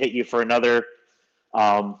love to hit you for another,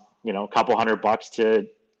 couple $100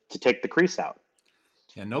 to take the crease out?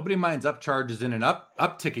 Yeah, nobody minds upcharges in an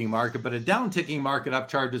upticking market, but a downticking market,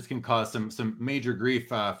 upcharges can cause some major grief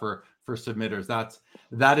for submitters.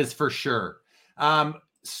 That is for sure.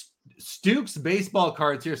 Stukes Baseball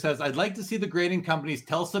Cards here says, I'd like to see the grading companies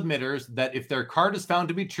tell submitters that if their card is found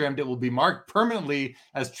to be trimmed, it will be marked permanently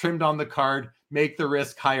as trimmed on the card, make the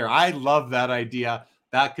risk higher. I love that idea.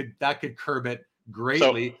 That could curb it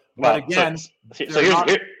greatly. Here's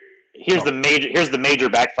the major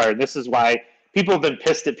backfire. This is why people have been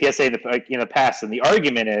pissed at PSA in the past, and the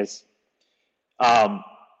argument is, when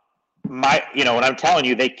I'm telling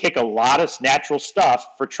you, they kick a lot of natural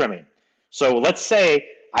stuff for trimming. So let's say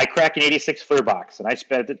I crack an 86 clear box, and I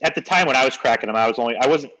spent, at the time when I was cracking them, I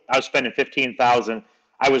was spending $15,000.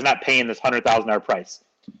 I was not paying this $100,000 price.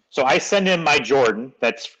 So I send in my Jordan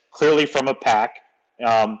that's clearly from a pack.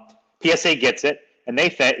 PSA gets it, and they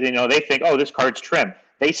think, oh, this card's trimmed.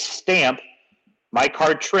 They stamp my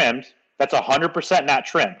card trimmed. That's 100% not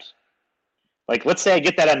trimmed. Like, let's say I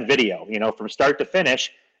get that on video, from start to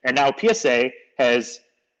finish, and now PSA has,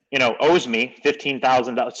 owes me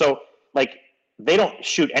 $15,000. So, like, they don't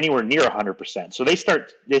shoot anywhere near 100%. So they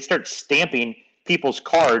start stamping people's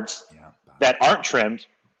cards that aren't trimmed.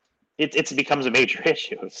 It becomes a major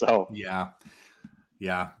issue. So yeah.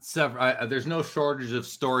 There's no shortage of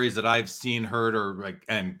stories that I've seen, heard,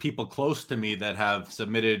 and people close to me that have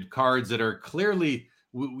submitted cards that are clearly,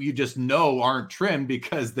 you just know, aren't trimmed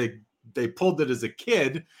because they pulled it as a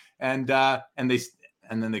kid, and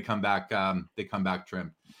then they come back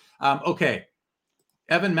trimmed. Okay.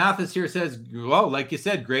 Evan Mathis here says, well, like you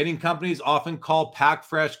said, grading companies often call pack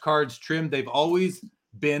fresh cards trimmed. They've always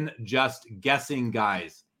been just guessing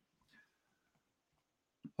guys.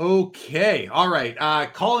 Okay. All right.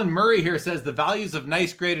 Colin Murray here says the values of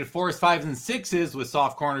nice graded 4s, 5s, and 6s with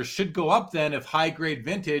soft corners should go up then if high grade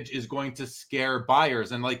vintage is going to scare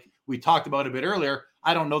buyers. And like we talked about a bit earlier,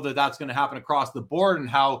 I don't know that that's going to happen across the board and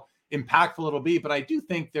how impactful it'll be, but I do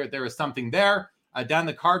think there is something there. Dan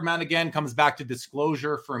the Cardman again comes back to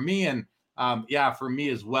disclosure for me, and for me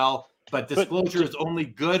as well. But disclosure is only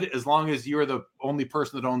good as long as you're the only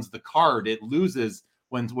person that owns the card. It loses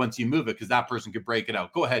once you move it because that person could break it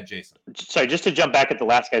out. Go ahead, Jason. Sorry, just to jump back at the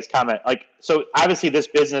last guy's comment. So obviously this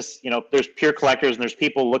business, there's pure collectors and there's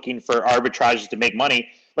people looking for arbitrages to make money.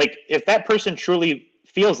 Like, if that person truly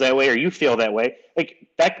feels that way or you feel that way, like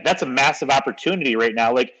that's a massive opportunity right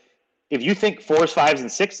now. Like, if you think 4s, 5s, and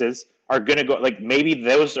 6s are going to go, like, maybe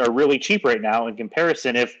those are really cheap right now in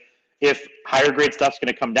comparison. If higher grade stuff's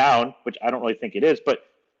going to come down, which I don't really think it is, but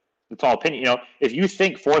it's all opinion. If you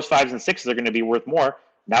think 4s, 5s, and 6s are going to be worth more,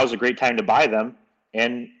 now's a great time to buy them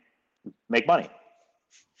and make money.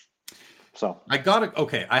 So I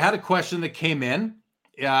had a question that came in.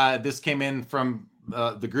 This came in from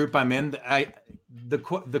the group I'm in.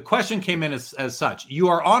 The question came in as such. You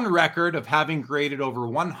are on record of having graded over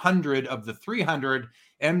 100 of the 300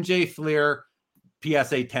 MJ Fleer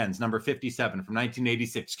PSA 10s, number 57 from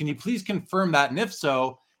 1986. Can you please confirm that? And if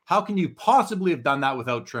so, how can you possibly have done that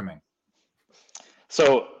without trimming?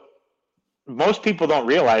 So most people don't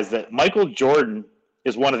realize that Michael Jordan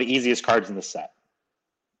is one of the easiest cards in the set.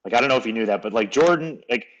 Like, I don't know if you knew that, but like Jordan,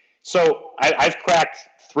 like, so I've cracked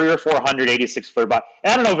 300 or 486 flair box.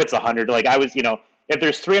 And I don't know if it's 100. Like, I was, if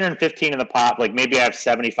there's 315 in the pot, like maybe I have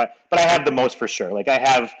 75, but I have the most for sure. Like, I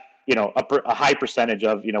have, a high percentage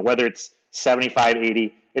of, whether it's 75,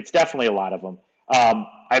 80, it's definitely a lot of them.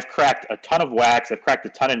 I've cracked a ton of wax. I've cracked a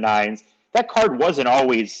ton of 9s. That card wasn't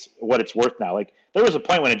always what it's worth now. Like, there was a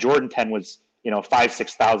point when a Jordan 10 was,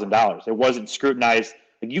 $5,000-$6,000. It wasn't scrutinized.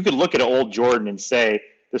 Like, you could look at an old Jordan and say,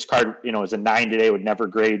 this card, is a 9 today, would never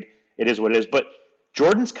grade. It is what it is. But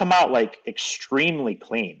Jordan's come out like extremely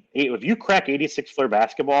clean. If you crack 86 Flair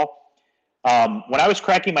basketball, when I was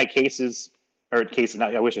cracking my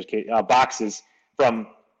boxes from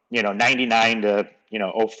 99 to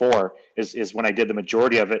 04 is when I did the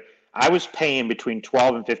majority of it. I was paying between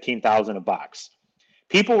 12 and 15,000 a box.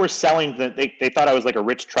 People were selling they thought I was like a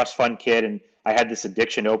rich trust fund kid and I had this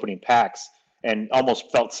addiction to opening packs and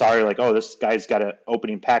almost felt sorry, like, oh, this guy's got an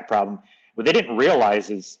opening pack problem. What they didn't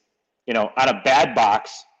realize is, on a bad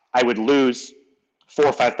box, I would lose $4,000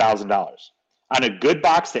 or $5,000. On a good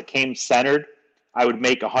box that came centered, I would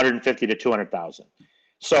make 150 to 200,000.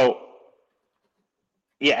 So,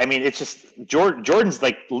 yeah, I mean, it's just Jordan's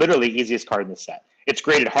like literally easiest card in the set. It's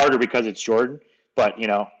graded harder because it's Jordan, but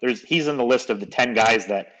he's in the list of the 10 guys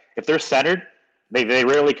that if they're centered, they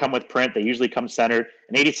rarely come with print. They usually come centered.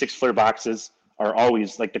 And 86 Flair boxes are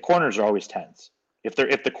always like the corners are always 10s. If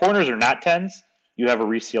the corners are not 10s, you have a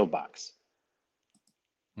resealed box.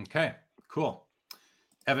 Okay, cool.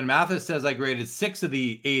 Evan Mathis says, I graded 6 of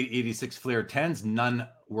the 86 Flair 10s. None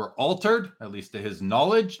were altered, at least to his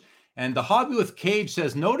knowledge. And the Hobby with Cage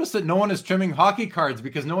says, notice that no one is trimming hockey cards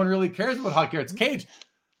because no one really cares about hockey cards. Cage,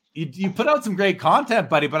 you put out some great content,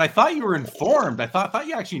 buddy, but I thought you were informed. I thought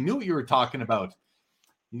you actually knew what you were talking about.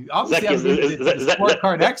 You obviously have the Sport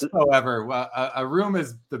Card Expo ever. A room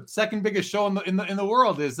is the second biggest show in the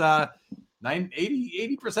world is 80%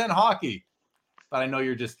 hockey. But I know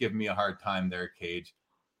you're just giving me a hard time there, Cage.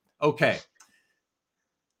 Okay.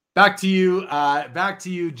 Back to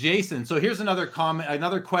you, Jason. So here's another comment,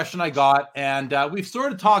 another question I got, and we've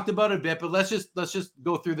sort of talked about it a bit, but let's just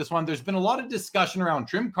go through this one. There's been a lot of discussion around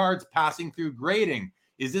trim cards passing through grading.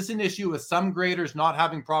 Is this an issue with some graders not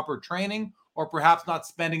having proper training, or perhaps not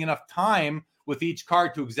spending enough time with each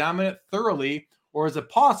card to examine it thoroughly, or is it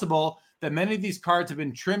possible that many of these cards have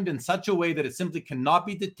been trimmed in such a way that it simply cannot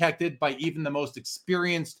be detected by even the most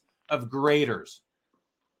experienced of graders?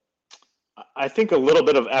 I think a little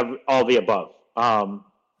bit of all the above. All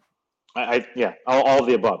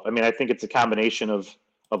the above. I mean, I think it's a combination of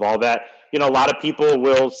all that. A lot of people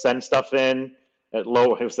will send stuff in at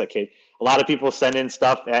low. It was that case. A lot of people send in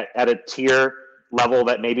stuff at a tier level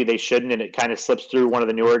that maybe they shouldn't, and it kind of slips through one of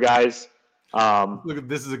the newer guys. Look,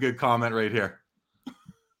 this is a good comment right here.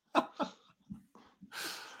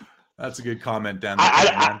 That's a good comment, Dan.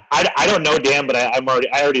 I don't know Dan, but I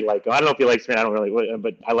already like him. I don't know if he likes me. I don't really,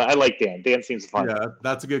 but I like Dan. Dan seems fun. Yeah,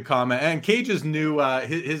 that's a good comment. And Cage's new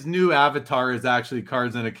his new avatar is actually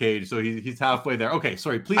cards in a cage, so he's halfway there. Okay,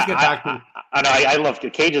 sorry. Please get back to. I love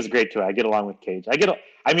Cage. Is great too. I get along with Cage. I get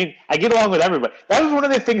along with everybody. That was one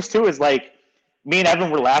of the things too. Is like me and Evan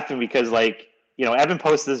were laughing because Evan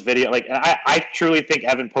posted this video. Like, and I truly think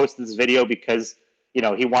Evan posted this video because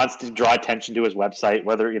he wants to draw attention to his website,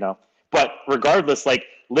 whether But regardless, like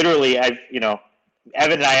literally, Evan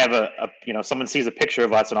and I have someone sees a picture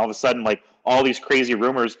of us and all of a sudden, like all these crazy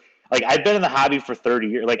rumors, like I've been in the hobby for 30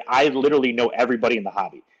 years. Like I literally know everybody in the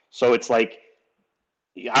hobby. So it's like,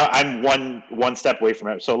 I'm one step away from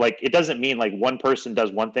it. So like, it doesn't mean like one person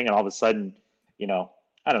does one thing and all of a sudden,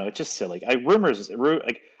 I don't know. It's just silly.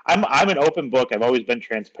 Like I'm an open book. I've always been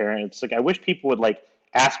transparent. It's like, I wish people would like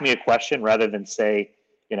ask me a question rather than say,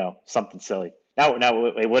 something silly. Now,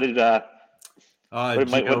 wait, what did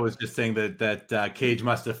Chico was just saying that Cage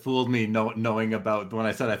must have fooled me knowing about when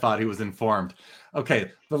I said I thought he was informed.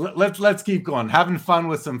 Okay, but let's keep going. Having fun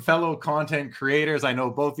with some fellow content creators. I know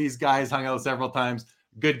both these guys hung out several times.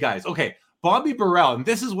 Good guys. Okay, Bobby Burrell, and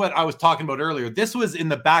this is what I was talking about earlier. This was in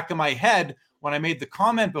the back of my head when I made the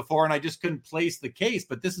comment before, and I just couldn't place the case.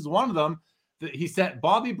 But this is one of them. He said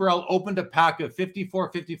Bobby Burrell opened a pack of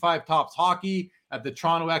 54-55 Topps hockey at the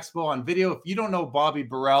Toronto Expo on video. If you don't know Bobby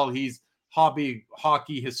Burrell, he's hobby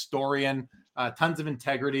hockey historian, tons of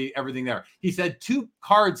integrity, everything there. He said 2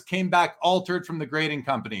 cards came back altered from the grading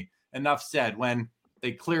company. Enough said, when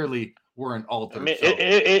they clearly weren't altered. I mean,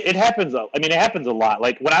 it happens. I mean, it happens a lot.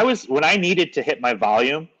 Like when I needed to hit my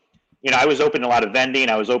volume, I was opening a lot of vending.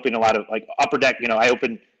 I was opening a lot of like upper deck. I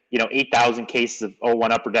opened 8,000 cases of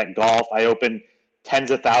 '01 upper deck golf. I opened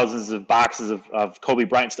tens of thousands of boxes of Kobe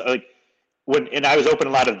Bryant stuff. Like and I was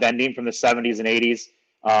opening a lot of vending from the '70s and '80s.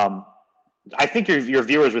 I think your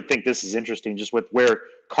viewers would think this is interesting, just with where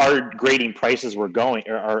card grading prices were going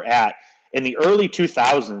or are at in the early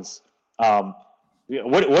 2000s.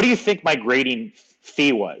 What do you think my grading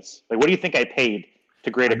fee was? Like, what do you think I paid to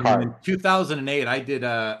grade a card? In 2008, I did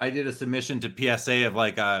a submission to PSA of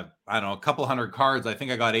like I don't know, a couple hundred cards. I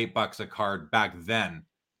think I got $8 a card back then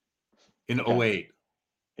in 08.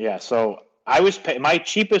 Yeah, so I was my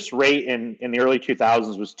cheapest rate in the early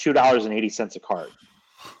 2000s was $2.80 a card.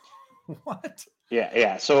 What?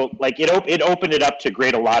 Yeah. So like it opened it up to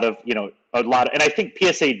grade a lot of, and I think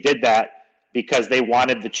PSA did that because they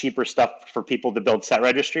wanted the cheaper stuff for people to build set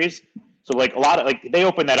registries. So like a lot of like they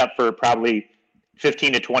opened that up for probably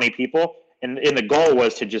 15 to 20 people, and the goal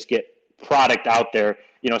was to just get product out there.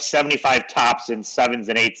 75 tops in 7s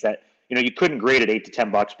and 8s that you couldn't grade it $8 to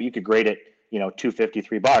 $10, but you could grade it $2.50,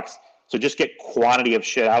 $3. So just get quantity of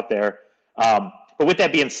shit out there. But with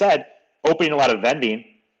that being said, opening a lot of vending,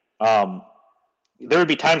 there would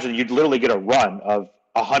be times when you'd literally get a run of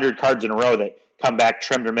 100 cards in a row that come back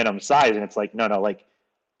trimmed or minimum size, and it's like no, like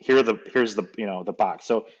here's the box.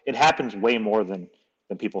 So it happens way more than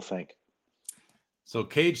people think. So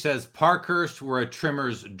Cage says Parkhurst were a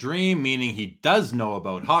trimmer's dream, meaning he does know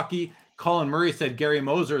about hockey. Colin Murray said Gary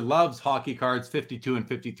Moser loves hockey cards, 52 and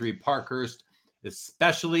 53 Parkhurst,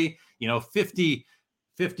 especially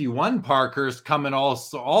 51 Parkhurst come in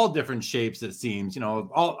all different shapes, it seems,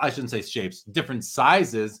 I shouldn't say shapes, different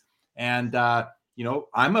sizes. And,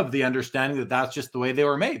 I'm of the understanding that that's just the way they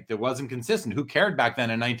were made. It wasn't consistent. Who cared back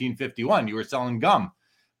then in 1951? You were selling gum.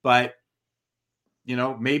 But,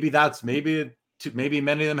 maybe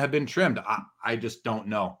many of them have been trimmed. I just don't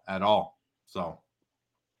know at all. So,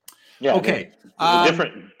 yeah. Okay.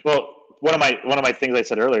 Different. Well, one of my things I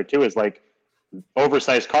said earlier too is like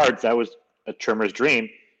oversized cards. That was a trimmer's dream.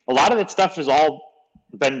 A lot of that stuff has all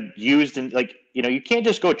been used in like, you can't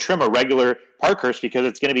just go trim a regular Parkhurst because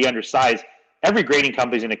it's going to be undersized. Every grading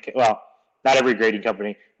company's not every grading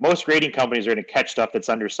company. Most grading companies are going to catch stuff that's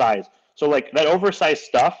undersized. So like that oversized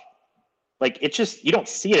stuff, like it's just, you don't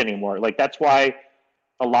see it anymore. Like that's why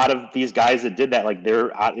a lot of these guys that did that, like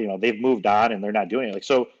they're, they've moved on and they're not doing it. Like,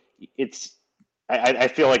 so I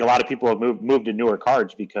feel like a lot of people have moved to newer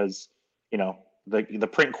cards because, the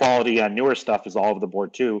print quality on newer stuff is all over the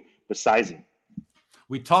board too, with sizing.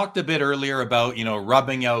 We talked a bit earlier about,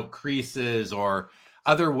 rubbing out creases or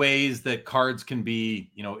other ways that cards can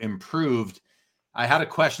be, improved. I had a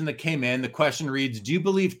question that came in. The question reads, do you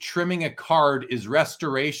believe trimming a card is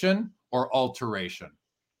restoration or alteration?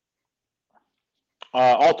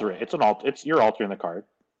 Alter it. You're altering the card.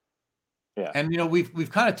 Yeah. And,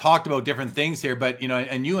 we've kind of talked about different things here, but,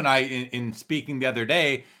 and you and I in speaking the other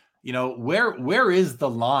day, where is the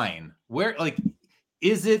line? Where, like,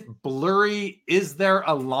 is it blurry? Is there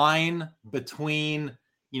a line between,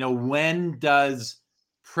 when does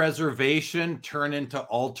preservation turn into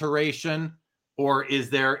alteration? Or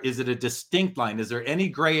is it a distinct line? Is there any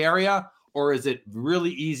gray area, or is it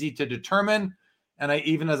really easy to determine? And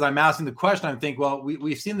even as I'm asking the question, I'm thinking, well,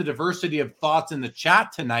 we've seen the diversity of thoughts in the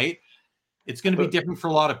chat tonight. It's going to be different for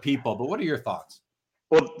a lot of people, but what are your thoughts?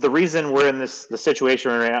 Well, the reason we're in the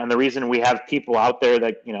situation we're in, and the reason we have people out there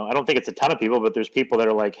that, I don't think it's a ton of people, but there's people that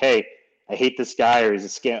are like, hey, I hate this guy or he's a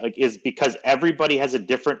scam, like, is because everybody has a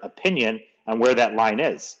different opinion on where that line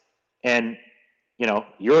is. And,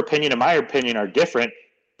 your opinion and my opinion are different,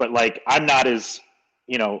 but like, I'm not as,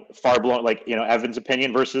 far blown, like, Evan's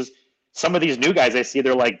opinion versus some of these new guys I see,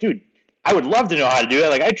 they're like, dude, I would love to know how to do it.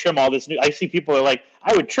 Like I trim all this I see people are like,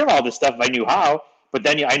 I would trim all this stuff if I knew how, but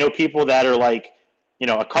then I know people that are like,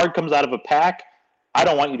 a card comes out of a pack, I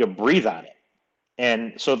don't want you to breathe on it.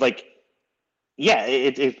 And so like, yeah,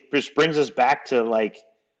 it just brings us back to like,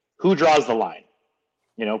 who draws the line,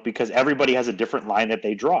 because everybody has a different line that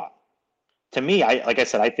they draw. To me, like I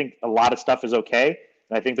said, I think a lot of stuff is okay.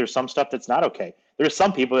 And I think there's some stuff that's not okay. There's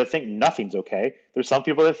some people that think nothing's okay. There's some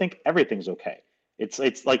people that think everything's okay.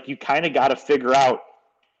 It's like you kind of got to figure out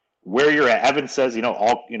where you're at. Evan says,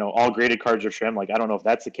 all graded cards are trimmed. Like, I don't know if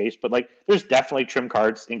that's the case, but like, there's definitely trim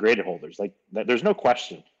cards in graded holders. Like, there's no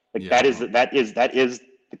question. Like, yeah.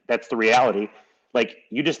 That's the reality. Like,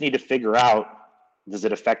 you just need to figure out, does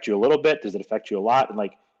it affect you a little bit? Does it affect you a lot? And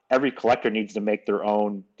like, every collector needs to make their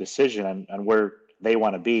own decision on where they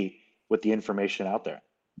want to be with the information out there.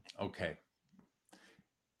 Okay.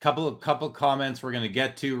 Couple comments we're going to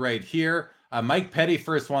get to right here. Mike Petty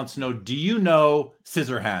first wants to know, do you know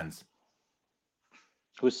Scissorhands?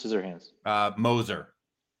 Who's Scissorhands? Moser.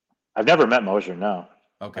 I've never met Moser. No.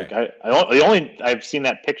 Okay. Like I've seen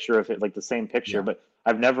that picture of it, like the same picture, Yeah. but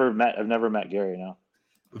I've never met Gary. No.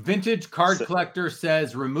 Vintage Card Collector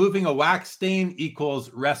says removing a wax stain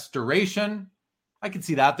equals restoration. I can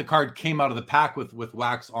see that. The card came out of the pack with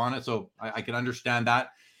wax on it, so I can understand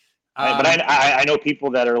that. But I know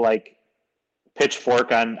people that are like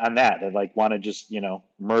pitchfork on that. They like want to just,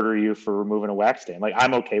 murder you for removing a wax stain. Like,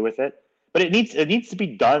 I'm okay with it, but it needs to be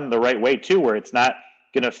done the right way too, where it's not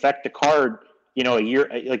going to affect the card, a year,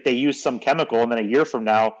 like they use some chemical and then a year from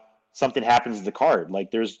now something happens to the card.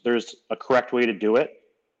 Like there's a correct way to do it.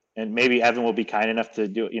 And maybe Evan will be kind enough to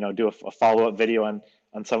do a follow-up video on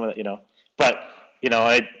some of the,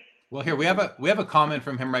 Well, here we have a comment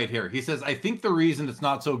from him right here. He says, I think the reason it's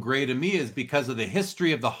not so gray to me is because of the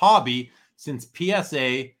history of the hobby since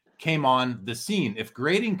PSA came on the scene. If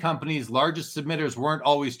grading companies' largest submitters weren't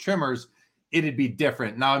always trimmers, it'd be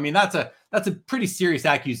different. Now, I mean, that's a pretty serious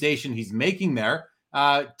accusation he's making there.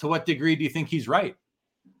 To what degree do you think he's right?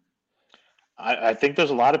 I think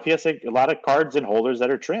there's a lot of cards and holders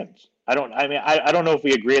that are trimmed. I don't know if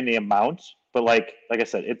we agree on the amount, but like I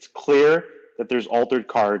said, it's clear that there's altered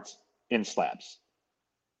cards in slabs.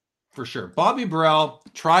 For sure. Bobby Burrell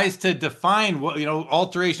tries to define what,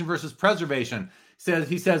 alteration versus preservation.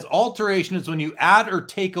 He says alteration is when you add or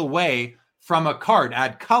take away from a card,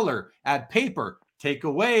 add color, add paper, take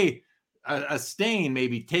away a stain,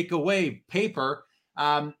 maybe take away paper.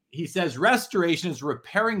 He says restoration is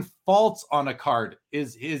repairing faults on a card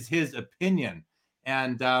is his opinion.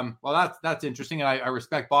 And well, that's interesting. And I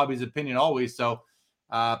respect Bobby's opinion always. So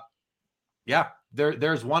yeah,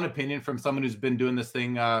 there's one opinion from someone who's been doing this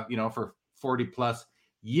thing, for 40 plus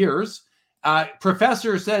years.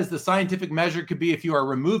 Professor says the scientific measure could be if you are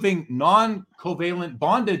removing non-covalent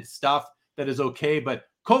bonded stuff, that is okay, but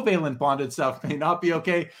covalent bonded stuff may not be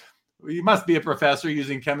okay. You must be a professor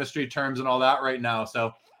using chemistry terms and all that right now.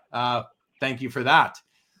 So thank you for that.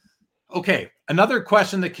 Okay. Another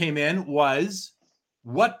question that came in was,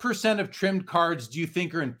 what percent of trimmed cards do you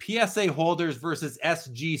think are in PSA holders versus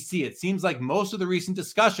SGC? It seems like most of the recent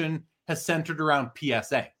discussion has centered around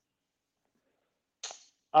PSA.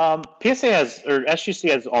 SGC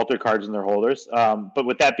has altered cards in their holders. But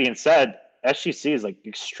with that being said, SGC is like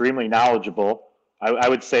extremely knowledgeable. I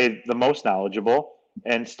would say the most knowledgeable,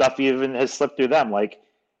 and stuff even has slipped through them. Like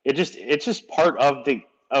it's just part of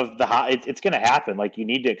it's going to happen. Like you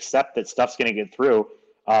need to accept that stuff's going to get through.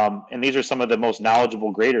 And these are some of the most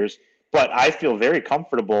knowledgeable graders, but I feel very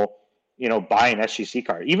comfortable, buying an SGC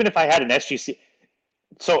card, even if I had an SGC.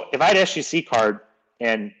 So if I had an SGC card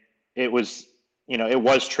and it was, it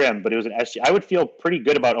was trimmed, but it was an SGC, I would feel pretty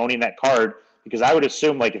good about owning that card, because I would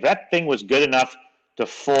assume like if that thing was good enough to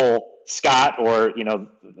full Scott or,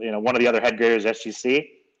 one of the other head graders SGC,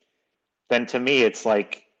 then to me, it's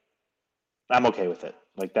like, I'm okay with it.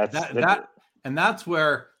 Like and that's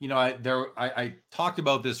where, I talked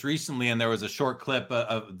about this recently, and there was a short clip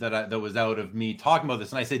that was out of me talking about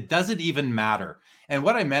this. And I said, does it even matter? And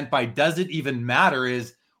what I meant by does it even matter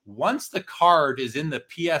is once the card is in the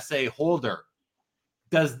PSA holder,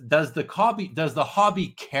 does the hobby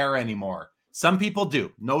care anymore? Some people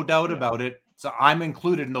do, no doubt about it. So I'm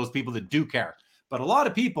included in those people that do care. But a lot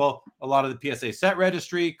of people, a lot of the PSA set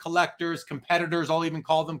registry, collectors, competitors, I'll even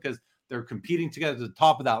call them, because they're competing together at the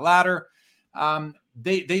top of that ladder. I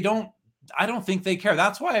don't think they care.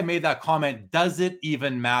 That's why I made that comment. Does it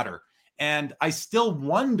even matter? And I still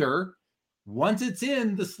wonder, once it's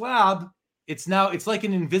in the slab, it's like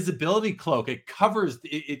an invisibility cloak. It covers,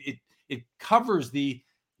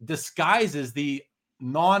 disguises the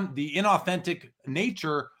inauthentic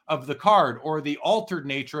nature of the card, or the altered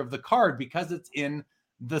nature of the card, because it's in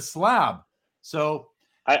the slab. So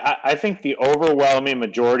I think the overwhelming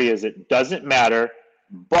majority is it doesn't matter,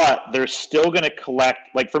 but they're still going to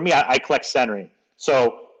collect. Like for me, I collect centering.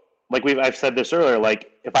 So like I've said this earlier,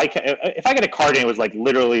 like if I get a card and it was like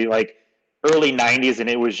literally like early 90s and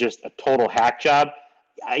it was just a total hack job,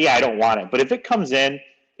 yeah, I don't want it. But if it comes in,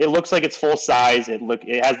 it looks like it's full size, it looks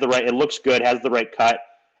good, has the right cut,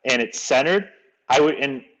 and it's centered, I would.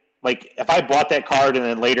 And like if I bought that card and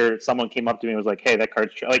then later someone came up to me and was like, hey, that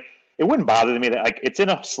card's like, it wouldn't bother me that like it's in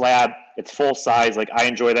a slab, it's full size, like I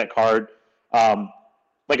enjoy that card.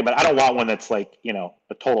 But I don't want one that's like, a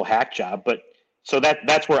total hack job. But so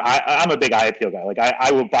that's where I'm a big eye appeal guy. Like I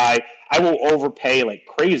will overpay like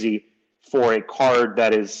crazy for a card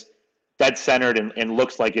that is dead centered and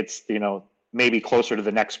looks like it's, maybe closer to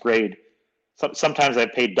the next grade. Sometimes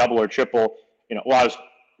I've paid double or triple. I was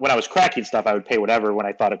when I was cracking stuff, I would pay whatever when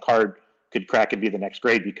I thought a card could crack and be the next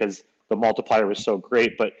grade because the multiplier was so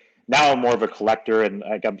great. But now I'm more of a collector, and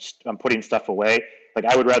like I'm putting stuff away. Like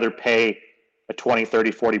I would rather pay a 20,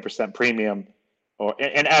 30, 40% premium,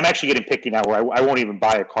 and I'm actually getting picky now where I won't even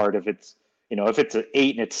buy a card if it's, if it's an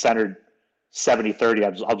 8 and it's centered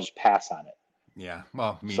 70-30, I'll just pass on it. Yeah,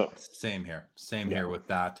 well, same here with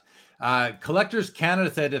that. Collectors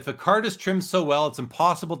Canada said, if a card is trimmed so well, it's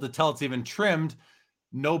impossible to tell it's even trimmed.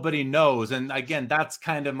 Nobody knows. And again, that's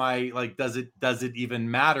kind of my, like, does it even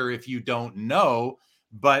matter if you don't know?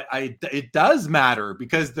 But it does matter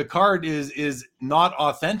because the card is not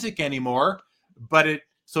authentic anymore, but it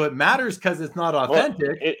matters because it's not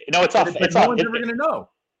authentic. Well, it's authentic. No one's ever going to know.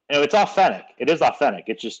 It's authentic. It is authentic.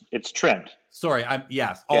 It's trimmed. Sorry, I think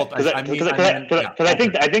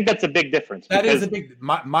that's a big difference. That is a big.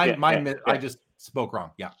 I just spoke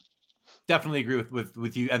wrong. Yeah, definitely agree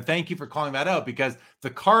with you, and thank you for calling that out because the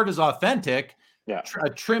card is authentic. Yeah, a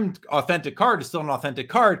trimmed authentic card is still an authentic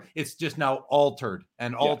card. It's just now altered,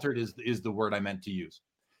 and altered is the word I meant to use.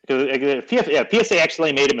 Because PSA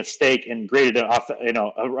actually made a mistake and graded it off,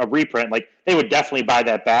 a reprint. Like they would definitely buy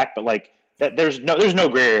that back, but like that, there's no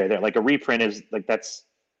gray area there. Like a reprint is like that's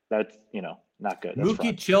not good.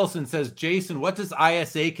 Mookie Chilson says, Jason, what does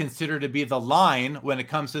ISA consider to be the line when it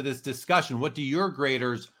comes to this discussion? What do your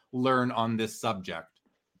graders learn on this subject?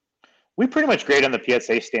 We pretty much grade on the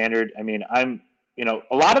PSA standard. I mean, a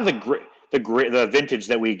lot of the vintage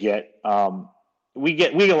that we get a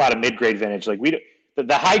lot of mid-grade vintage. Like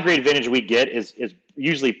the high-grade vintage we get is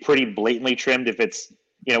usually pretty blatantly trimmed. If it's,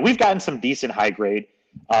 we've gotten some decent high-grade,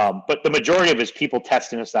 but the majority of it is people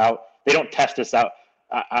testing us out. They don't test us out,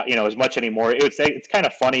 as much anymore. It's kind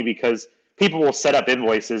of funny because people will set up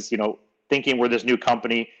invoices, thinking we're this new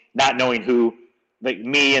company, not knowing who, like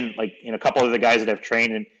me and like, a couple of the guys that I've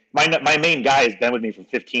trained. And my main guy has been with me for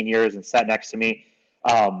 15 years and sat next to me.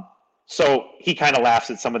 So he kind of laughs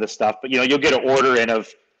at some of this stuff, but you'll get an order in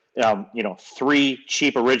of, 3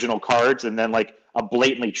 cheap original cards and then like a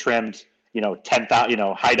blatantly trimmed, 10,000,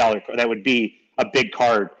 high dollar. That would be a big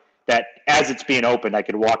card that as it's being opened, I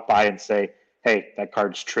could walk by and say, hey, that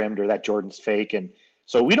card's trimmed or that Jordan's fake. And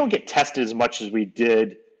so we don't get tested as much as we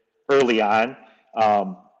did early on.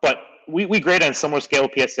 But we grade on a similar scale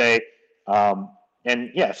of PSA.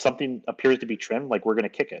 And yeah, if something appears to be trimmed, like we're going to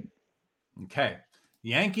kick it. Okay.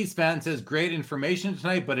 Yankees fan says, great information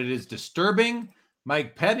tonight, but it is disturbing.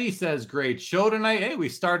 Mike Petty says, great show tonight. Hey,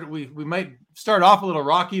 we might start off a little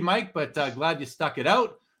rocky, Mike, but glad you stuck it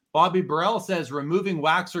out. Bobby Burrell says, removing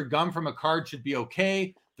wax or gum from a card should be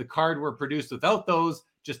okay. The card were produced without those,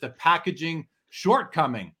 just a packaging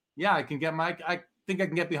shortcoming. Yeah, I think I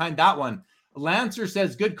can get behind that one. Lancer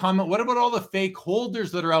says, good comment. What about all the fake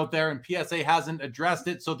holders that are out there and PSA hasn't addressed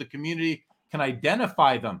it so the community can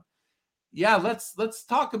identify them? Yeah, let's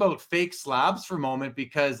talk about fake slabs for a moment,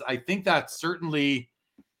 because I think that's certainly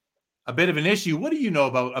a bit of an issue. What do you know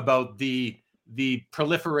about the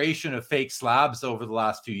proliferation of fake slabs over the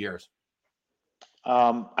last few years?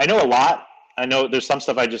 I know a lot. I know there's some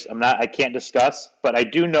stuff I can't discuss, but I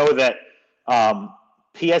do know that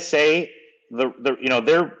PSA,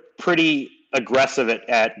 they're pretty aggressive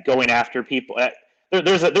at going after people.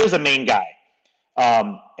 There's a main guy,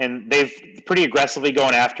 and they've pretty aggressively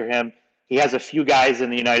going after him. He has a few guys in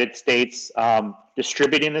the United States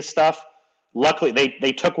distributing this stuff. Luckily,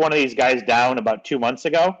 they took one of these guys down about 2 months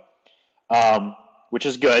ago, which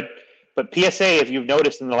is good. But PSA, if you've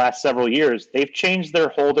noticed in the last several years, they've changed their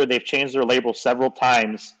holder, they've changed their label several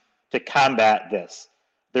times to combat this.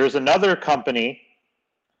 There's another company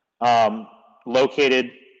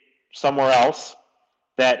located somewhere else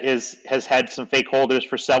that has had some fake holders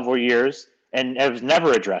for several years and has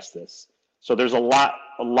never addressed this. So there's a lot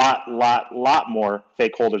more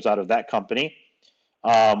fake holders out of that company.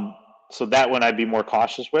 So that one I'd be more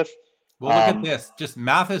cautious with. Well, look at this.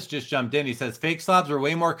 Mathis just jumped in. He says fake slabs are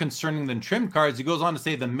way more concerning than trim cards. He goes on to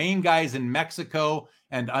say the main guys in Mexico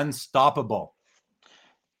and unstoppable.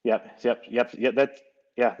 Yep.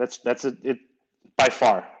 That's it. By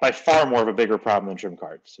far more of a bigger problem than trim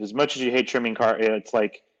cards. As much as you hate trimming cards, it's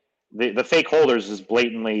like the fake holders is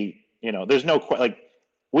blatantly, there's no, like,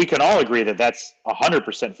 we can all agree that that's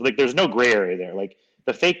 100%. Like, there's no gray area there. Like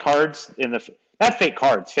the fake cards not fake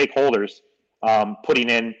cards, fake holders, putting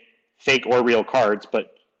in fake or real cards,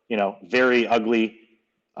 but very ugly.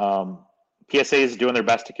 PSA is doing their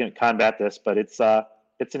best to combat this, but it's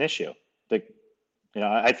an issue.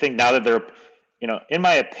 I think now that they're, in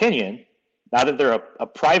my opinion, now that they're a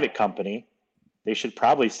private company, they should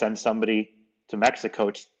probably send somebody to Mexico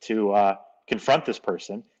to confront this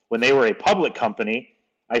person. When they were a public company,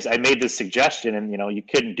 I made this suggestion, and you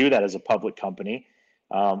couldn't do that as a public company,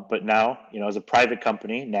 but now as a private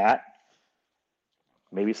company, Nat,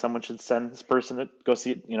 maybe someone should send this person to go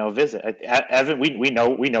see visit. Evan, we know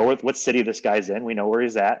what city this guy's in. We know where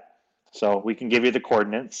he's at, so we can give you the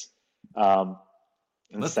coordinates.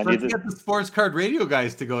 Let's get the Sports Card Radio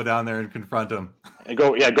guys to go down there and confront him. And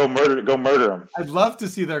go murder them. I'd love to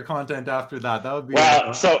see their content after that. That would be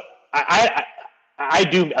so I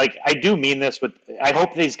do mean this, but I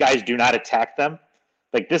hope these guys do not attack them.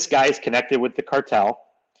 Like, this guy's connected with the cartel.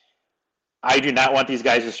 I do not want these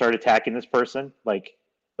guys to start attacking this person. Like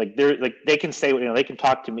they're like, they can say, they can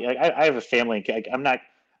talk to me. Like, I have a family. I'm not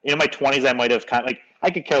in my 20s. I might have I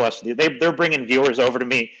could care less. They're bringing viewers over to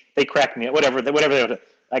me. They crack me, whatever.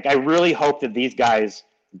 Like, I really hope that these guys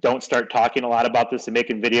don't start talking a lot about this and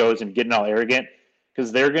making videos and getting all arrogant,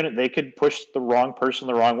 because they could push the wrong person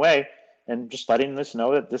the wrong way, and just letting us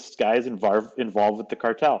know that this guy is involved with the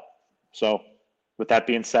cartel. So with that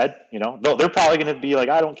being said, they're probably going to be like,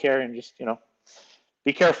 I don't care, and just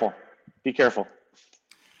be careful.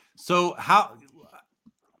 So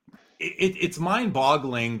it's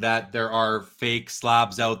mind-boggling that there are fake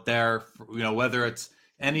slabs out there, whether it's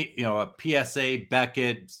any, a PSA,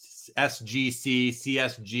 Beckett, SGC,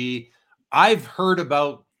 CSG. I've heard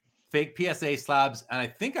about fake PSA slabs, and I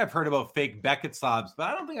think I've heard about fake Beckett slabs, but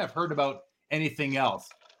I don't think I've heard about anything else.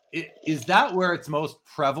 Is that where it's most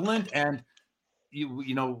prevalent? And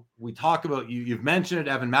we talk about, you've mentioned it,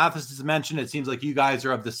 Evan Mathis has mentioned it. It seems like you guys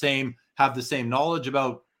are have the same knowledge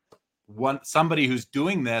about somebody who's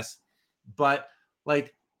doing this, but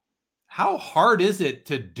like, how hard is it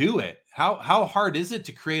to do it? How hard is it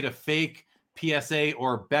to create a fake PSA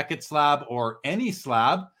or Beckett slab or any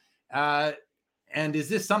slab? And is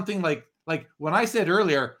this something like when I said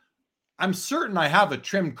earlier, I'm certain I have a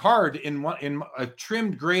trimmed card in a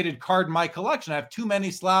trimmed graded card in my collection. I have too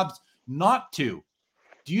many slabs not to.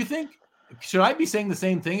 Do you think, should I be saying the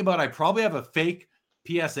same thing about I probably have a fake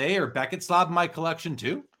PSA or Beckett slab in my collection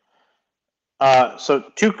too? So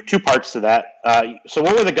two parts to that. So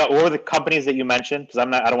what were the companies that you mentioned? Because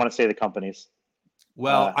I don't want to say the companies.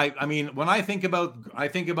 Well, I mean, when I think about,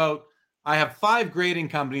 I have 5 grading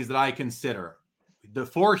companies that I consider. The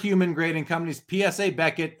 4 human grading companies: PSA,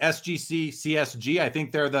 Beckett, SGC, CSG. I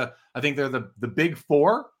think they're the big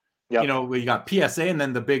 4. Yep. We got PSA and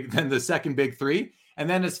then the second big 3. And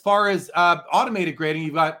then as far as automated grading,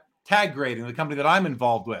 you've got Tag Grading, the company that I'm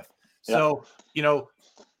involved with. So, yep.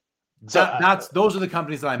 Those are the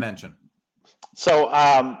companies that I mentioned. So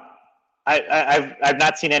I've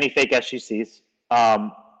not seen any fake SGCs.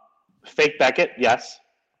 Fake Beckett, yes.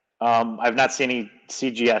 I've not seen any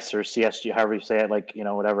CGS or CSG, however you say it,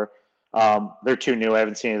 whatever. They're too new. I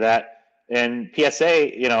haven't seen any of that. And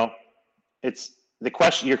PSA, it's the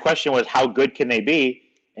question. Your question was, how good can they be?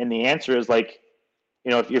 And the answer is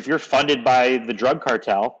if you're funded by the drug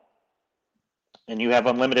cartel and you have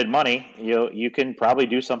unlimited money, you can probably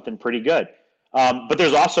do something pretty good. But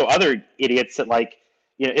there's also other idiots that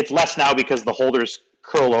it's less now because the holders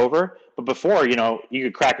curl over. But before, you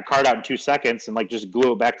could crack a card out in 2 seconds and just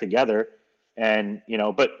glue it back together. And,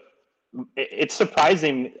 but it's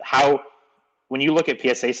surprising how, when you look at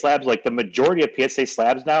PSA slabs, the majority of PSA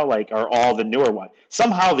slabs now, are all the newer ones.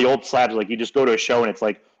 Somehow the old slabs, you just go to a show and it's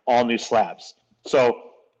all new slabs. So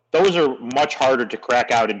those are much harder to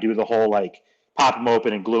crack out and do the whole, pop them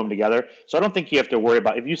open and glue them together. So I don't think you have to worry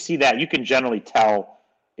about, if you see that, you can generally tell,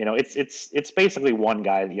 it's basically one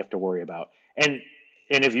guy that you have to worry about. And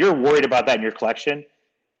if you're worried about that in your collection,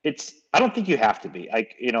 I don't think you have to be.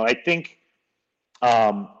 I think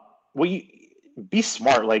be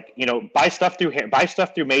smart. Buy stuff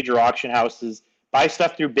through major auction houses, buy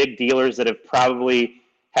stuff through big dealers that have probably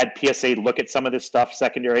had PSA look at some of this stuff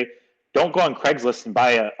secondary. Don't go on Craigslist and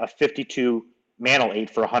buy a 52 Mantle 8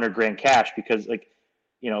 for $100,000 cash, because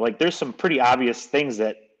there's some pretty obvious things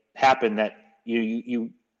that happen that you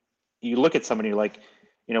look at somebody,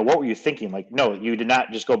 you're what were you thinking? No, you did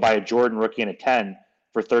not just go buy a Jordan rookie and a 10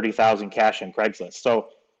 for $30,000 cash on Craigslist. So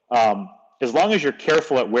as long as you're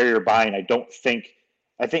careful at where you're buying, I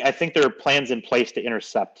think there are plans in place to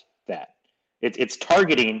intercept that. It's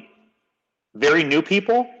targeting very new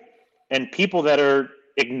people and people that are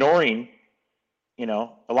ignoring. A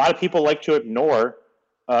lot of people like to ignore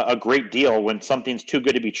a great deal when something's too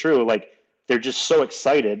good to be true. They're just so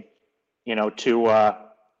excited,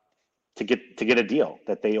 to get a deal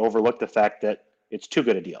that they overlook the fact that it's too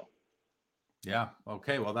good a deal. Yeah.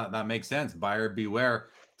 Okay. Well, that makes sense. Buyer beware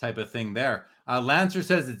type of thing there. Lancer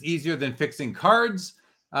says it's easier than fixing cards.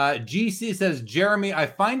 GC says, Jeremy, I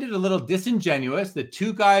find it a little disingenuous that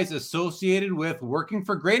two guys associated with working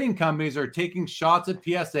for grading companies are taking shots at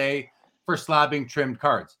PSA for slabbing trimmed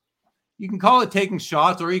cards. You can call it taking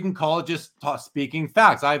shots, or you can call it just speaking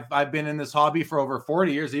facts. I've been in this hobby for over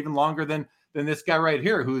 40 years, even longer than this guy right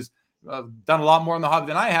here, who's done a lot more in the hobby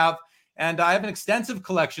than I have. And I have an extensive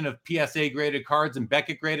collection of PSA graded cards and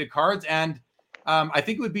Beckett graded cards. And I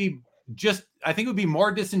think it would be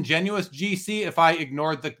more disingenuous, GC, if I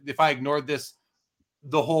ignored this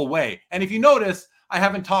the whole way. And if you notice, I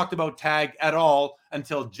haven't talked about tag at all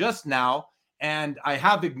until just now. And I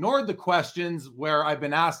have ignored the questions where I've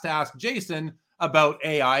been asked to ask Jason about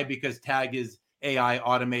AI, because tag is AI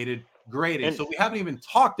automated grading. So we haven't even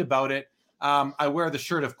talked about it. I wear the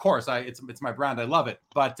shirt, of course. It's my brand. I love it.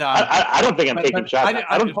 But I don't think I'm taking shots.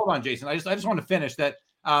 Hold on, Jason. I just want to finish that.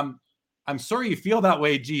 I'm sorry you feel that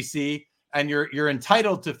way, GC, and you're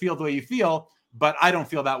entitled to feel the way you feel. But I don't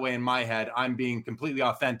feel that way in my head. I'm being completely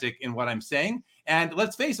authentic in what I'm saying. And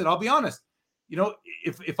let's face it. I'll be honest. You know,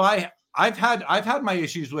 I've had my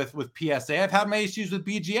issues with PSA. I've had my issues with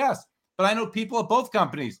BGS, but I know people at both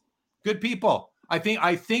companies, good people. I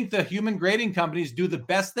think the human grading companies do the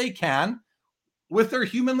best they can with their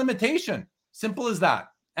human limitation. Simple as that.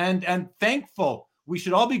 And thankful. We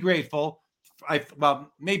should all be grateful.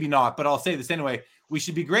 Well, maybe not, but I'll say this anyway. We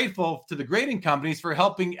should be grateful to the grading companies for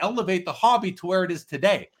helping elevate the hobby to where it is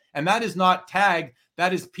today. And that is not tag.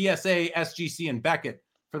 That is PSA, SGC, and Beckett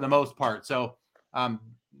for the most part. So,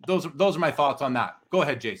 those are my thoughts on that. Go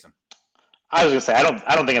ahead, Jason. I was gonna say I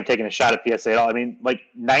don't think I'm taking a shot at PSA at all. I mean, like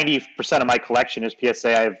 90% of my collection is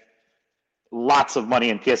PSA. I have lots of money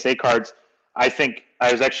in PSA cards. I think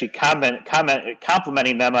I was actually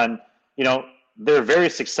complimenting them on, you know, they're very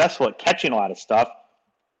successful at catching a lot of stuff,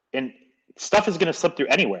 and stuff is gonna slip through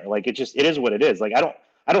anywhere. Like it is what it is. Like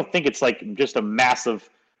I don't think it's like just a massive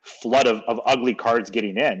flood of ugly cards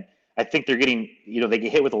getting in. I think they're getting, you know, they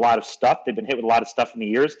get hit with a lot of stuff. They've been hit with a lot of stuff in the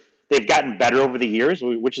years. They've gotten better over the years,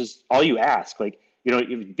 which is all you ask. Like, you know,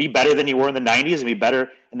 be better than you were in the 90s and be better.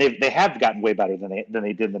 And they have gotten way better than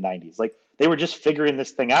they did in the 90s. Like, they were just figuring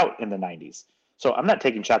this thing out in the 90s. So I'm not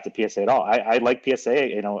taking shots at PSA at all. I like PSA.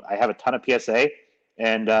 You know, I have a ton of PSA.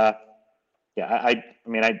 And, I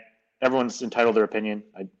mean, everyone's entitled to their opinion.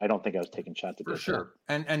 I don't think I was taking shots at for PSA. sure.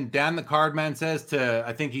 And Dan the Cardman says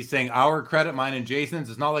I think he's saying our credit, mine and Jason's.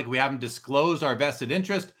 It's not like we haven't disclosed our vested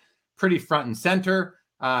interest. Pretty front and center.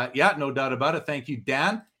 Yeah, no doubt about it. Thank you,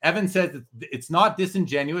 Dan. Evan says it's not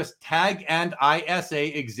disingenuous. Tag and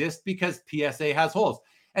ISA exist because PSA has holes.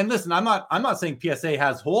 And listen, I'm not saying PSA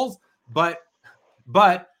has holes, but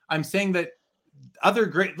I'm saying that other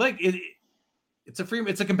great, like it's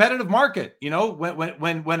a competitive market. You know,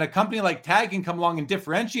 when a company like Tag can come along and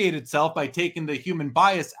differentiate itself by taking the human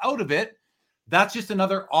bias out of it, that's just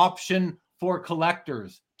another option for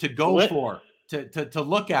collectors to go for, to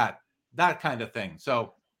look at, that kind of thing.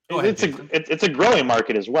 So it's a growing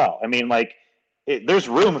market as well. I mean, like there's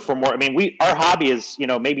room for more. I mean, our hobby is, you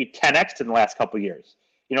know, maybe 10x in the last couple of years.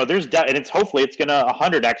 You know, and hopefully it's going to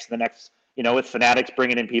 100x the next, you know, with Fanatics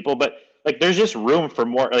bringing in people, but like, there's just room for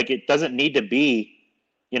more. Like, it doesn't need to be,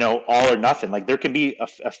 you know, all or nothing. Like, there can be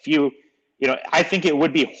a few, you know, I think it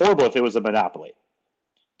would be horrible if it was a monopoly,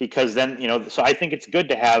 because then, you know, so I think it's good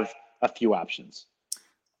to have a few options.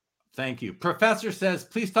 Thank you. Professor says,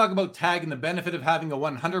 please talk about tag and the benefit of having a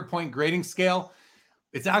 100-point grading scale.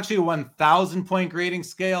 It's actually a 1,000-point grading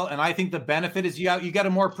scale. And I think the benefit is you get a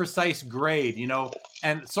more precise grade, you know,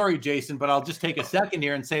 and sorry, Jason, but I'll just take a second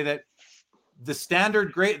here and say that the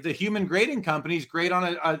standard grade, the human grading companies grade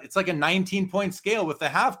on it's like a 19-point scale with the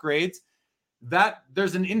half grades, that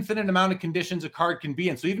there's an infinite amount of conditions a card can be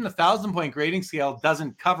in. So even a 1,000-point grading scale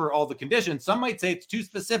doesn't cover all the conditions. Some might say it's too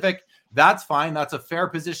specific. That's fine. That's a fair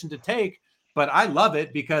position to take, but I love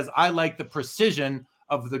it because I like the precision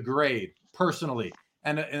of the grade personally.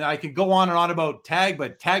 And I could go on and on about tag,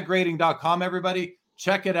 but taggrading.com, everybody,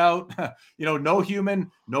 check it out. You know,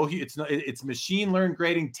 it's machine learned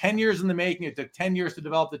grading, 10 years in the making. It took 10 years to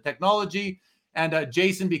develop the technology. And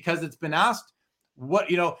Jason, because it's been asked,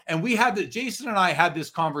 and Jason and I had this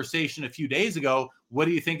conversation a few days ago. What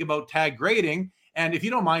do you think about tag grading? And if you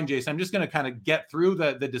don't mind, Jason, I'm just going to kind of get through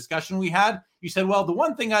the discussion we had. You said, well, the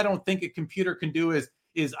one thing I don't think a computer can do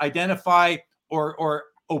is identify or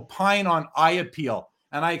opine on eye appeal.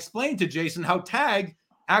 And I explained to Jason how tag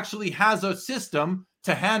actually has a system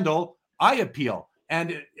to handle eye appeal.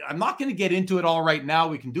 And I'm not going to get into it all right now.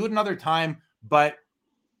 We can do it another time, but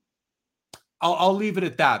I'll leave it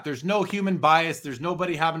at that. There's no human bias. There's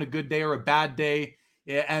nobody having a good day or a bad day.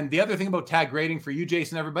 And the other thing about tag grading for you,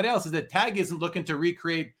 Jason, and everybody else, is that tag isn't looking to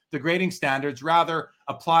recreate the grading standards, rather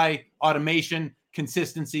apply automation,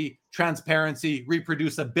 consistency, transparency,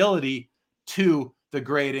 reproducibility to the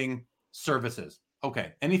grading services.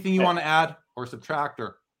 Okay. Anything you want to add or subtract?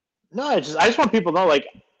 Or no, I just want people to know, like,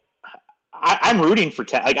 I'm rooting for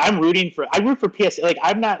tag. Like, I root for PSA. Like,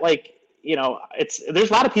 I'm not like, there's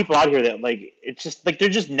a lot of people out here that, like, it's just like they're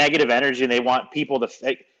just negative energy and they want people to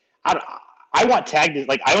like, I want tag to,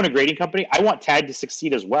 like, I own a grading company. I want tag to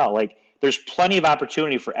succeed as well. Like, there's plenty of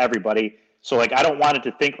opportunity for everybody. So, like, I don't want it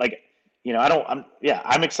to think like,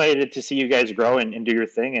 I'm excited to see you guys grow and do your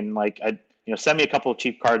thing. And, like, send me a couple of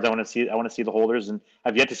cheap cards. I want to see the holders, and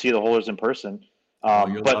I've yet to see the holders in person.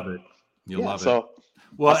 You'll love it. You'll love it.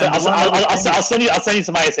 Well, I'll send you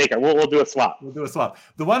some ISA card. We'll do a swap.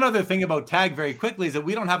 The one other thing about tag very quickly is that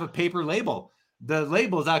we don't have a paper label. The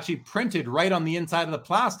label is actually printed right on the inside of the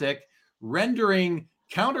plastic, rendering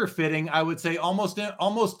counterfeiting, I would say, almost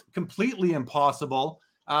completely impossible,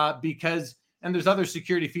 because, and there's other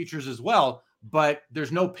security features as well, but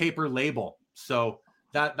there's no paper label. So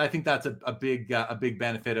that, I think that's a big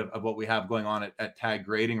benefit of what we have going on at tag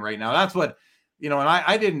grading right now. That's what, and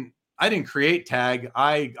I didn't create tag.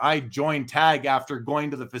 I joined tag after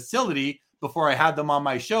going to the facility before I had them on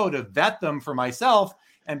my show to vet them for myself,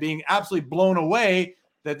 and being absolutely blown away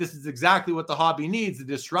that this is exactly what the hobby needs, the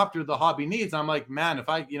disruptor the hobby needs. I'm like, man, if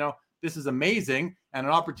I, this is amazing. And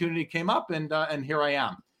an opportunity came up, and here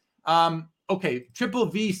I am. Okay. Triple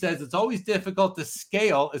V says it's always difficult to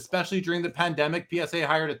scale, especially during the pandemic. PSA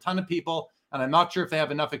hired a ton of people, and I'm not sure if they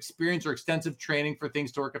have enough experience or extensive training for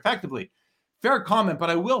things to work effectively. Fair comment,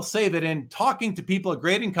 but I will say that in talking to people at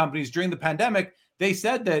grading companies during the pandemic, they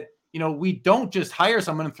said that, we don't just hire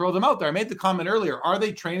someone and throw them out there. I made the comment earlier. Are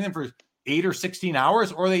they training them for 8 or 16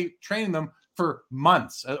 hours, or are they training them for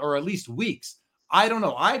months or at least weeks? I don't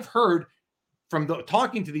know. I've heard from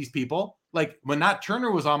talking to these people, like when Nat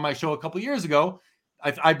Turner was on my show a couple of years ago,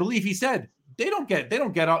 I believe he said they don't get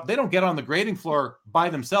on the grading floor by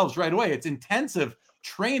themselves right away. It's intensive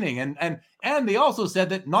training. And they also said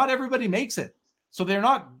that not everybody makes it. So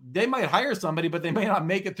they might hire somebody, but they may not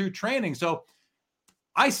make it through training. So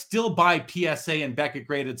I still buy PSA and Beckett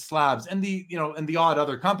graded slabs, and the odd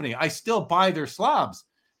other company. I still buy their slabs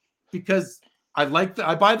because I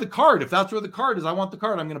buy the card. If that's where the card is, I want the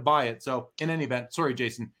card, I'm going to buy it. So in any event, sorry,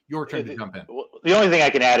 Jason, your turn to jump in. The only thing I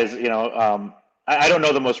can add is, I don't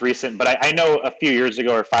know the most recent, but I know a few years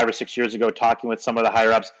ago, or 5 or 6 years ago, talking with some of the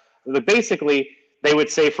higher ups, basically they would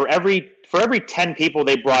say for every 10 people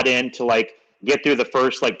they brought in to, like, get through the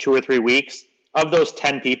first, like, 2 or 3 weeks, of those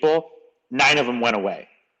 10 people, 9 of them went away.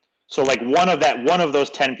 So, like, one of those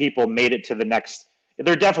 10 people made it to the next.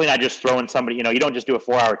 They're definitely not just throwing somebody, you don't just do a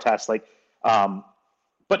 4-hour test. Like,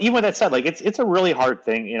 but even with that said, like, it's a really hard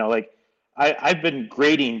thing, like, I've been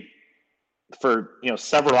grading for,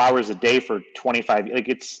 several hours a day for 25, like,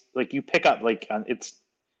 it's like you pick up, like, it's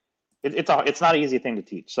not an easy thing to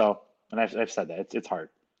teach. So, and I've said that it's hard.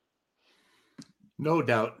 No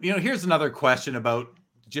doubt. Here's another question about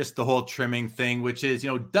just the whole trimming thing, which is,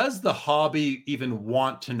 does the hobby even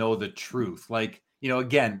want to know the truth? Like,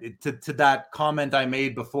 again, to that comment I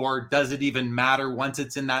made before, does it even matter once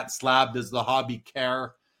it's in that slab? Does the hobby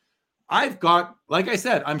care? I've got, like I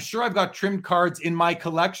said, I'm sure I've got trimmed cards in my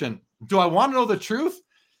collection. Do I want to know the truth?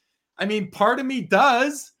 I mean, part of me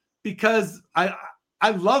does, because I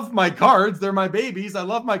love my cards. They're my babies. I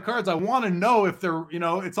love my cards. I want to know if they're,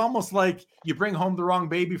 it's almost like you bring home the wrong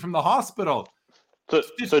baby from the hospital.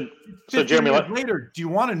 So Jeremy, later, do you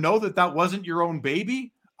want to know that wasn't your own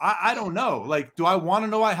baby? I don't know. Like, do I want to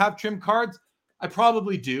know I have trimmed cards? I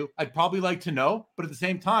probably do. I'd probably like to know, but at the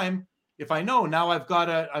same time, if I know, now I've got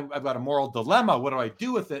a moral dilemma. What do I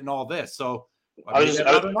do with it and all this? So I'd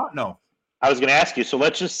rather not know. I was going to ask you. So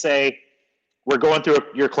let's just say we're going through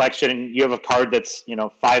your collection, and you have a card that's,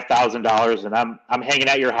 $5,000, and I'm hanging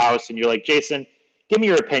at your house, and you're like, Jason, give me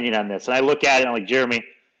your opinion on this. And I look at it and I'm like, Jeremy,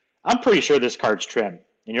 I'm pretty sure this card's trimmed.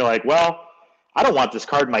 And you're like, well, I don't want this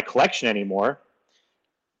card in my collection anymore.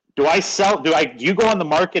 Do you go on the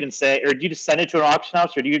market and say, or do you just send it to an auction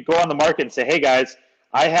house, or do you go on the market and say, hey guys,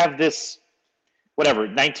 I have this, whatever,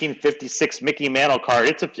 1956 Mickey Mantle card.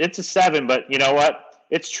 It's a 7, but you know what?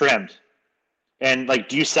 It's trimmed. And, like,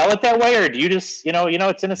 do you sell it that way, or do you just,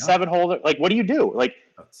 it's in a 7 holder? Like, what do you do? Like,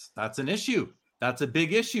 that's an issue. That's a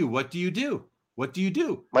big issue. What do you do? First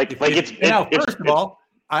of all,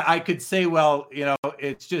 I could say, well,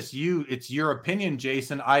 it's just you. It's your opinion,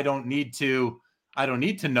 Jason. I don't need to I don't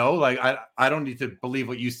need to know. Like, I don't need to believe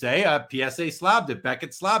what you say. PSA slabbed it.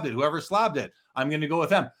 Beckett slabbed it. Whoever slabbed it, I'm going to go with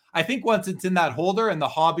them. I think once it's in that holder and the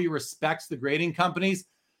hobby respects the grading companies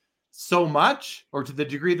so much, or to the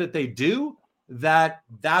degree that they do,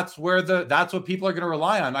 that's what people are going to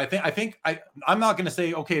rely on. I'm not going to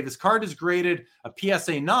say, okay, this card is graded a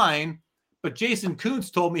PSA 9, but Jason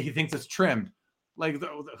Koonce told me he thinks it's trimmed. Like,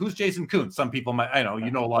 who's Jason Koonce? Some people might, I know,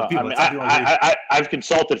 a lot of people. I've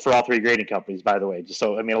consulted for all three grading companies, by the way. Just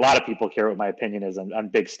so, a lot of people care what my opinion is on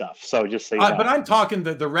big stuff. So just say, but I'm talking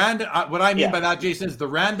the random. What I mean by that, Jason, is the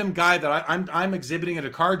random guy that I'm exhibiting at a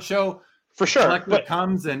card show. For sure, but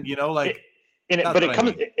comes and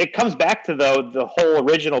it comes back to the whole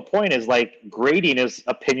original point is like grading is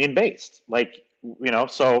opinion based. Like,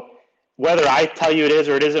 so whether I tell you it is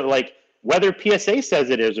or it isn't, like whether PSA says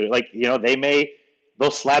it is or like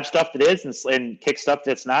they'll slab stuff that is and kick stuff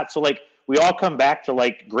that's not. So like we all come back to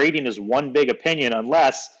like grading is one big opinion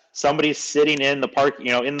unless somebody's sitting in the park,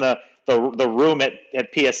 in the room at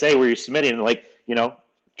PSA where you're submitting, like,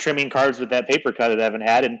 trimming cards with that paper cut that I haven't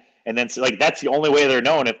had. And then like that's the only way they're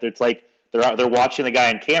known, if it's like they're watching the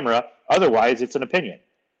guy on camera. Otherwise, it's an opinion.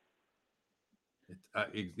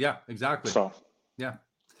 Yeah, exactly. So, yeah.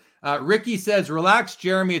 Ricky says, relax,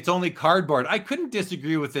 Jeremy. It's only cardboard. I couldn't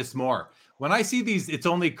disagree with this more. When I see these, it's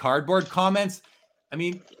only cardboard comments. I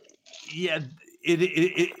mean, yeah,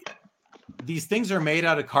 these things are made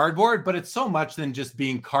out of cardboard, but it's so much than just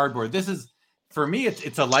being cardboard. This is, for me,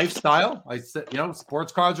 it's a lifestyle. I said,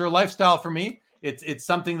 sports cards are a lifestyle for me. It's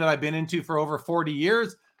something that I've been into for over 40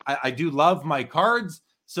 years. I do love my cards.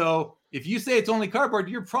 So if you say it's only cardboard,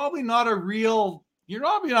 you're probably not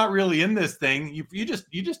really in this thing. You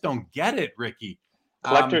just don't get it, Ricky.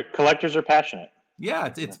 Collectors are passionate.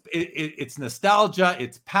 Yeah, it's nostalgia,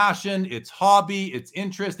 it's passion, it's hobby, it's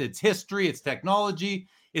interest, it's history, it's technology.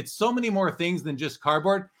 It's so many more things than just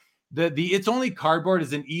cardboard. The it's only cardboard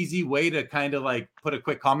is an easy way to kind of like put a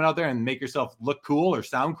quick comment out there and make yourself look cool or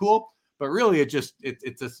sound cool. But really, it's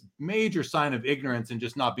a major sign of ignorance and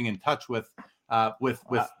just not being in touch with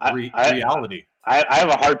reality. I have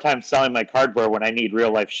a hard time selling my cardboard when I need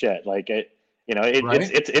real life shit. Like right?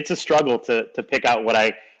 It's a struggle to pick out what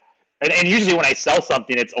I. And usually when I sell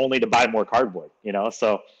something, it's only to buy more cardboard,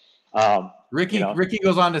 So, Ricky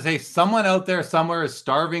goes on to say, someone out there somewhere is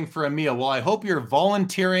starving for a meal. Well, I hope you're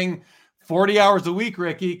volunteering 40 hours a week,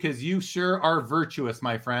 Ricky, because you sure are virtuous,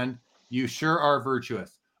 my friend. You sure are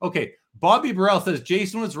virtuous. Okay, Bobby Burrell says,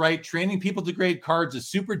 Jason was right. Training people to grade cards is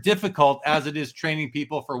super difficult as it is training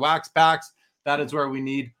people for wax packs. That is where we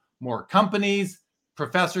need more companies.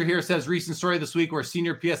 Professor here says, recent story this week where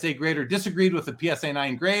senior PSA grader disagreed with the PSA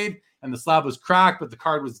 9 grade and the slab was cracked, but the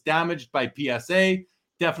card was damaged by PSA.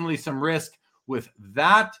 Definitely some risk with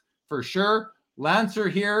that for sure. Lancer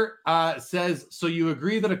here says, so you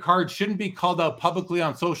agree that a card shouldn't be called out publicly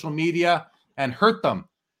on social media and hurt them?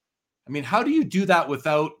 I mean, how do you do that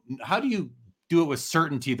how do you do it with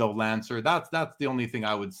certainty though, Lancer? That's the only thing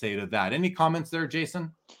I would say to that. Any comments there,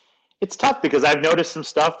 Jason? It's tough because I've noticed some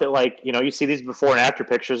stuff that like, you see these before and after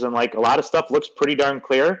pictures and like a lot of stuff looks pretty darn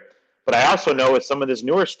clear. But I also know with some of this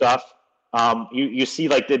newer stuff, you see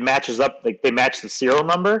like it matches up, like they match the serial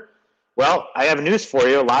number. Well, I have news for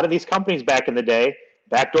you. A lot of these companies back in the day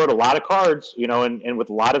backdoored a lot of cards, and with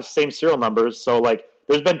a lot of same serial numbers. So like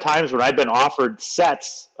there's been times when I've been offered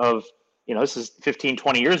sets of, this is 15,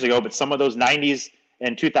 20 years ago, but some of those 90s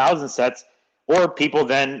and 2000 sets, or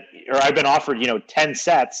I've been offered, 10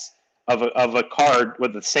 sets of a card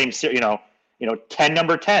with the same, 10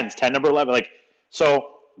 number 10s, 10 number 11. Like, so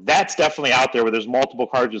that's definitely out there where there's multiple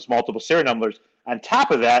cards with multiple serial numbers. On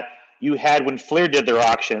top of that, you had, when Fleer did their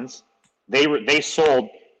auctions, they sold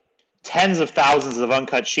tens of thousands of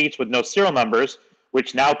uncut sheets with no serial numbers,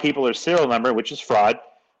 which now people are serial number, which is fraud.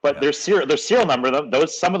 But their serial number,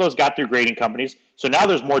 some of those got through grading companies. So now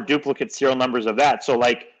there's more duplicate serial numbers of that. So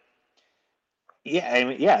like,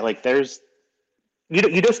 like there's,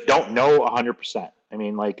 you just don't know 100%. I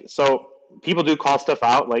mean, like, so people do call stuff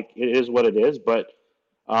out, like it is what it is, but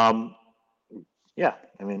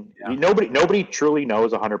nobody truly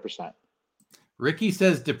knows 100%. Ricky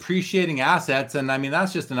says depreciating assets, and I mean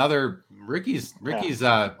that's just another Ricky's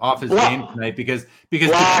off his game tonight because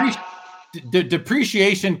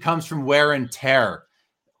depreciation comes from wear and tear,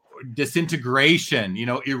 disintegration,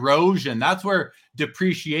 erosion. That's where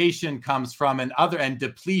depreciation comes from, and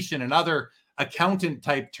depletion and other accountant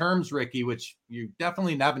type terms, Ricky, which you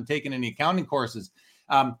definitely haven't taken any accounting courses.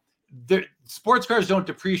 Sports cars don't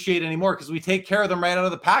depreciate anymore because we take care of them right out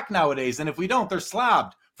of the pack nowadays, and if we don't, they're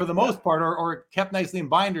slabbed for the most part, or kept nicely in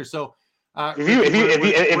binders. So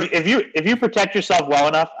If you protect yourself well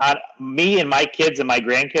enough, me and my kids and my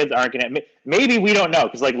grandkids aren't gonna. Maybe we don't know,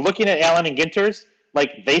 because like looking at Allen and Ginter's,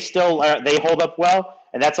 like they still they hold up well,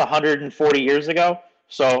 and that's 140 years ago.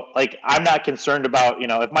 So like I'm not concerned about,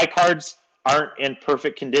 if my cards aren't in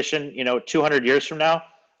perfect condition, 200 years from now,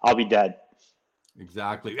 I'll be dead.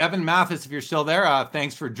 Exactly. Evan Mathis, if you're still there,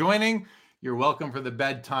 thanks for joining. You're welcome for the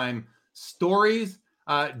bedtime stories.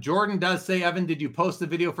 Jordan does say, Evan, did you post the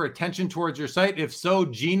video for attention towards your site? If so,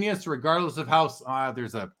 genius, regardless of how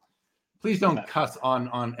please don't cuss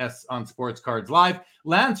on Sports Cards Live.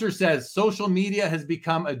 Lancer says social media has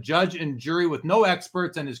become a judge and jury with no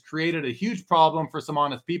experts and has created a huge problem for some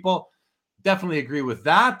honest people. Definitely agree with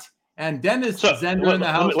that. And Dennis Zender in the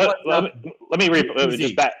house.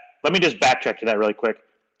 Let me just backtrack to that really quick,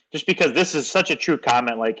 just because this is such a true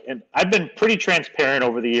comment. And I've been pretty transparent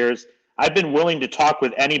over the years. I've been willing to talk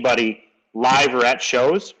with anybody live or at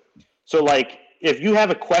shows. So if you have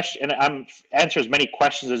a question, and I'm answer as many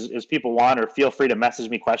questions as people want, or feel free to message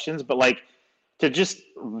me questions, but to just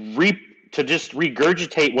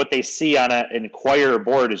regurgitate what they see on an Inquirer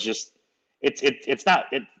board is just, it's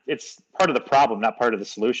part of the problem, not part of the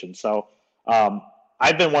solution. So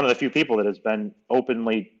I've been one of the few people that has been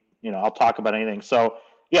openly, I'll talk about anything. So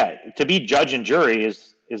yeah, to be judge and jury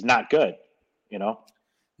is not good,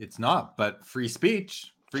 It's not, but free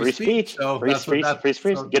speech. Free speech. So free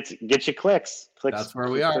speech. Get you clicks. That's where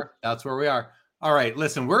we are. That's where we are. All right.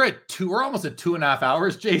 Listen, we're almost at 2.5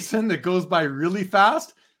 hours, Jason. That goes by really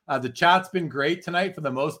fast. The chat's been great tonight for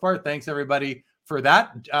the most part. Thanks everybody for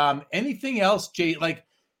that. Anything else, Jay?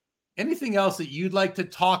 Anything else that you'd like to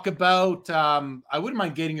talk about? I wouldn't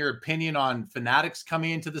mind getting your opinion on Fanatics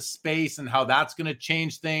coming into the space and how that's going to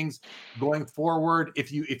change things going forward.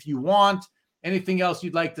 If you want. Anything else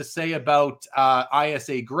you'd like to say about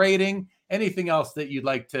ISA grading? Anything else that you'd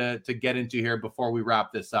like to get into here before we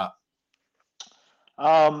wrap this up?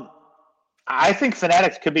 I think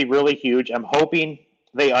Fanatics could be really huge. I'm hoping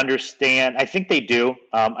they understand. I think they do.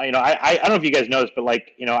 I don't know if you guys noticed, but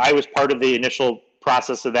I was part of the initial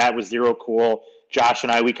process of that with Zero Cool. Josh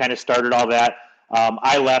and we kind of started all that.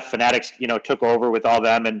 I left. Fanatics, took over with all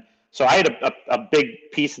them, and so I had a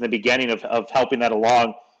big piece in the beginning of helping that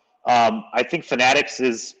along. I think Fanatics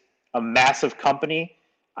is a massive company.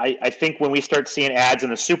 I think when we start seeing ads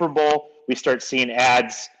in the Super Bowl, we start seeing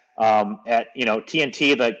ads at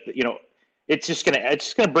TNT. It's just gonna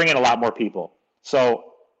bring in a lot more people.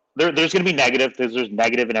 So there's gonna be negative. There's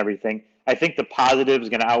negative in everything. I think the positive is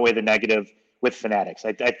gonna outweigh the negative with Fanatics.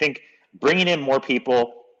 I think bringing in more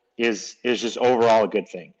people is just overall a good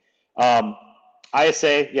thing.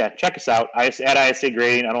 ISA, yeah, check us out. At ISA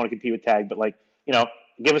Grading. I don't want to compete with Tag, but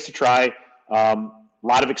give us a try. A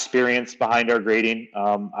lot of experience behind our grading.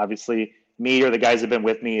 Obviously, me or the guys that have been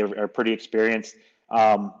with me are pretty experienced.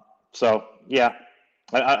 So yeah,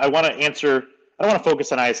 I want to answer. I don't want to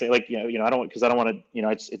focus on ISA. I don't, because I don't want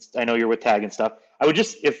to. I know you're with Tag and stuff. I would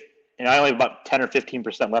just I only have about 10 or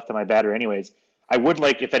 15% left on my battery, anyways. I would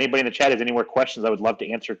if anybody in the chat has any more questions, I would love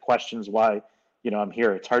to answer questions. Why I'm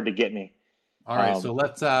here. It's hard to get me. All right, so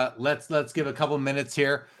let's give a couple minutes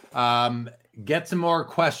here. Get some more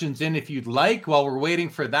questions in if you'd like while we're waiting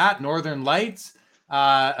for that. Northern Lights,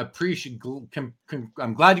 I'm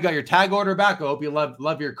glad you got your tag order back. I hope you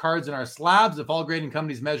love your cards and our slabs. If all grading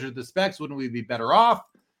companies measured the specs, wouldn't we be better off?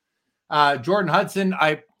 Jordan Hudson,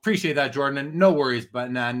 I appreciate that, Jordan, and no worries,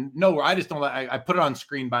 but no, I just don't I put it on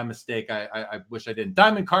screen by mistake. I wish I didn't.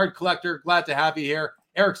 Diamond Card Collector, glad to have you here.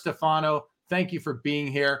 Eric Stefano, thank you for being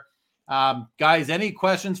here. Guys, any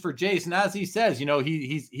questions for Jason? As he says,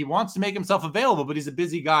 he wants to make himself available, but he's a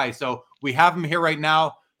busy guy. So we have him here right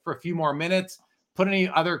now for a few more minutes. Put any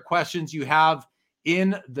other questions you have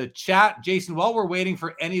in the chat. Jason, while we're waiting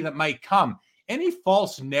for any that might come, any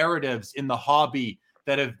false narratives in the hobby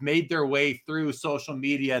that have made their way through social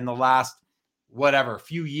media in the last,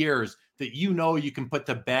 few years that you can put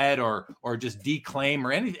to bed or just declaim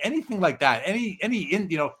or anything like that?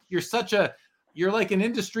 You're like an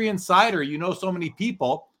industry insider. So many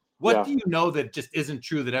people. What do you know that just isn't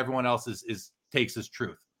true that everyone else takes as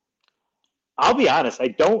truth? I'll be honest. I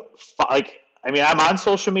don't I'm on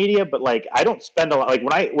social media, but I don't spend a lot.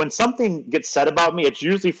 When something gets said about me, it's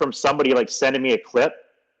usually from somebody sending me a clip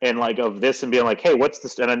and of this and being hey, what's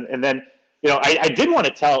this? And then I did want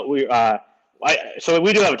to tell so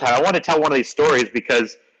we do have a time. I want to tell one of these stories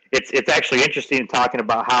because it's actually interesting talking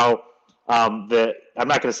about how. I'm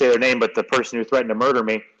not going to say their name, but the person who threatened to murder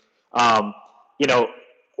me,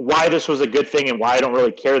 why this was a good thing and why I don't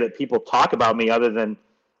really care that people talk about me other than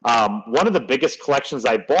one of the biggest collections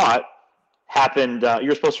I bought happened.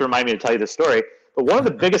 You're supposed to remind me to tell you this story. But one of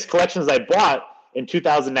the biggest collections I bought in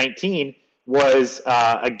 2019 was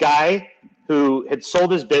a guy who had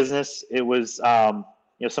sold his business. It was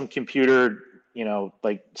some computer,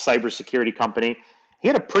 like cybersecurity company. He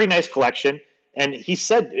had a pretty nice collection, and he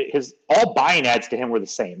said his all buying ads to him were the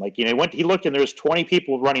same. Like, he looked and there was 20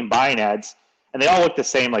 people running buying ads, and they all looked the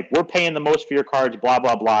same. Like, we're paying the most for your cards, blah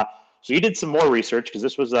blah blah. So he did some more research because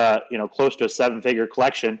this was close to a 7-figure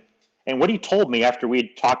collection. And what he told me after we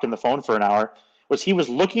had talked on the phone for an hour was he was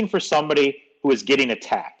looking for somebody who was getting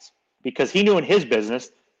attacked, because he knew in his business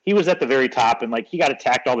he was at the very top, and like he got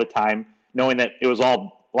attacked all the time, knowing that a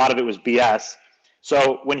lot of it was BS.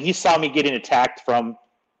 So when he saw me getting attacked from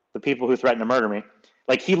the people who threatened to murder me,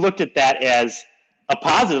 like he looked at that as a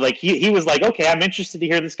positive. Like he was like, okay, I'm interested to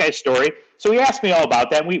hear this guy's story. So he asked me all about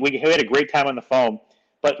that. And we had a great time on the phone.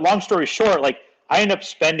 But long story short, like I ended up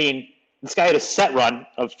spending, this guy had a set run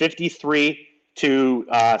of 53 to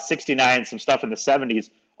 69, some stuff in the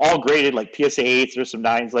 70s, all graded like PSA 8s, there's some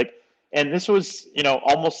 9s, like, and this was,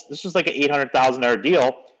 this was like an $800,000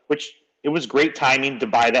 deal, which it was great timing to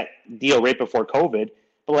buy that deal right before COVID.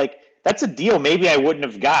 But like, that's a deal maybe I wouldn't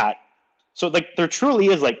have got. So like, there truly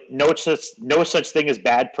is like no such thing as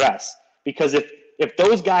bad press, because if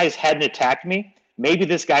those guys hadn't attacked me, maybe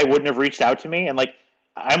this guy wouldn't have reached out to me. And like,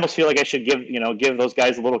 I almost feel like I should give those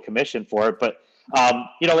guys a little commission for it. But,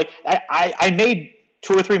 like I made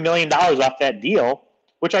 $2 or $3 million off that deal,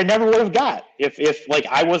 which I never would have got if like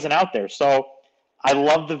I wasn't out there. So I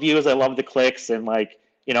love the views. I love the clicks. And like,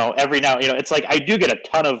 every now, it's like I do get a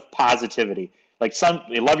ton of positivity. Like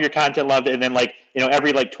they love your content, love it. And then like,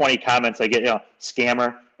 every like 20 comments I get,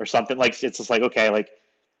 scammer or something, like, it's just like, okay, like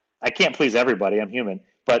I can't please everybody. I'm human.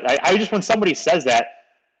 But I just, when somebody says that,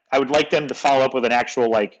 I would like them to follow up with an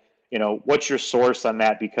actual, like, what's your source on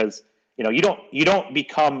that? Because, you don't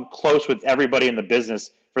become close with everybody in the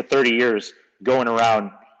business for 30 years going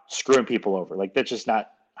around screwing people over. Like, that's just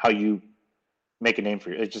not how you make a name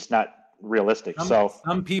for you. It's just not realistic.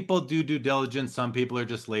 Some people do due diligence. Some people are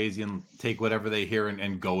just lazy and take whatever they hear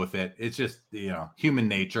and go with it. It's just, human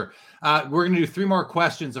nature. We're going to do 3 more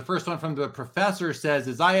questions. The first one from the professor says,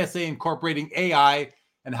 is ISA incorporating AI,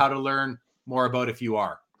 and how to learn more about if you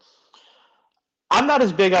are? I'm not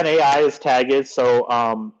as big on AI as Tag is. So,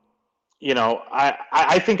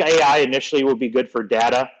 I think AI initially will be good for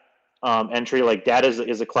data entry. Like data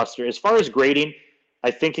is a cluster. As far as grading,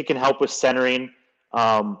 I think it can help with centering.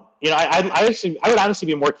 I would honestly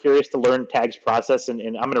be more curious to learn Tag's process, and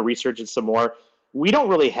I'm going to research it some more. We don't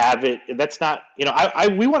really have it. That's not,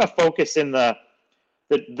 we want to focus in the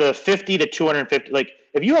 50 to 250. Like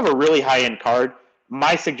if you have a really high end card,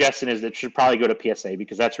 my suggestion is that it should probably go to PSA,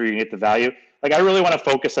 because that's where you get the value. Like I really want to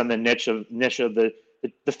focus on the niche of the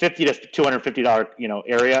 $50 to $250,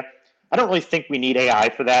 area. I don't really think we need AI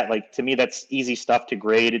for that. Like to me, that's easy stuff to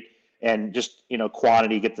grade and just,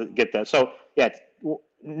 quantity, get that. So yeah,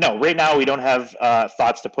 no, right now we don't have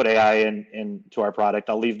thoughts to put AI into our product.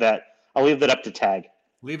 I'll leave that up to Tag.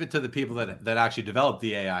 Leave it to the people that actually develop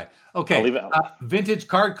the AI. Okay. Vintage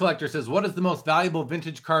Card Collector says, what is the most valuable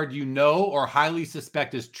vintage card you know or highly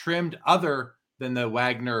suspect is trimmed other than the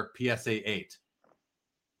Wagner PSA 8?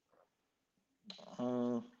 I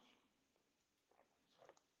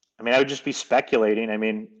mean, I would just be speculating. I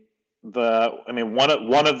mean, one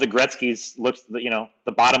of the Gretzky's looks, the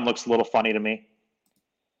bottom looks a little funny to me.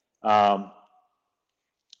 I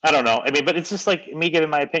don't know. I mean, but it's just like me giving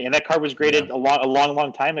my opinion. That card was graded a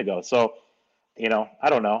long time ago. So, I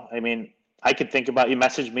don't know. I mean, I could think about, you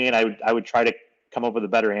message me and I would try to come up with a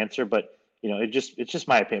better answer, but it's just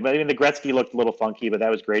my opinion. But I mean, the Gretzky looked a little funky, but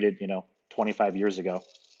that was graded, 25 years ago.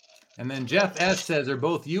 And then Jeff S says, are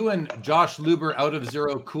both you and Josh Luber out of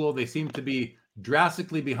Zero cool? They seem to be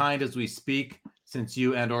drastically behind as we speak since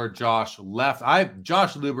you and or Josh left.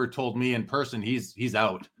 Josh Luber told me in person he's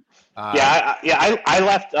out. I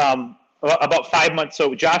left about 5 months.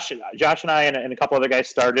 So Josh and I and a couple other guys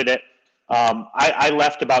started it. I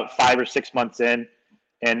left about 5 or 6 months in,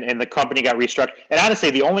 and the company got restructured. And honestly,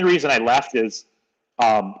 the only reason I left is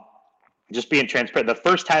just being transparent. The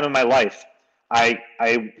first time in my life,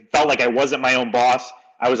 I felt like I wasn't my own boss.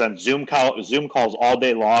 I was on Zoom calls all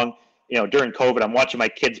day long. During COVID, I'm watching my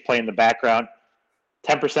kids play in the background.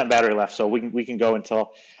 10% battery left, so we can go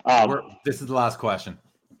until. This is the last question.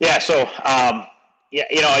 Yeah. So, I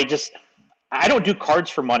don't do cards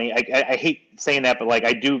for money. I hate saying that, but like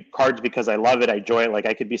I do cards because I love it. I enjoy it. Like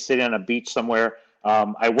I could be sitting on a beach somewhere.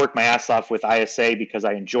 I work my ass off with ISA because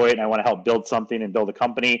I enjoy it and I want to help build something and build a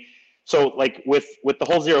company. So like with the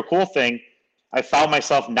whole Zero Cool thing, I found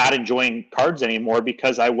myself not enjoying cards anymore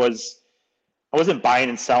because I was buying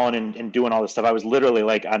and selling and doing all this stuff. I was literally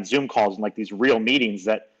like on Zoom calls and like these real meetings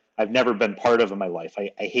that I've never been part of in my life.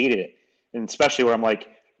 I hated it. And especially where I'm like,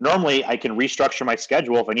 normally I can restructure my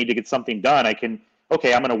schedule. If I need to get something done, I'm going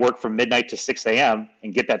to work from midnight to 6 a.m.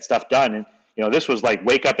 and get that stuff done. And, this was like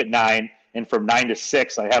wake up at 9 and from 9 to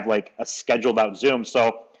 6, I have like a scheduled out Zoom.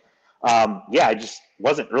 So, I just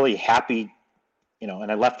wasn't really happy,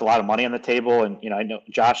 and I left a lot of money on the table. And, I know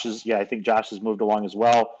I think Josh has moved along as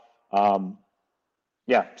well.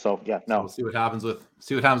 No. So we'll see what happens with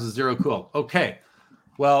Zero Cool. Okay.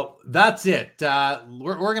 Well, that's it.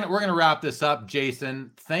 We're gonna wrap this up,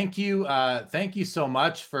 Jason. Thank you so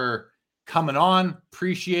much for coming on.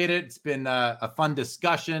 Appreciate it. It's been a fun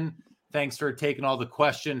discussion. Thanks for taking all the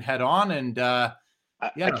question head on. And I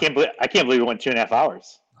can't believe it went 2.5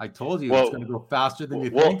 hours. I told you it's gonna go faster than you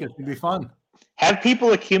think. It's gonna be fun. Have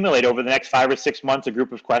people accumulate over the next 5 or 6 months a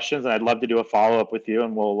group of questions, and I'd love to do a follow up with you,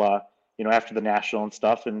 and we'll after the national and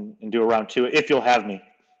stuff, and do a round 2 if you'll have me.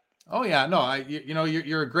 Oh yeah, no,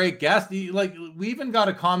 you're a great guest. We even got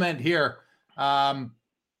a comment here.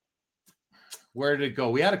 Where did it go?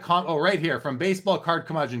 We had a comment. Oh, right here from Baseball Card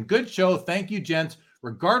Curmudgeon. Good show. Thank you, gents.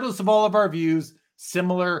 Regardless of all of our views,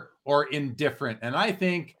 similar or indifferent. And I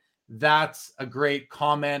think that's a great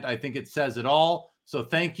comment. I think it says it all. So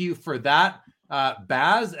thank you for that.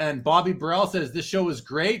 Baz and Bobby Burrell says this show is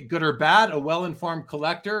great, good or bad. A well-informed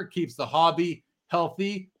collector keeps the hobby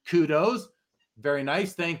healthy. Kudos. Very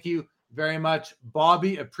nice. Thank you very much,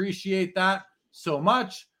 Bobby. Appreciate that so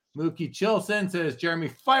much. Mookie Chilson says, Jeremy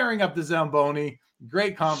firing up the Zamboni.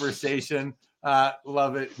 Great conversation.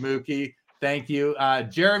 Love it, Mookie. Thank you.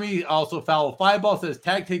 Jeremy, also Foul Fireball, says,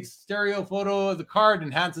 tag takes stereo photo of the card,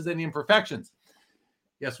 enhances any imperfections.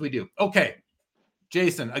 Yes, we do. Okay.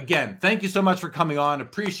 Jason, again, thank you so much for coming on.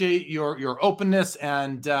 Appreciate your openness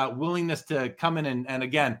and willingness to come in and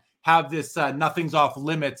again, have this nothing's off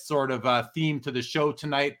limits sort of theme to the show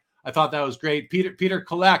tonight. I thought that was great. Peter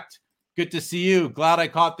Collect, good to see you. Glad I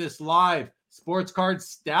caught this live. Sports Card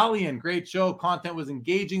Stallion, great show. Content was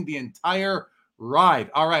engaging the entire ride.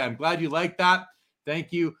 All right, I'm glad you liked that.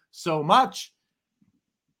 Thank you so much.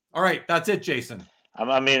 All right, that's it, Jason.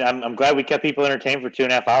 I'm glad we kept people entertained for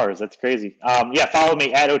 2.5 hours. That's crazy. Follow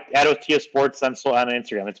me at Otia Sports on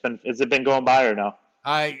Instagram. Has it been going by or no?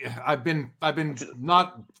 I've been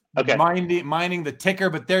not mining the ticker,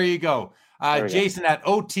 but there you go. Jason at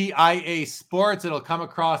OTIA Sports. It'll come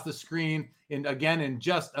across the screen in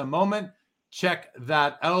just a moment. Check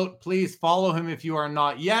that out. Please follow him if you are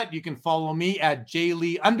not yet. You can follow me at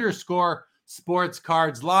JLee_Sports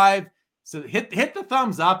Cards Live. So hit the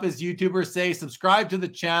thumbs up, as YouTubers say. Subscribe to the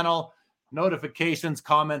channel, notifications,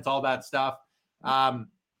 comments, all that stuff. And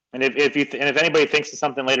if anybody thinks of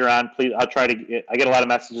something later on, please, I get a lot of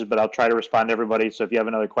messages, but I'll try to respond to everybody. So if you have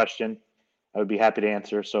another question, I would be happy to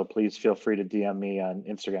answer. So please feel free to DM me on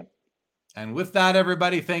Instagram. And with that,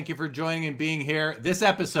 everybody, thank you for joining and being here. This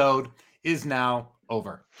episode is now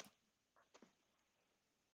over.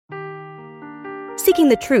 Seeking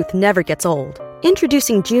the truth never gets old.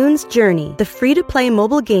 Introducing June's Journey, the free-to-play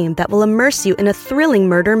mobile game that will immerse you in a thrilling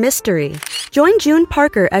murder mystery. Join June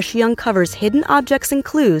Parker as she uncovers hidden objects and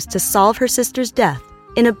clues to solve her sister's death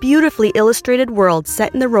in a beautifully illustrated world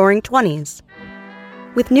set in the Roaring '20s.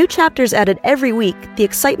 With new chapters added every week, the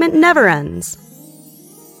excitement never ends.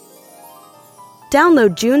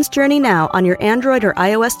 Download June's Journey now on your Android or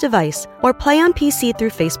iOS device, or play on PC through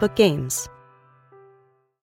Facebook Games.